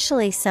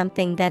 especially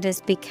something that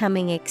is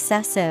becoming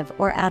excessive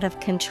or out of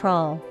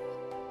control.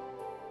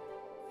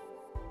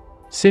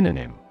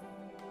 Synonym: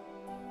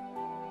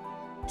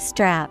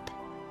 strap,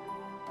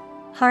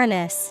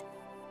 harness,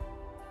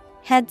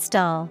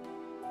 headstall.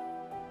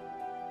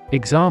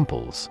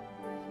 Examples: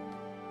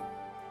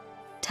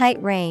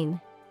 tight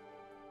rein,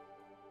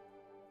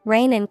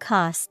 rein in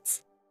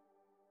costs.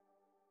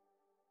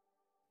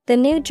 The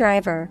new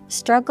driver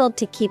struggled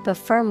to keep a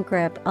firm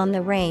grip on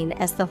the rein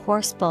as the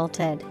horse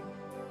bolted.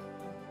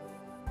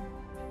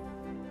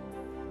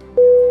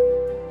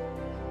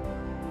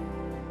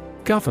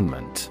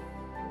 Government.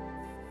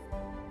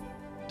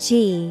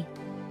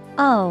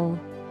 O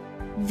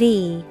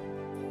V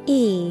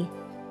E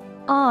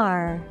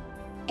R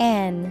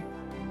N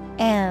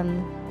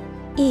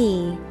M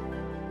E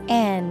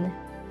N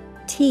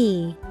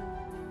T.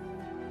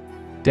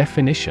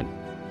 Definition: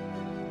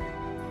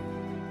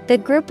 the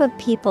group of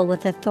people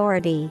with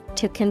authority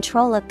to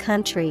control a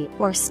country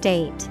or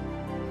state.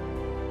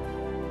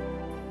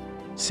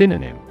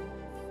 Synonym: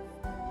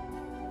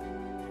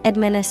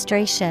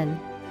 administration,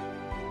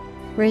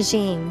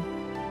 regime,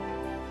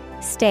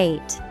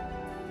 state.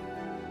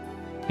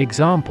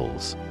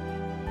 Examples: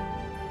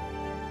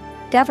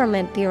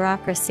 government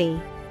bureaucracy,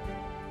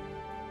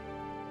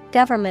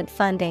 government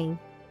funding.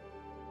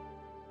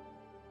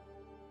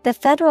 The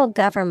federal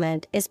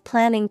government is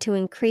planning to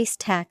increase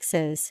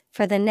taxes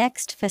for the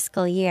next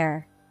fiscal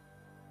year.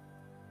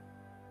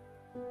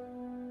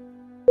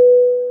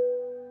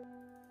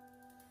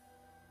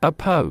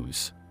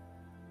 Oppose.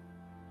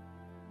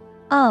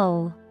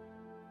 O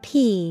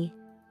P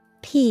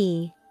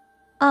P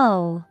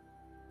O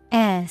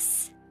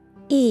S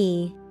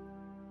E.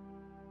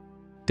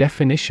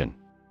 Definition: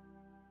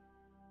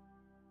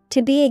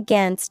 to be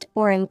against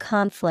or in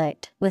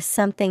conflict with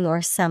something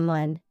or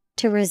someone,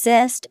 to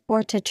resist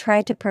or to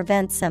try to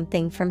prevent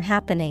something from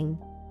happening.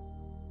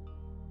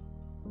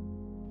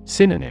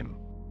 Synonym: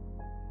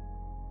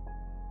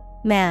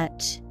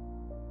 match,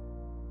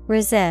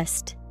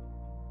 resist,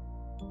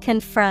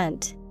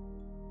 confront.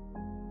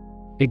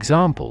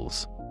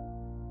 Examples: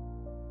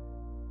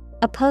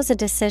 oppose a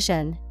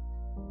decision,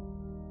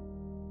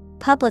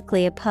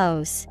 publicly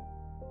oppose.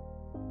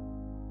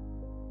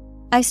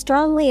 I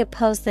strongly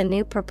oppose the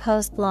new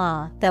proposed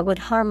law that would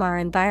harm our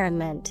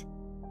environment.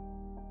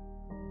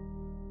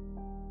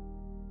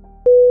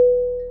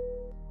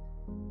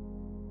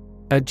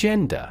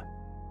 Agenda.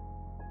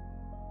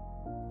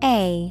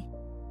 A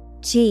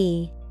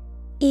G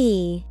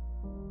E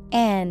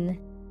N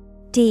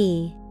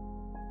D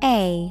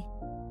A.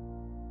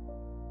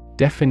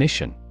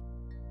 Definition: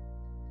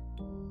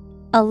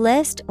 a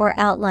list or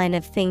outline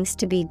of things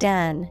to be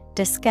done,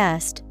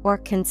 discussed, or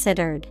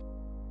considered.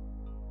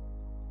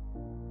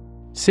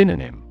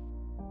 Synonym: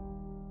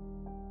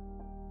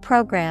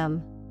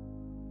 program,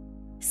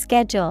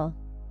 schedule,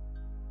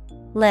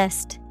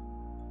 list.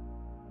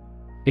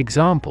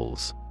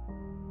 Examples: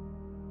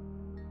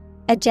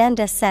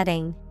 agenda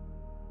setting,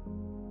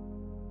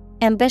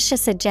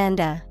 ambitious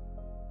agenda.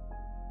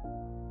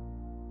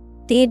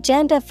 The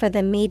agenda for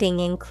the meeting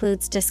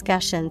includes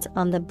discussions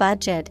on the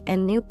budget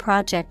and new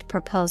project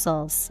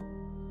proposals.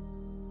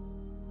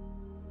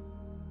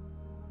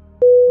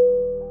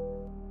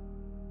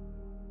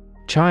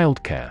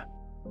 Childcare.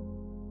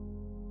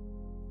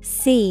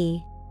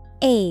 C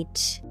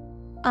H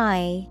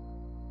I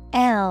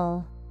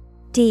L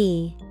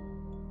D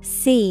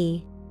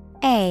C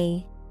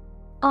A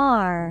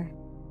R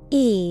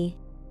E.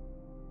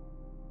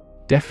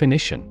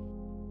 Definition: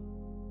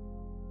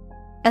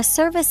 a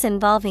service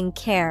involving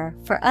care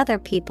for other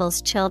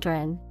people's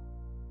children.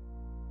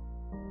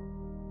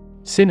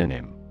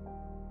 Synonym: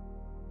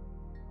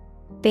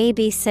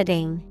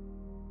 babysitting.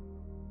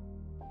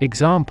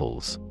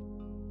 Examples: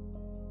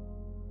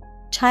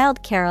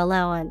 childcare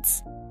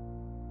allowance,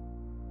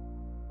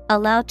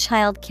 allow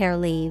childcare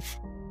leave.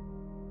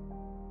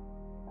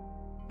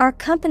 Our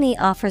company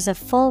offers a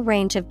full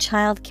range of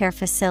childcare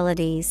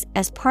facilities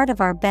as part of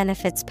our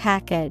benefits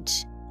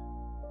package.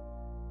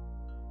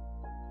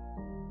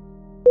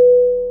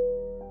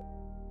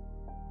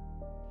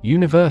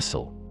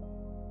 Universal.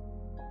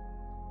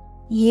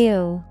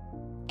 U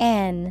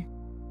N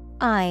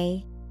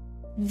I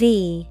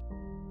V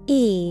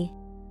E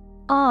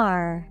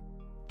R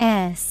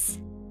S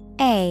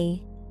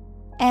A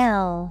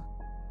L.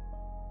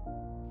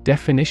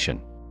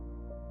 Definition: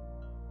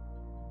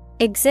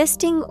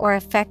 existing or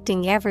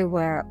affecting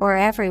everywhere or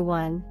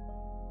everyone.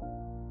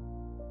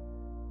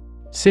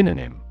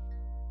 Synonym: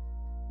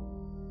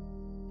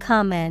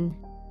 common,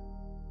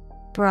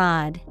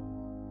 broad,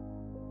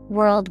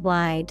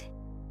 worldwide.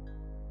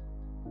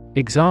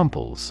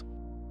 Examples: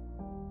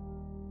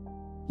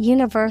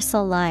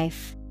 universal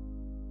life,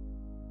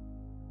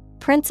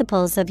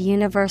 principles of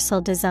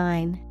universal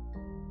design.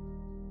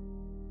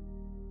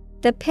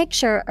 The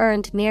picture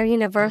earned near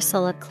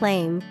universal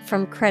acclaim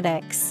from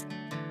critics.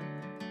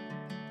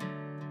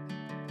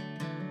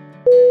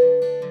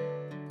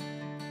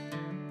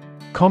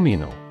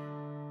 Communal.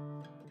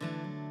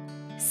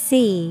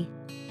 C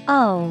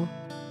O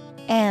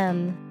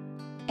M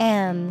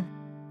M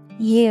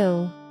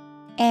U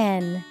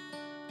N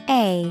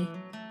A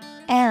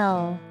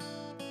L.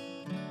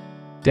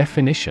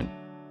 Definition: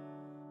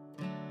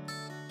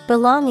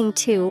 belonging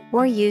to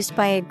or used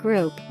by a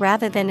group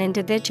rather than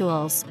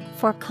individuals,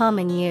 for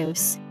common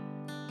use.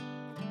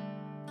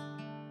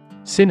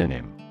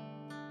 Synonym: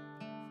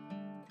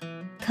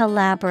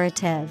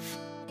 collaborative,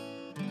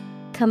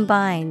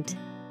 combined,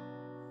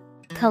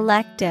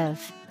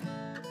 collective.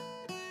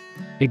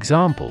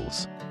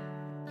 Examples: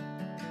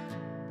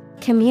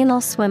 communal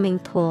swimming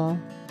pool,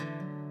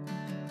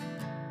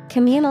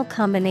 communal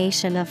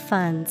combination of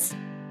funds.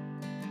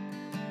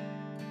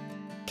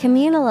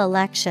 Communal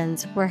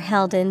elections were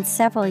held in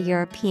several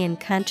European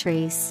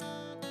countries.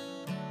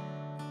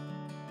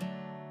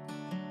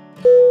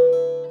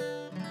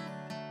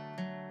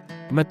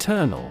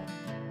 Maternal.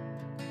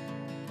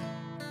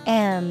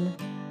 M-A-T-E-R-N-A-L.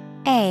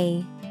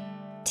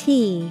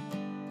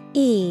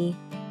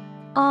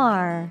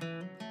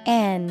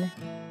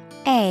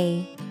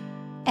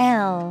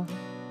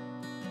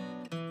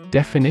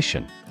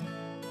 Definition: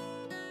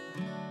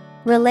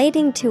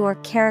 relating to or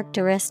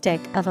characteristic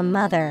of a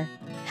mother,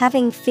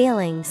 having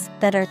feelings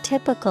that are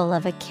typical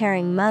of a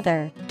caring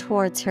mother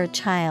towards her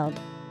child.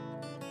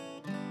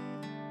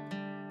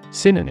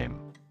 Synonym: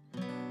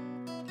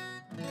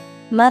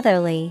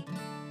 motherly,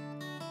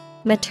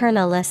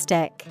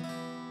 maternalistic,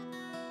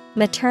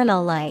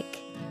 maternal-like.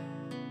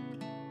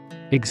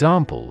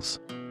 Examples: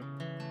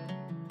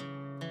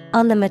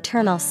 on the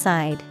maternal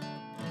side,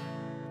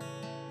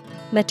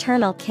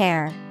 maternal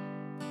care.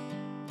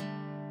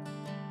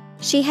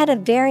 She had a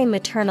very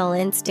maternal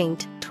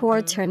instinct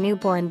towards her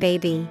newborn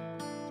baby.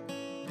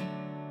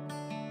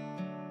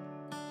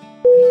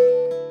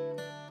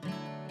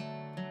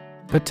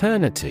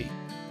 Paternity.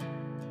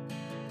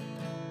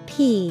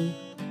 P-A-T-E-R-N-I-T-Y.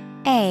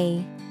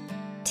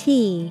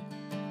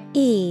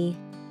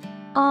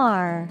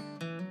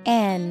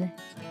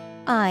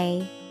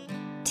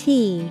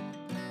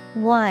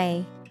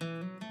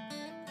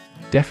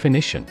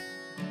 Definition: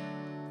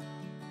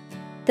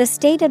 the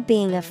state of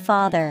being a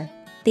father,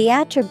 the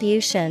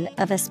attribution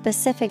of a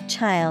specific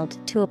child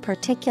to a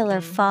particular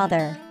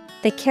father,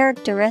 the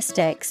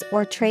characteristics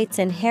or traits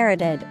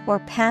inherited or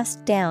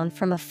passed down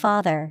from a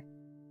father.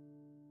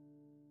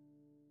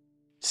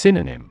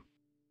 Synonym: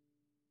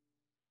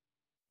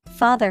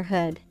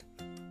 fatherhood,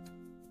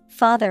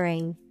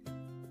 fathering,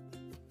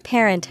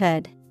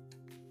 parenthood.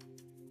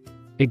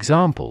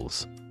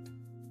 Examples: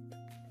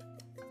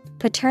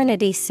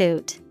 paternity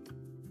suit,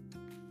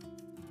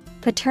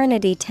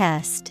 paternity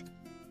test.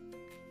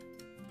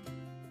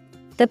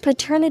 The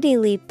paternity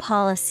leave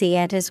policy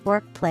at his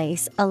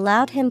workplace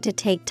allowed him to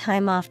take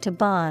time off to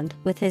bond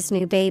with his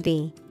new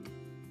baby.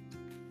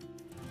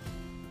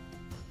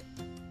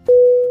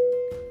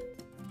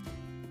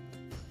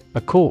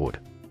 Accord.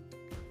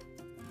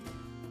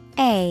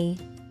 A-C-C-O-R-D.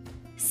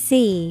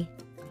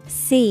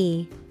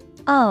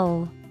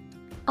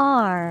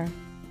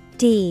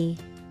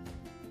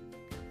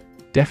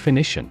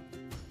 Definition: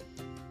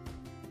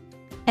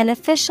 an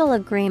official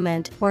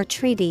agreement or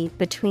treaty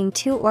between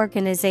two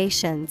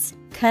organizations,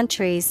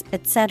 countries,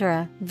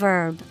 etc.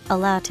 Verb,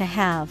 allow to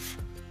have.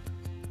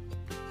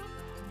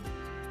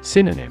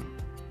 Synonym: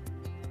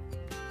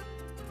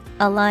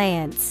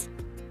 alliance,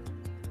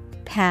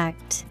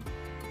 pact,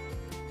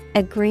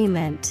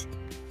 agreement.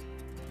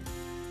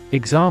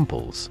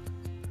 Examples: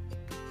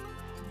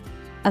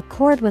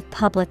 accord with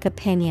public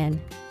opinion,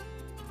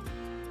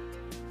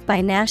 by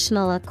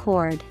national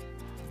accord.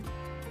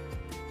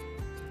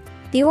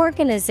 The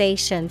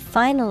organization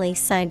finally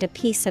signed a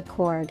peace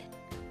accord.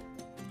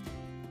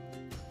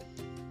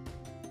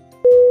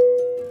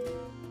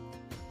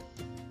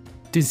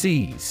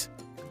 Disease.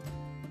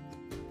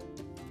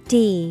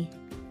 D-I-S-E-A-S-E.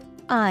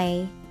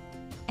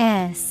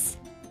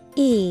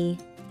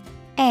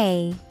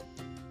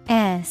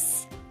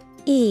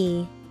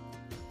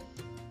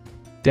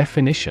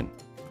 Definition: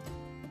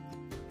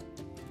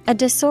 a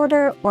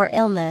disorder or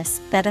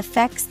illness that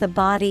affects the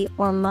body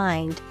or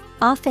mind,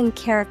 often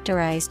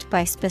characterized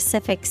by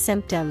specific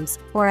symptoms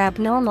or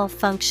abnormal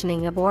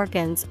functioning of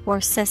organs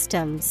or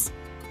systems.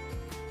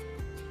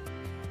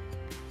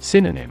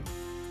 Synonym: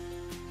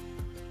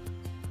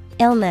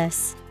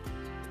 illness,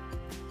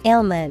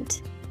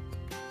 ailment,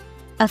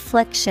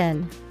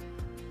 affliction.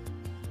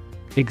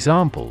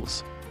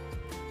 Examples: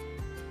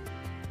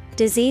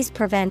 disease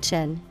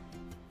prevention,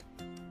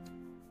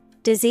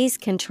 disease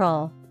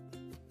control.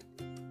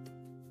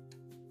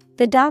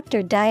 The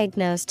doctor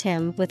diagnosed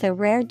him with a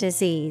rare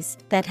disease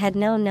that had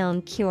no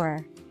known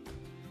cure.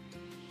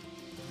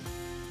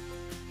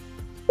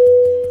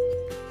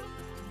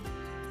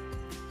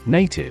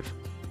 Native.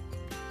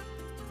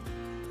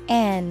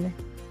 N-A-T-I-V-E.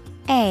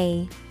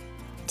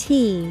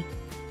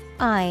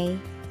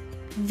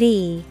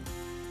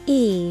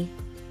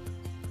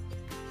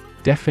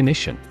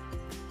 Definition: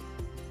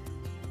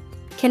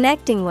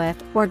 connecting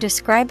with or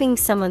describing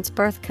someone's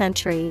birth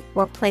country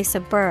or place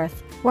of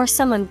birth, or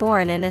someone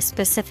born in a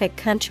specific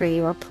country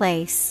or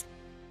place.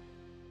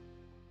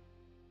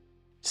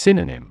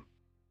 Synonym: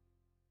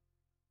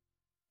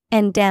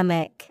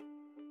 endemic,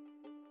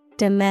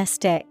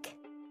 domestic,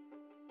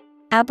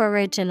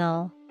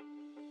 aboriginal.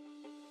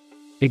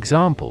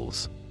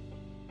 Examples: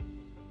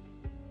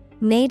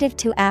 native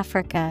to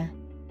Africa,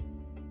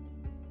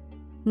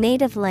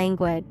 native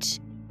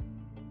language.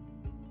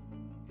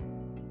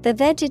 The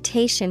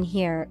vegetation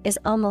here is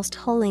almost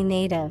wholly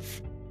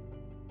native.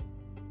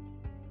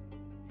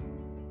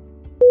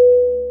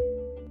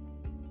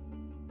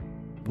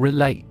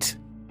 Relate.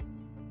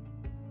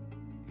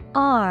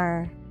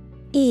 R-E-L-A-T-E.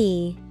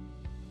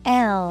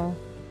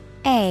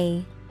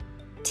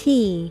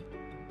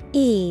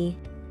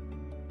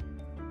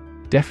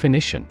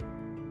 Definition: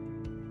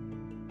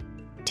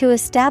 To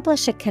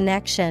establish a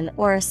connection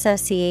or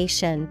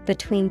association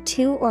between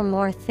two or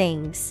more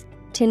things.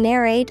 To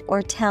narrate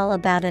or tell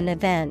about an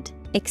event,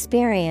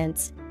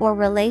 experience, or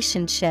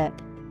relationship.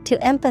 To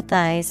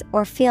empathize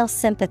or feel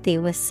sympathy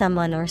with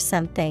someone or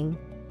something.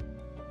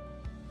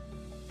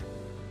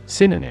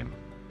 Synonym: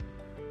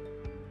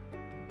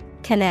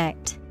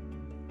 Connect,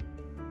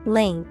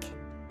 link,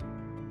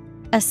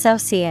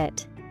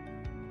 associate.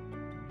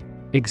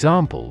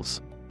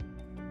 Examples: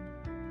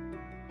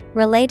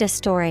 Relate a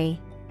story.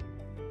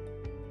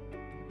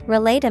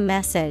 Relate a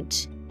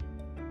message.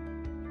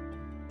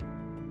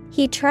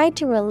 He tried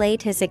to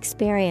relate his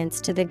experience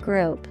to the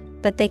group,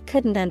 but they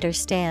couldn't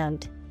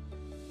understand.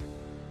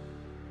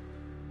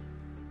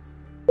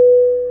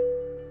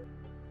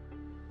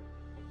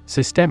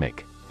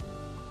 Systemic.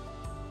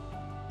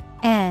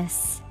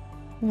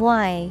 S-Y-S-T-E-M-I-C.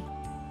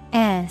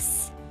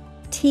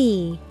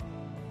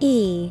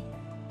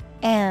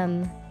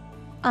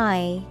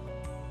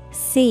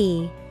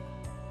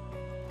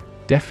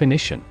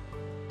 Definition: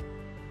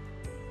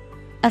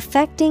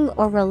 affecting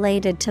or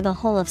related to the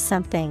whole of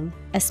something,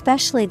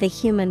 especially the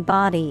human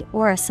body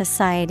or a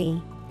society.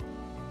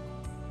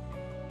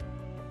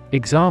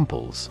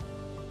 Examples: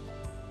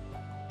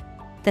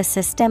 The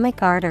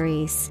systemic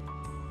arteries.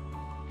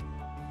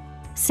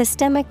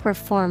 Systemic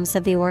reforms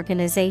of the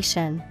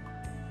organization.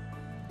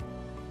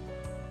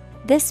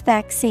 This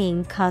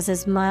vaccine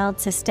causes mild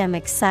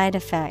systemic side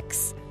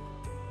effects.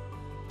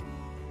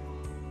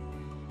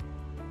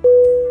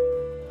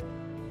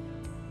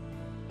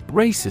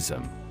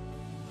 Racism.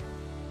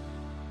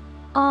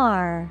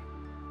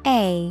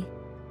 R-A-C-I-S-M.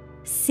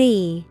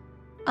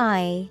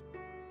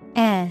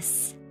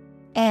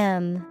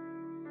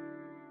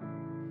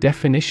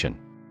 Definition: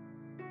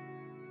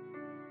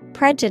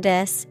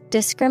 prejudice,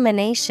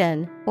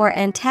 discrimination, or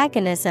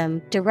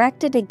antagonism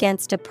directed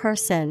against a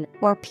person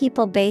or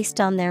people based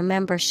on their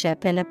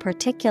membership in a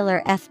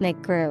particular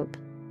ethnic group,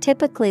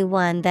 typically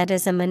one that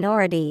is a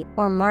minority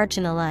or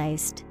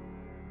marginalized.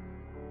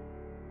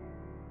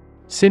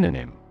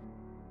 Synonym: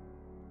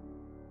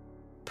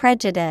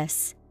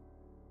 prejudice,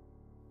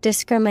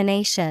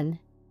 discrimination,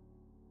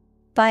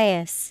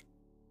 bias.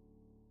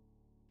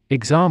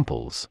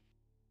 Examples: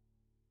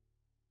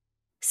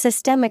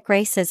 systemic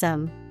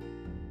racism.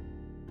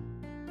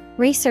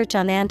 Research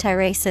on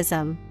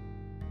anti-racism.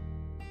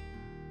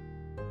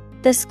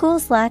 The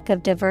school's lack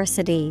of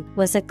diversity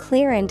was a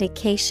clear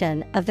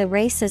indication of the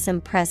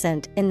racism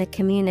present in the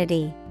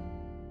community.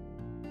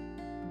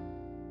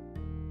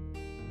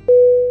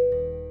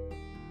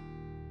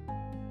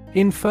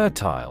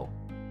 Infertile.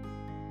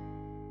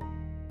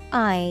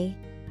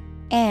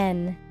 I-N-F-E-R-T-I-L-E.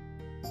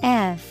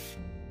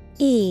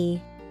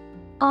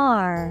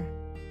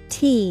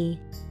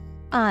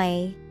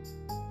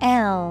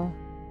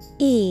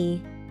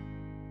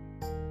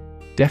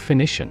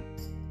 Definition: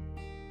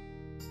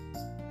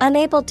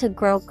 unable to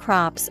grow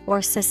crops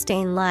or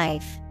sustain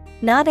life,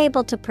 not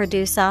able to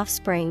produce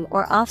offspring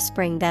or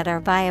offspring that are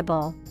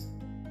viable.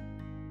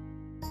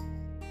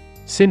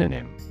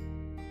 Synonym: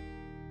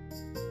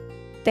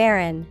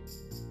 barren,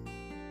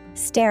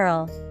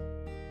 sterile,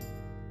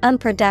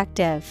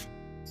 unproductive.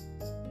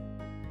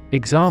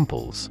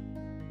 Examples: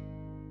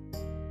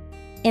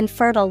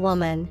 infertile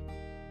woman,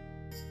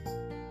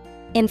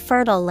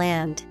 infertile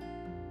land.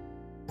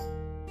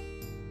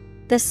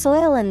 The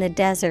soil in the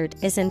desert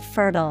is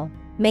infertile,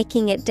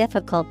 making it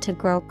difficult to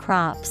grow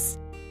crops.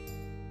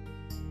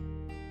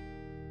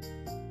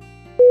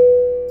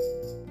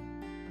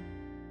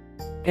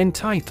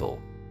 Entitle.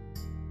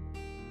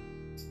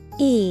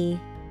 E-N-T-I-T-L-E.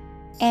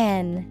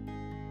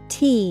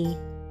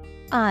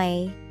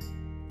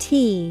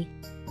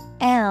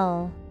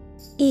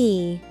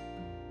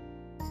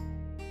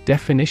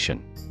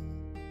 Definition: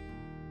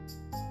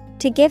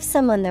 to give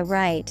someone the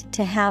right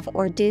to have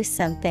or do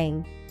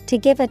something, to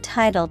give a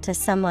title to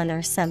someone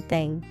or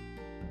something.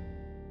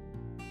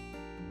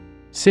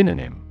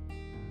 Synonym: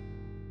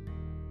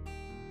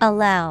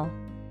 allow,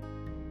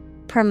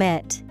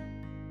 permit,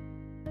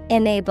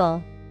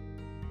 enable.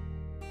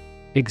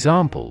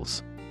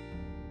 Examples: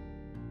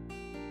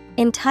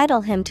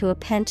 entitle him to a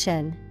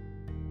pension.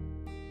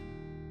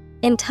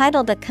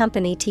 Entitle the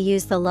company to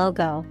use the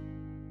logo.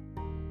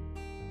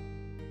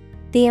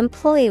 The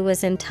employee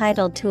was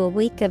entitled to a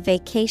week of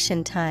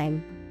vacation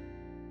time.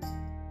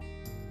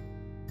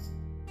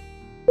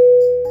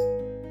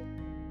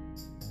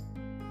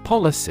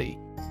 Policy.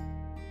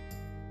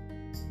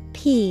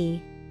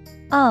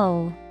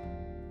 P-O-L-I-C-Y.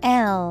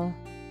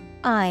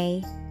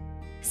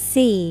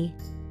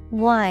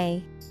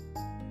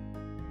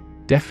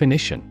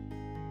 Definition: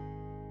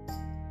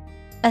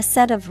 a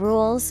set of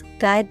rules,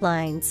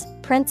 guidelines,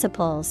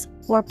 principles,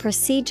 or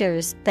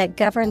procedures that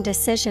govern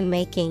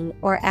decision-making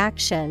or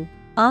action,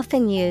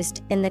 often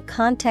used in the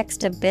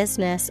context of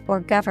business or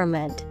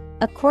government.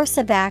 A course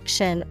of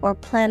action or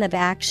plan of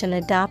action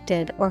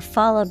adopted or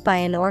followed by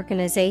an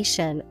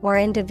organization or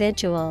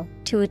individual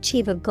to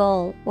achieve a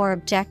goal or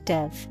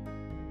objective.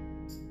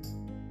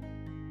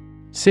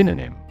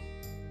 Synonym: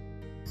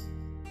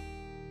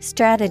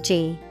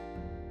 strategy,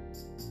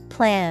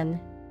 plan,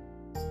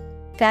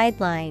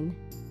 guideline.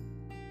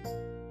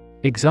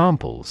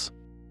 Examples: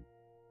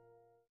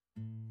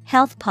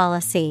 Health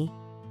policy.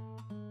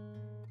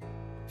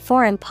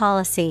 Foreign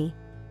policy.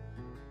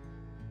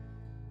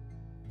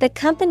 The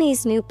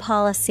company's new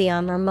policy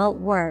on remote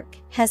work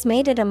has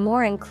made it a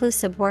more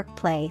inclusive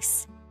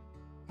workplace.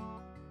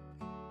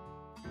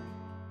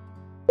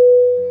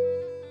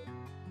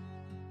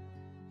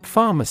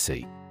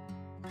 Pharmacy.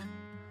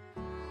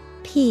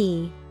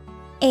 Pharmacy.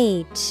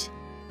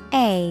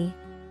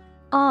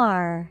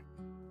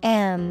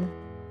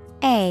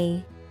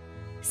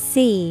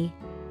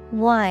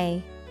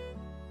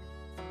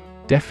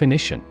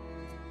 Definition: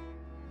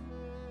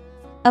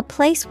 A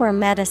place where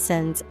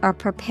medicines are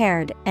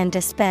prepared and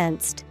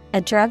dispensed,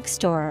 a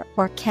drugstore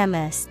or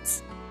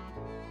chemist's.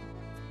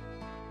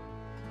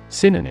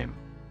 Synonym: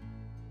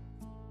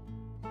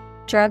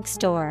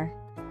 Drugstore,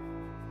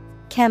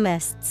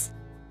 chemist's,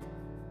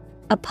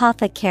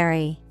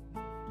 apothecary.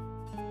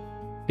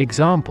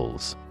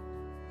 Examples: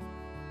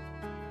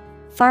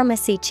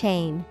 Pharmacy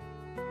chain.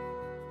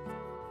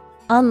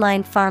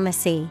 Online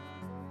pharmacy.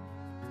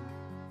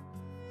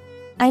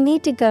 I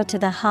need to go to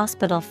the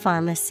hospital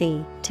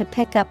pharmacy to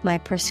pick up my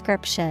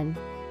prescription.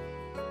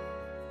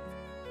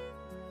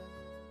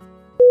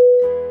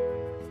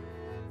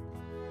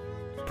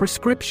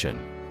 Prescription.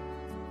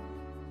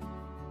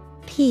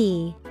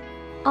 Prescription.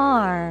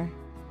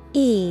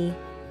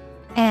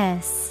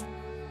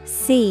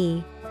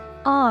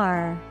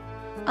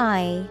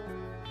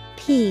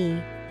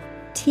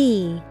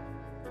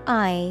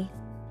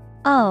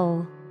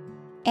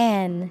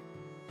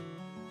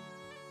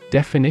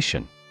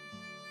 Definition: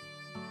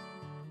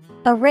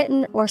 A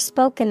written or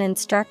spoken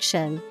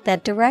instruction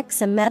that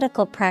directs a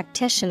medical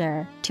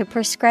practitioner to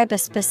prescribe a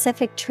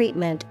specific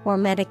treatment or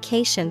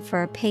medication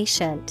for a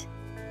patient.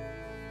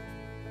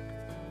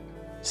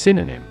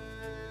 Synonym: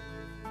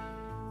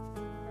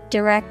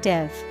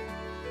 Directive,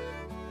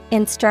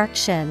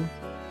 instruction,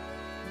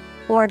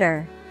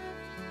 order.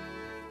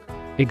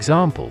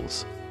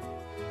 Examples: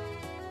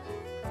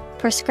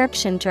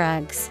 Prescription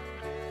drugs.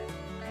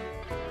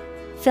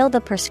 Fill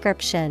the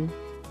prescription.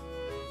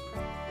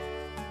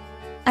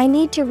 I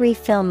need to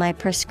refill my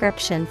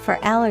prescription for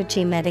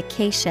allergy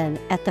medication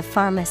at the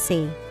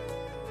pharmacy.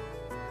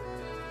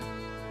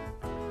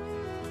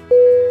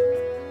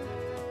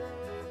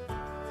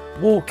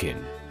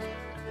 Walk-in.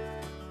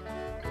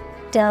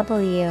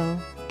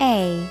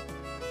 Walkin.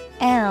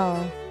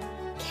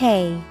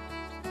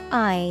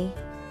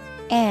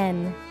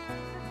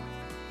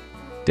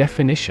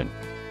 Definition: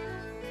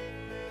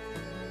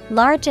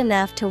 Large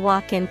enough to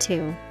walk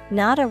into,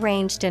 not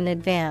arranged in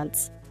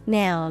advance.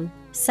 Noun,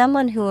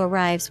 someone who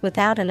arrives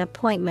without an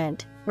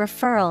appointment,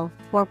 referral,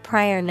 or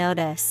prior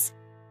notice.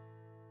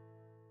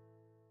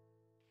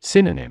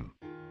 Synonym: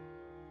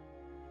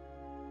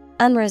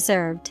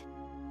 Unreserved,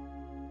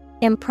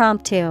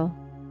 impromptu,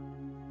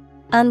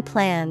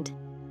 unplanned.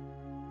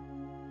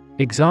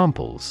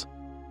 Examples: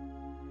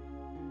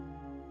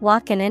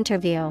 Walk-in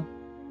interview.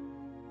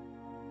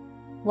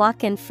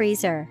 Walk-in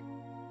freezer.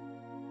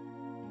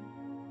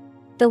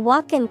 The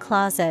walk-in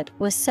closet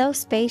was so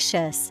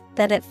spacious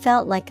that it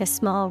felt like a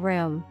small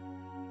room.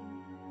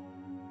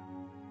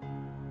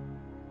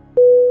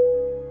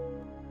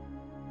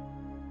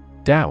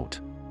 Doubt.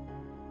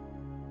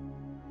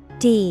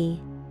 D-O-U-B-T.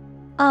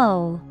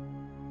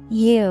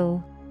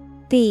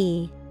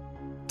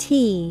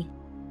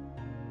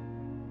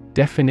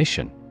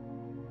 Definition: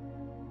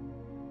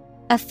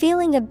 A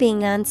feeling of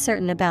being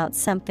uncertain about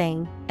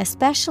something,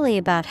 especially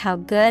about how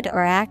good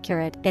or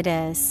accurate it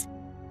is.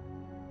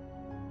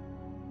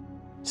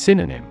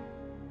 Synonym: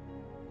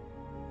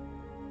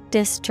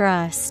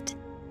 Distrust,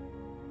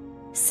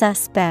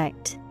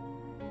 suspect,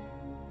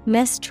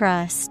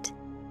 mistrust.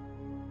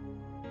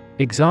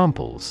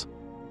 Examples: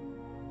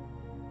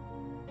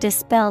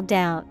 Dispel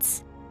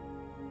doubts.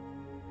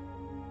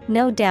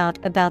 No doubt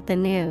about the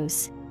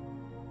news.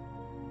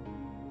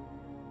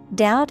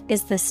 Doubt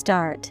is the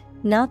start,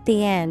 not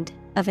the end,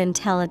 of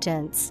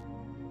intelligence.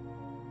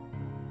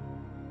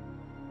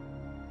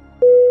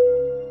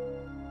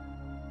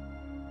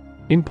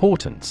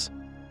 Importance.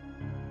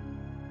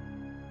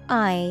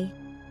 IMportance.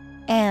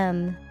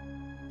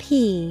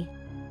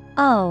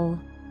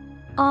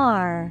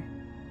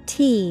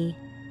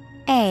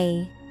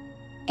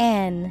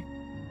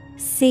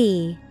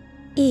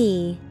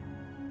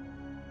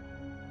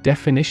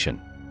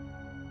 Definition: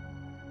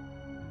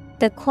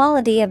 The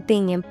quality of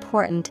being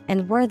important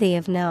and worthy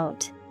of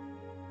note.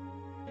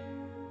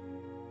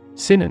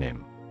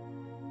 Synonym: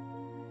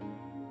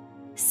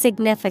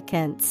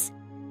 Significance,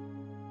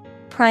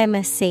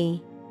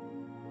 primacy,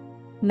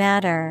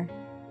 matter.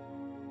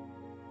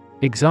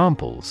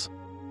 Examples: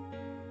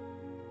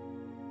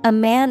 A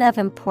man of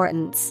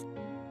importance.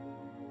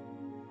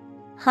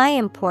 High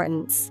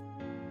importance.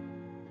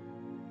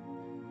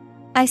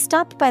 I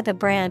stopped by the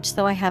branch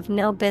though I have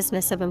no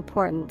business of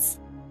importance.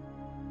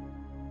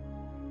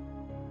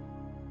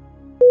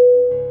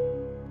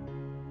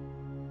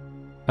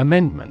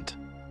 Amendment.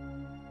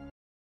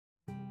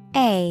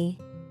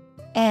 A-M-E-N-D-M-E-N-T.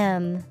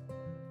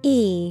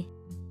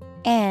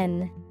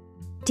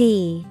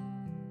 D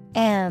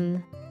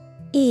M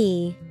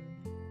E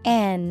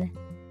N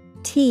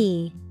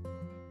T.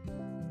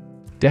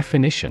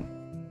 Definition: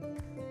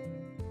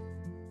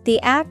 the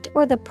act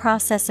or the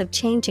process of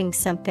changing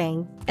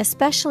something,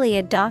 especially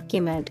a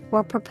document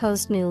or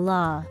proposed new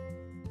law.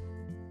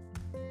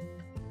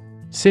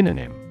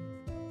 Synonym: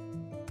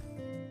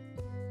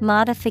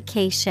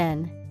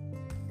 Modification,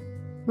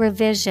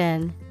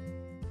 revision,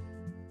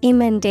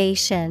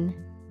 emendation.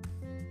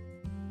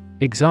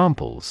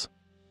 Examples: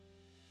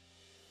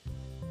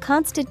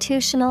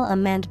 constitutional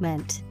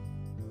amendment.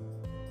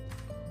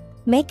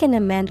 Make an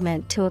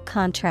amendment to a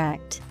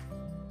contract.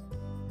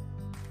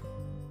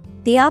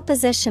 The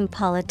opposition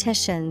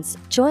politicians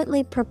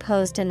jointly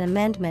proposed an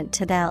amendment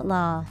to that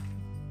law.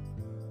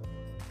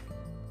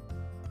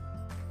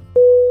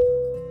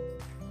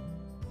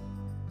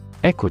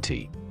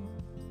 Equity.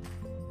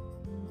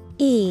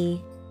 E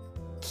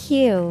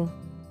Q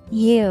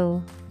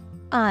U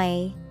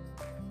I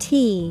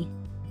T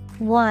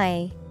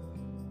Y.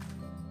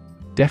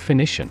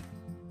 Definition: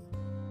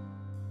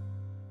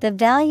 the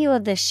value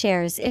of the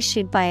shares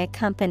issued by a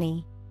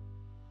company.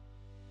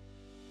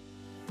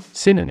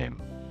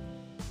 Synonym: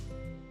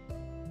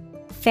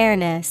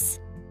 fairness.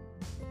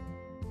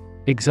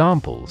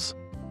 Examples: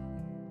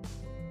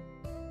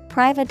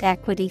 private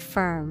equity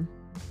firm.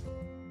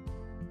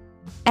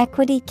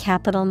 Equity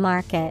capital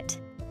market.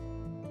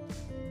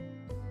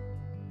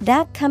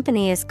 That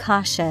company is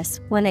cautious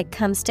when it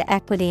comes to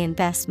equity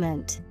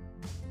investment.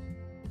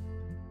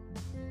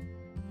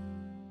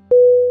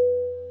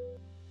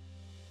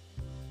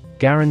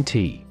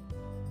 Guarantee.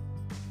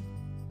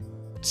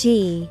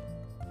 G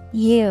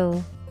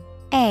U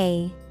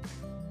A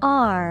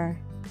R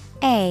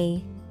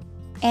A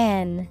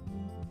N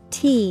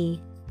T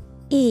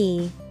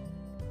E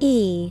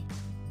E.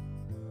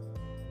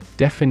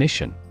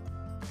 Definition: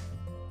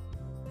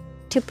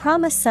 to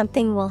promise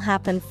something will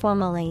happen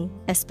formally,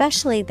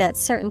 especially that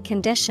certain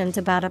conditions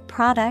about a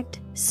product,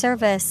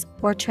 service,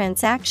 or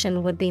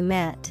transaction would be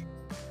met.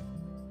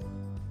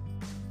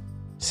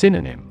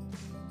 Synonym: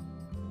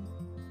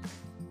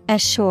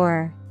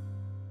 assure,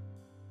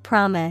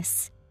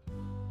 promise,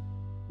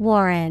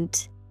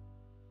 warrant.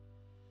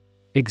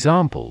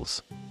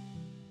 Examples: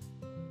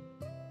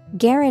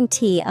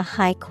 guarantee a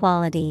high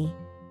quality.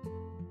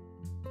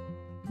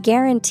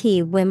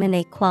 Guarantee women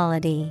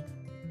equality.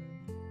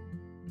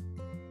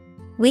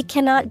 We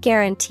cannot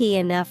guarantee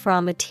enough raw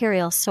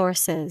material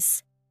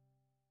sources.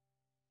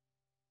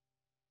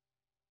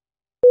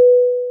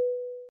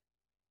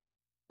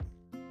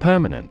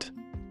 Permanent.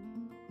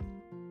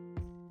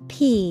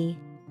 P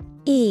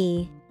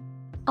E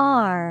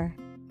R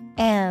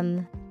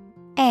M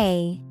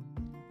A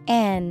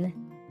N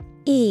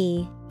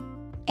E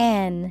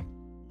N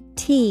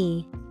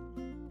T.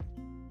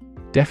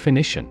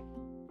 Definition: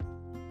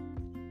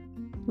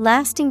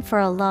 lasting for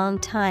a long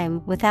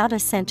time without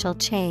essential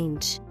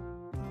change.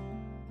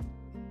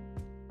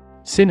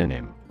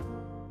 Synonym: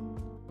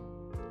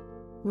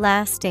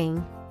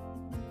 lasting,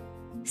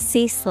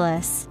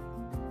 ceaseless,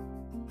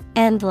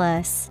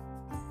 endless.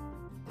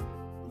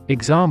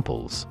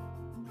 Examples: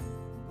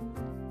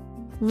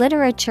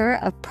 literature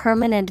of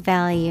permanent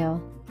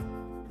value.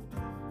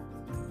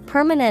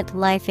 Permanent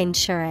life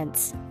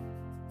insurance.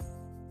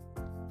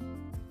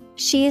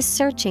 She is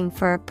searching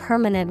for a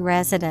permanent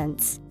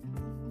residence.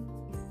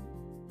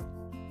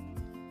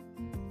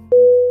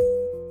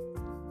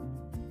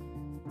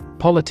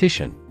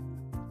 Politician.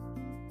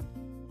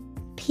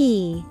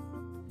 P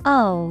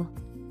O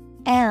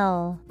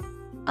L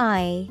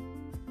I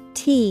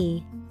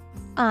T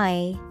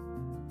I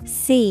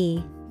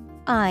C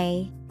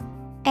I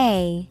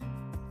A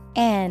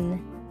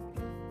N.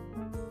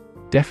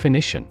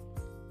 Definition: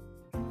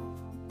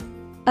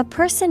 a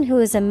person who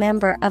is a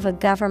member of a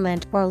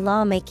government or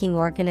lawmaking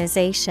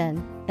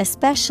organization,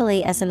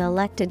 especially as an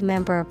elected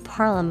member of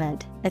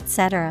parliament,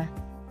 etc.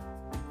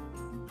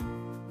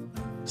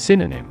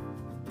 Synonym: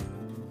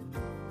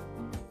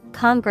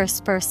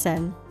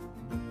 congressperson,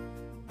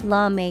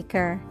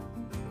 lawmaker,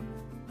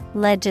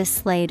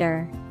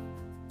 legislator.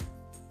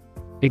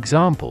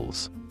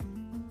 Examples: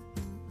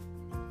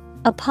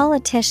 a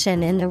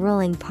politician in the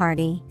ruling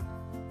party.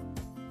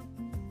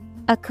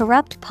 A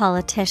corrupt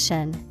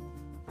politician.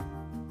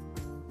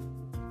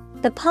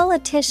 The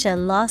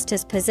politician lost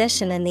his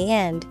position in the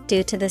end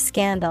due to the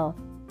scandal.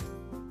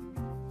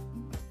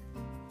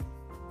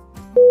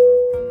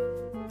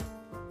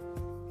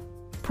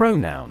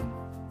 Pronoun.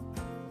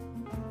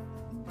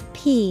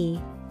 P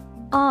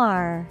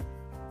R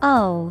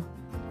O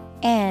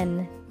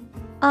N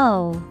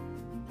O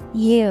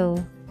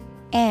U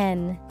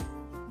N.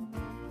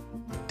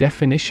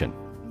 Definition: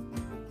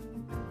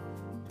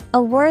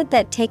 a word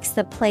that takes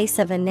the place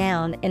of a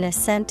noun in a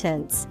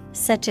sentence,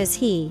 such as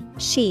he,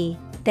 she,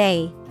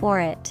 they, or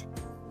it.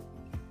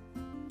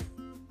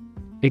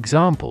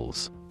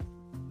 Examples: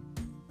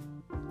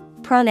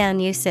 pronoun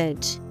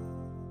usage.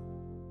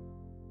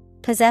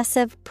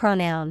 Possessive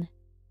pronoun.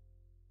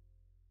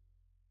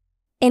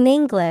 In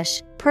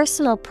English,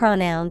 personal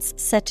pronouns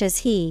such as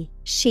he,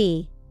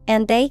 she,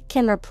 and they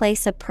can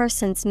replace a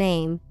person's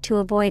name to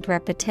avoid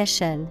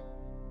repetition.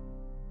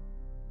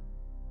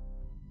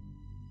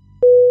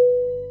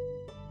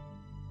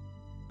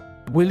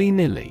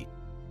 Willy-nilly.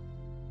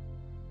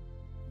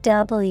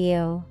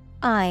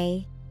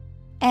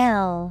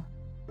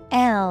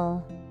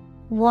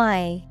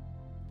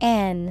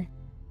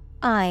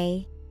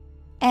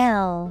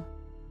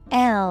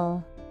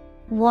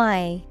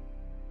 Willy.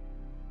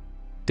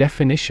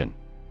 Definition: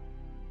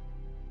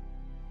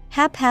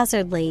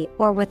 Haphazardly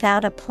or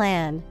without a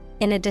plan,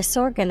 in a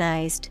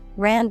disorganized,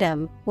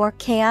 random, or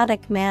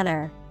chaotic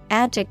manner.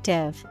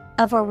 Adjective,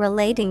 of or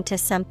relating to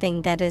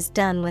something that is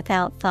done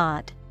without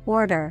thought,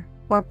 order,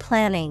 or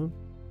planning.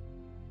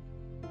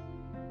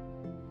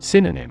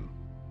 Synonym: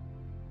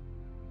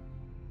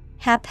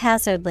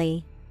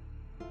 Haphazardly,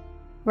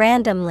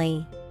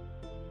 randomly,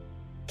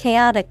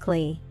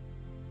 chaotically.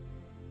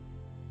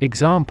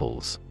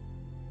 Examples: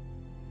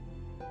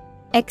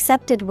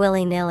 Accepted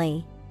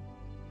willy-nilly.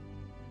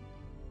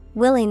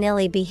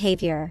 Willy-nilly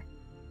behavior.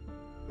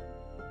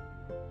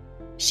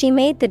 She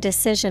made the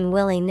decision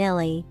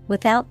willy-nilly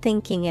without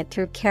thinking it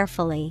through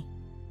carefully.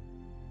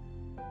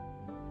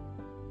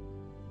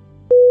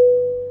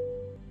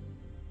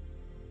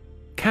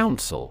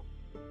 Counsel.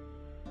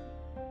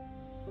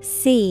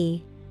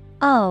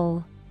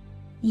 Council.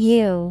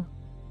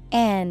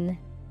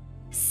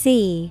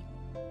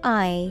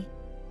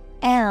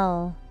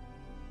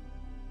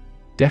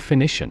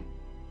 Definition: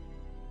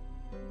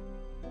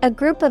 A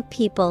group of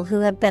people who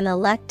have been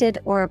elected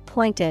or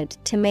appointed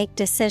to make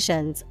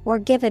decisions or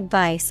give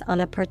advice on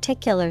a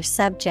particular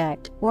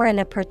subject or in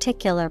a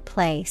particular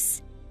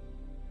place.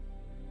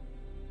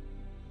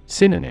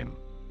 Synonym: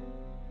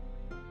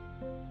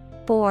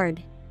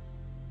 Board,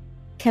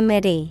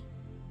 committee,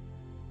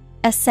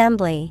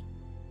 assembly.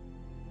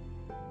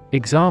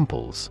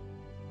 Examples: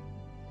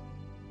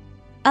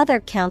 Other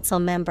council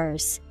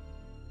members.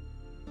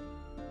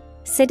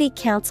 City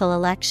council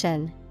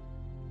election.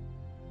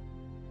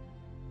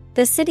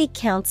 The city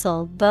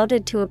council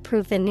voted to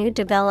approve the new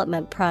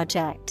development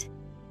project.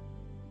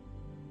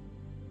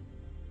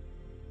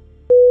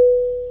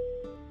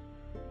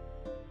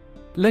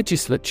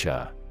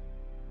 Legislature.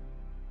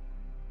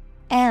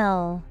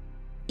 Legislature.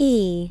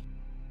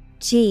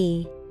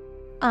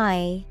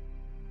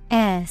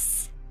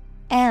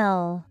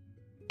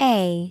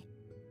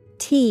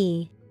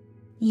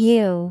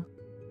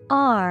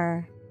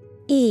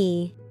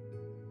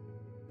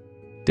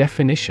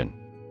 Definition: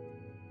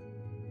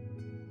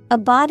 A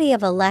body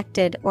of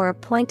elected or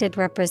appointed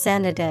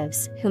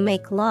representatives who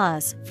make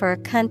laws for a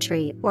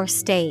country or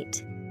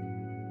state.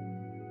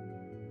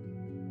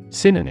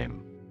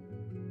 Synonym: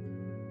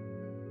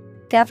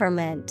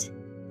 Government,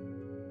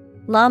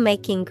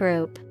 lawmaking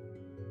group.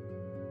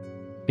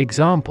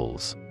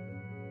 Examples: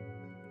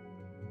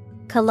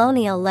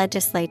 Colonial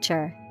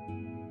legislature.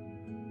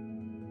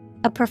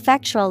 A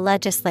prefectural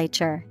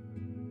legislature.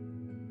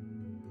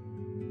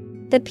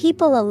 The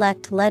people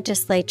elect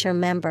legislature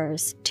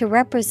members to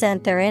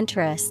represent their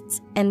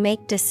interests and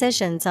make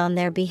decisions on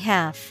their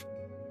behalf.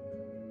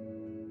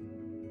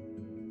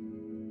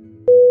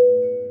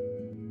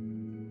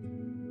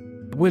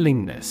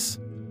 Willingness.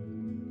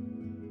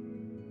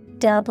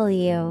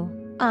 Willingness.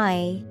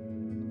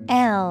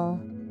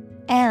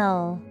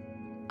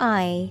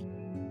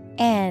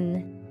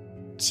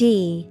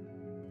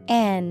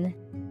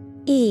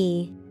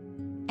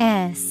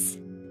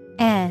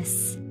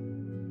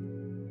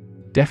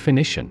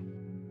 Definition: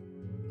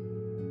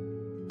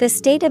 The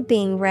state of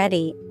being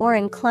ready or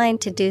inclined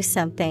to do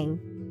something.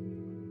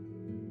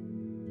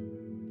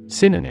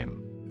 Synonym: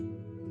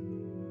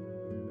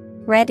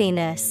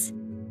 Readiness,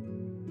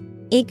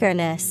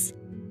 eagerness,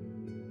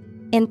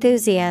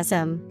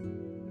 enthusiasm.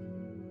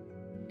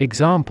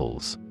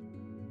 Examples: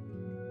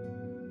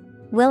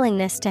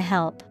 Willingness to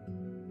help.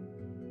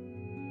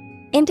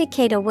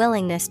 Indicate a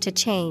willingness to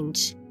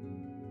change.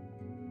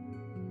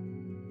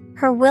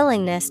 Her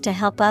willingness to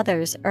help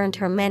others earned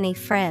her many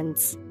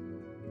friends.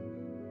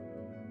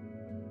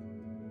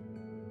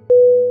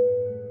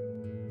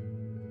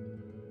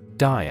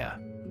 Dire.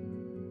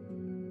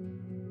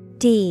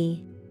 D-I-R-E.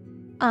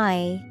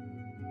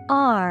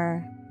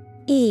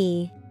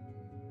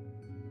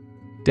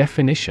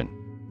 Definition: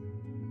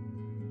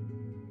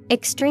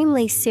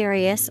 Extremely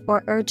serious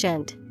or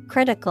urgent,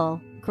 critical,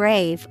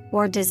 grave,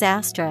 or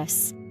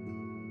disastrous.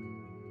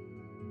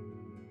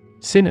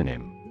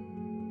 Synonym: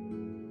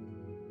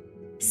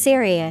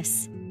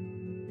 Serious,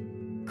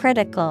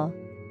 critical,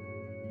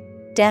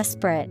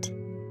 desperate.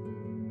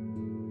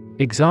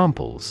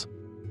 Examples: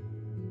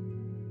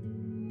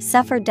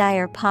 Suffer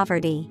dire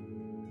poverty.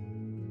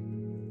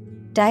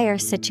 Dire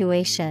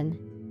situation.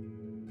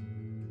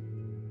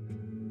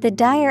 The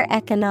dire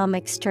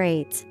economic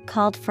straits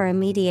called for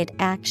immediate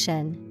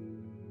action.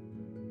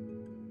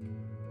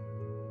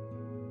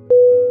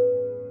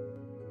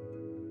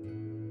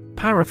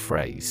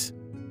 Paraphrase.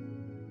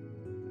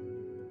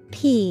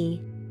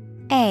 P-A-R-A-P-H-R-A-S-E.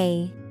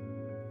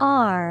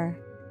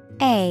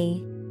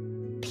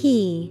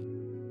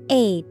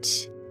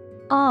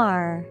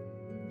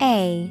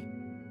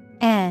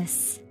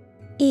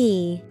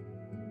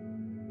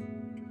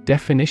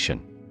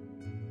 Definition: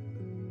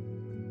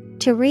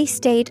 To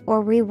restate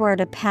or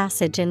reword a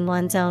passage in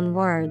one's own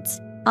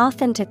words,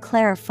 often to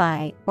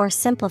clarify or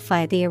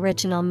simplify the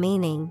original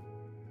meaning.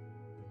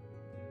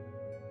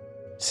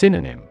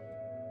 Synonym: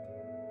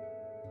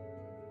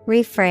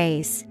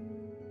 Rephrase,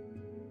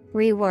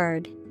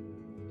 reword,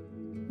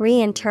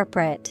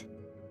 reinterpret.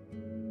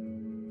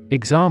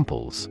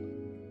 Examples: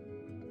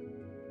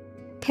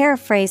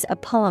 Paraphrase a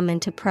poem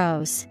into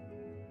prose.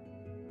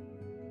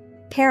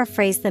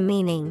 Paraphrase the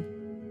meaning.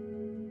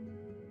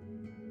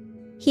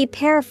 He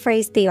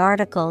paraphrased the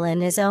article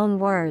in his own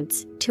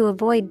words to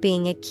avoid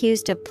being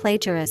accused of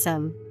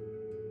plagiarism.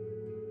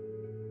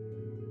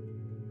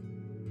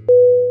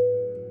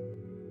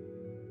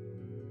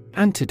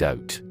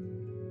 Antidote.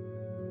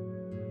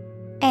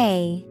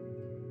 A-N-T-I-D-O-T-E.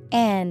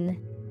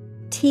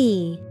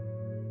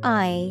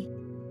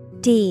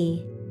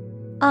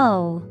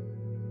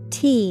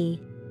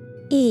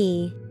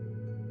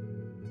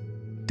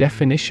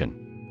 Definition: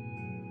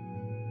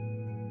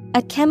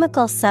 A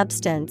chemical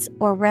substance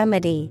or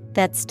remedy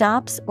that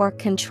stops or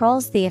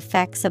controls the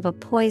effects of a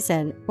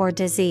poison or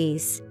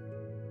disease.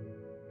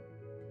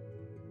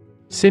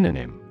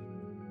 Synonym: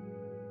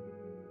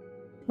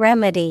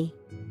 Remedy,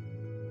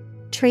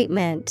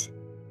 treatment,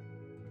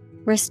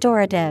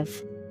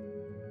 restorative.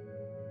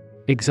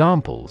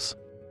 Examples: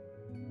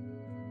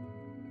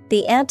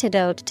 The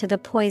antidote to the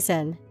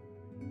poison.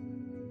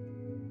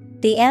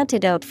 The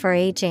antidote for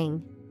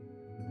aging.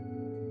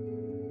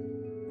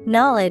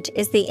 Knowledge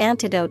is the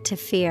antidote to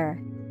fear.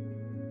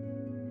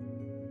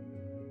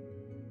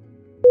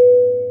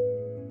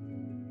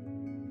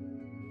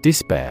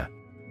 Despair.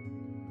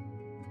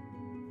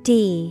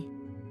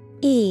 D-E-S-P-A-I-R.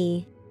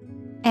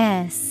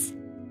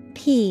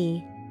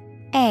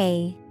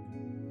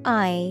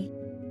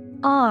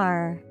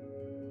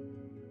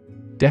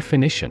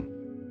 Definition: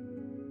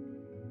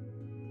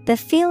 The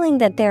feeling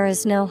that there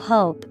is no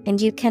hope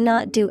and you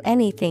cannot do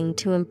anything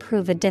to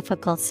improve a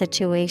difficult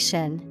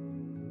situation.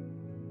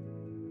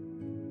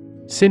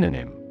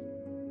 Synonym: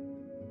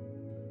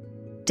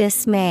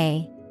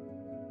 Dismay,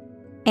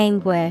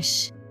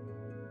 anguish,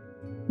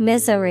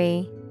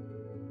 misery.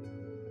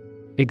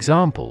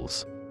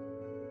 Examples: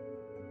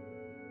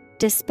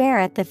 Despair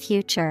at the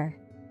future.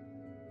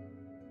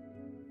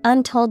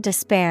 Untold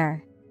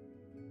despair.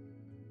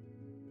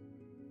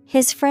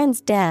 His friend's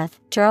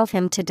death drove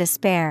him to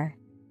despair.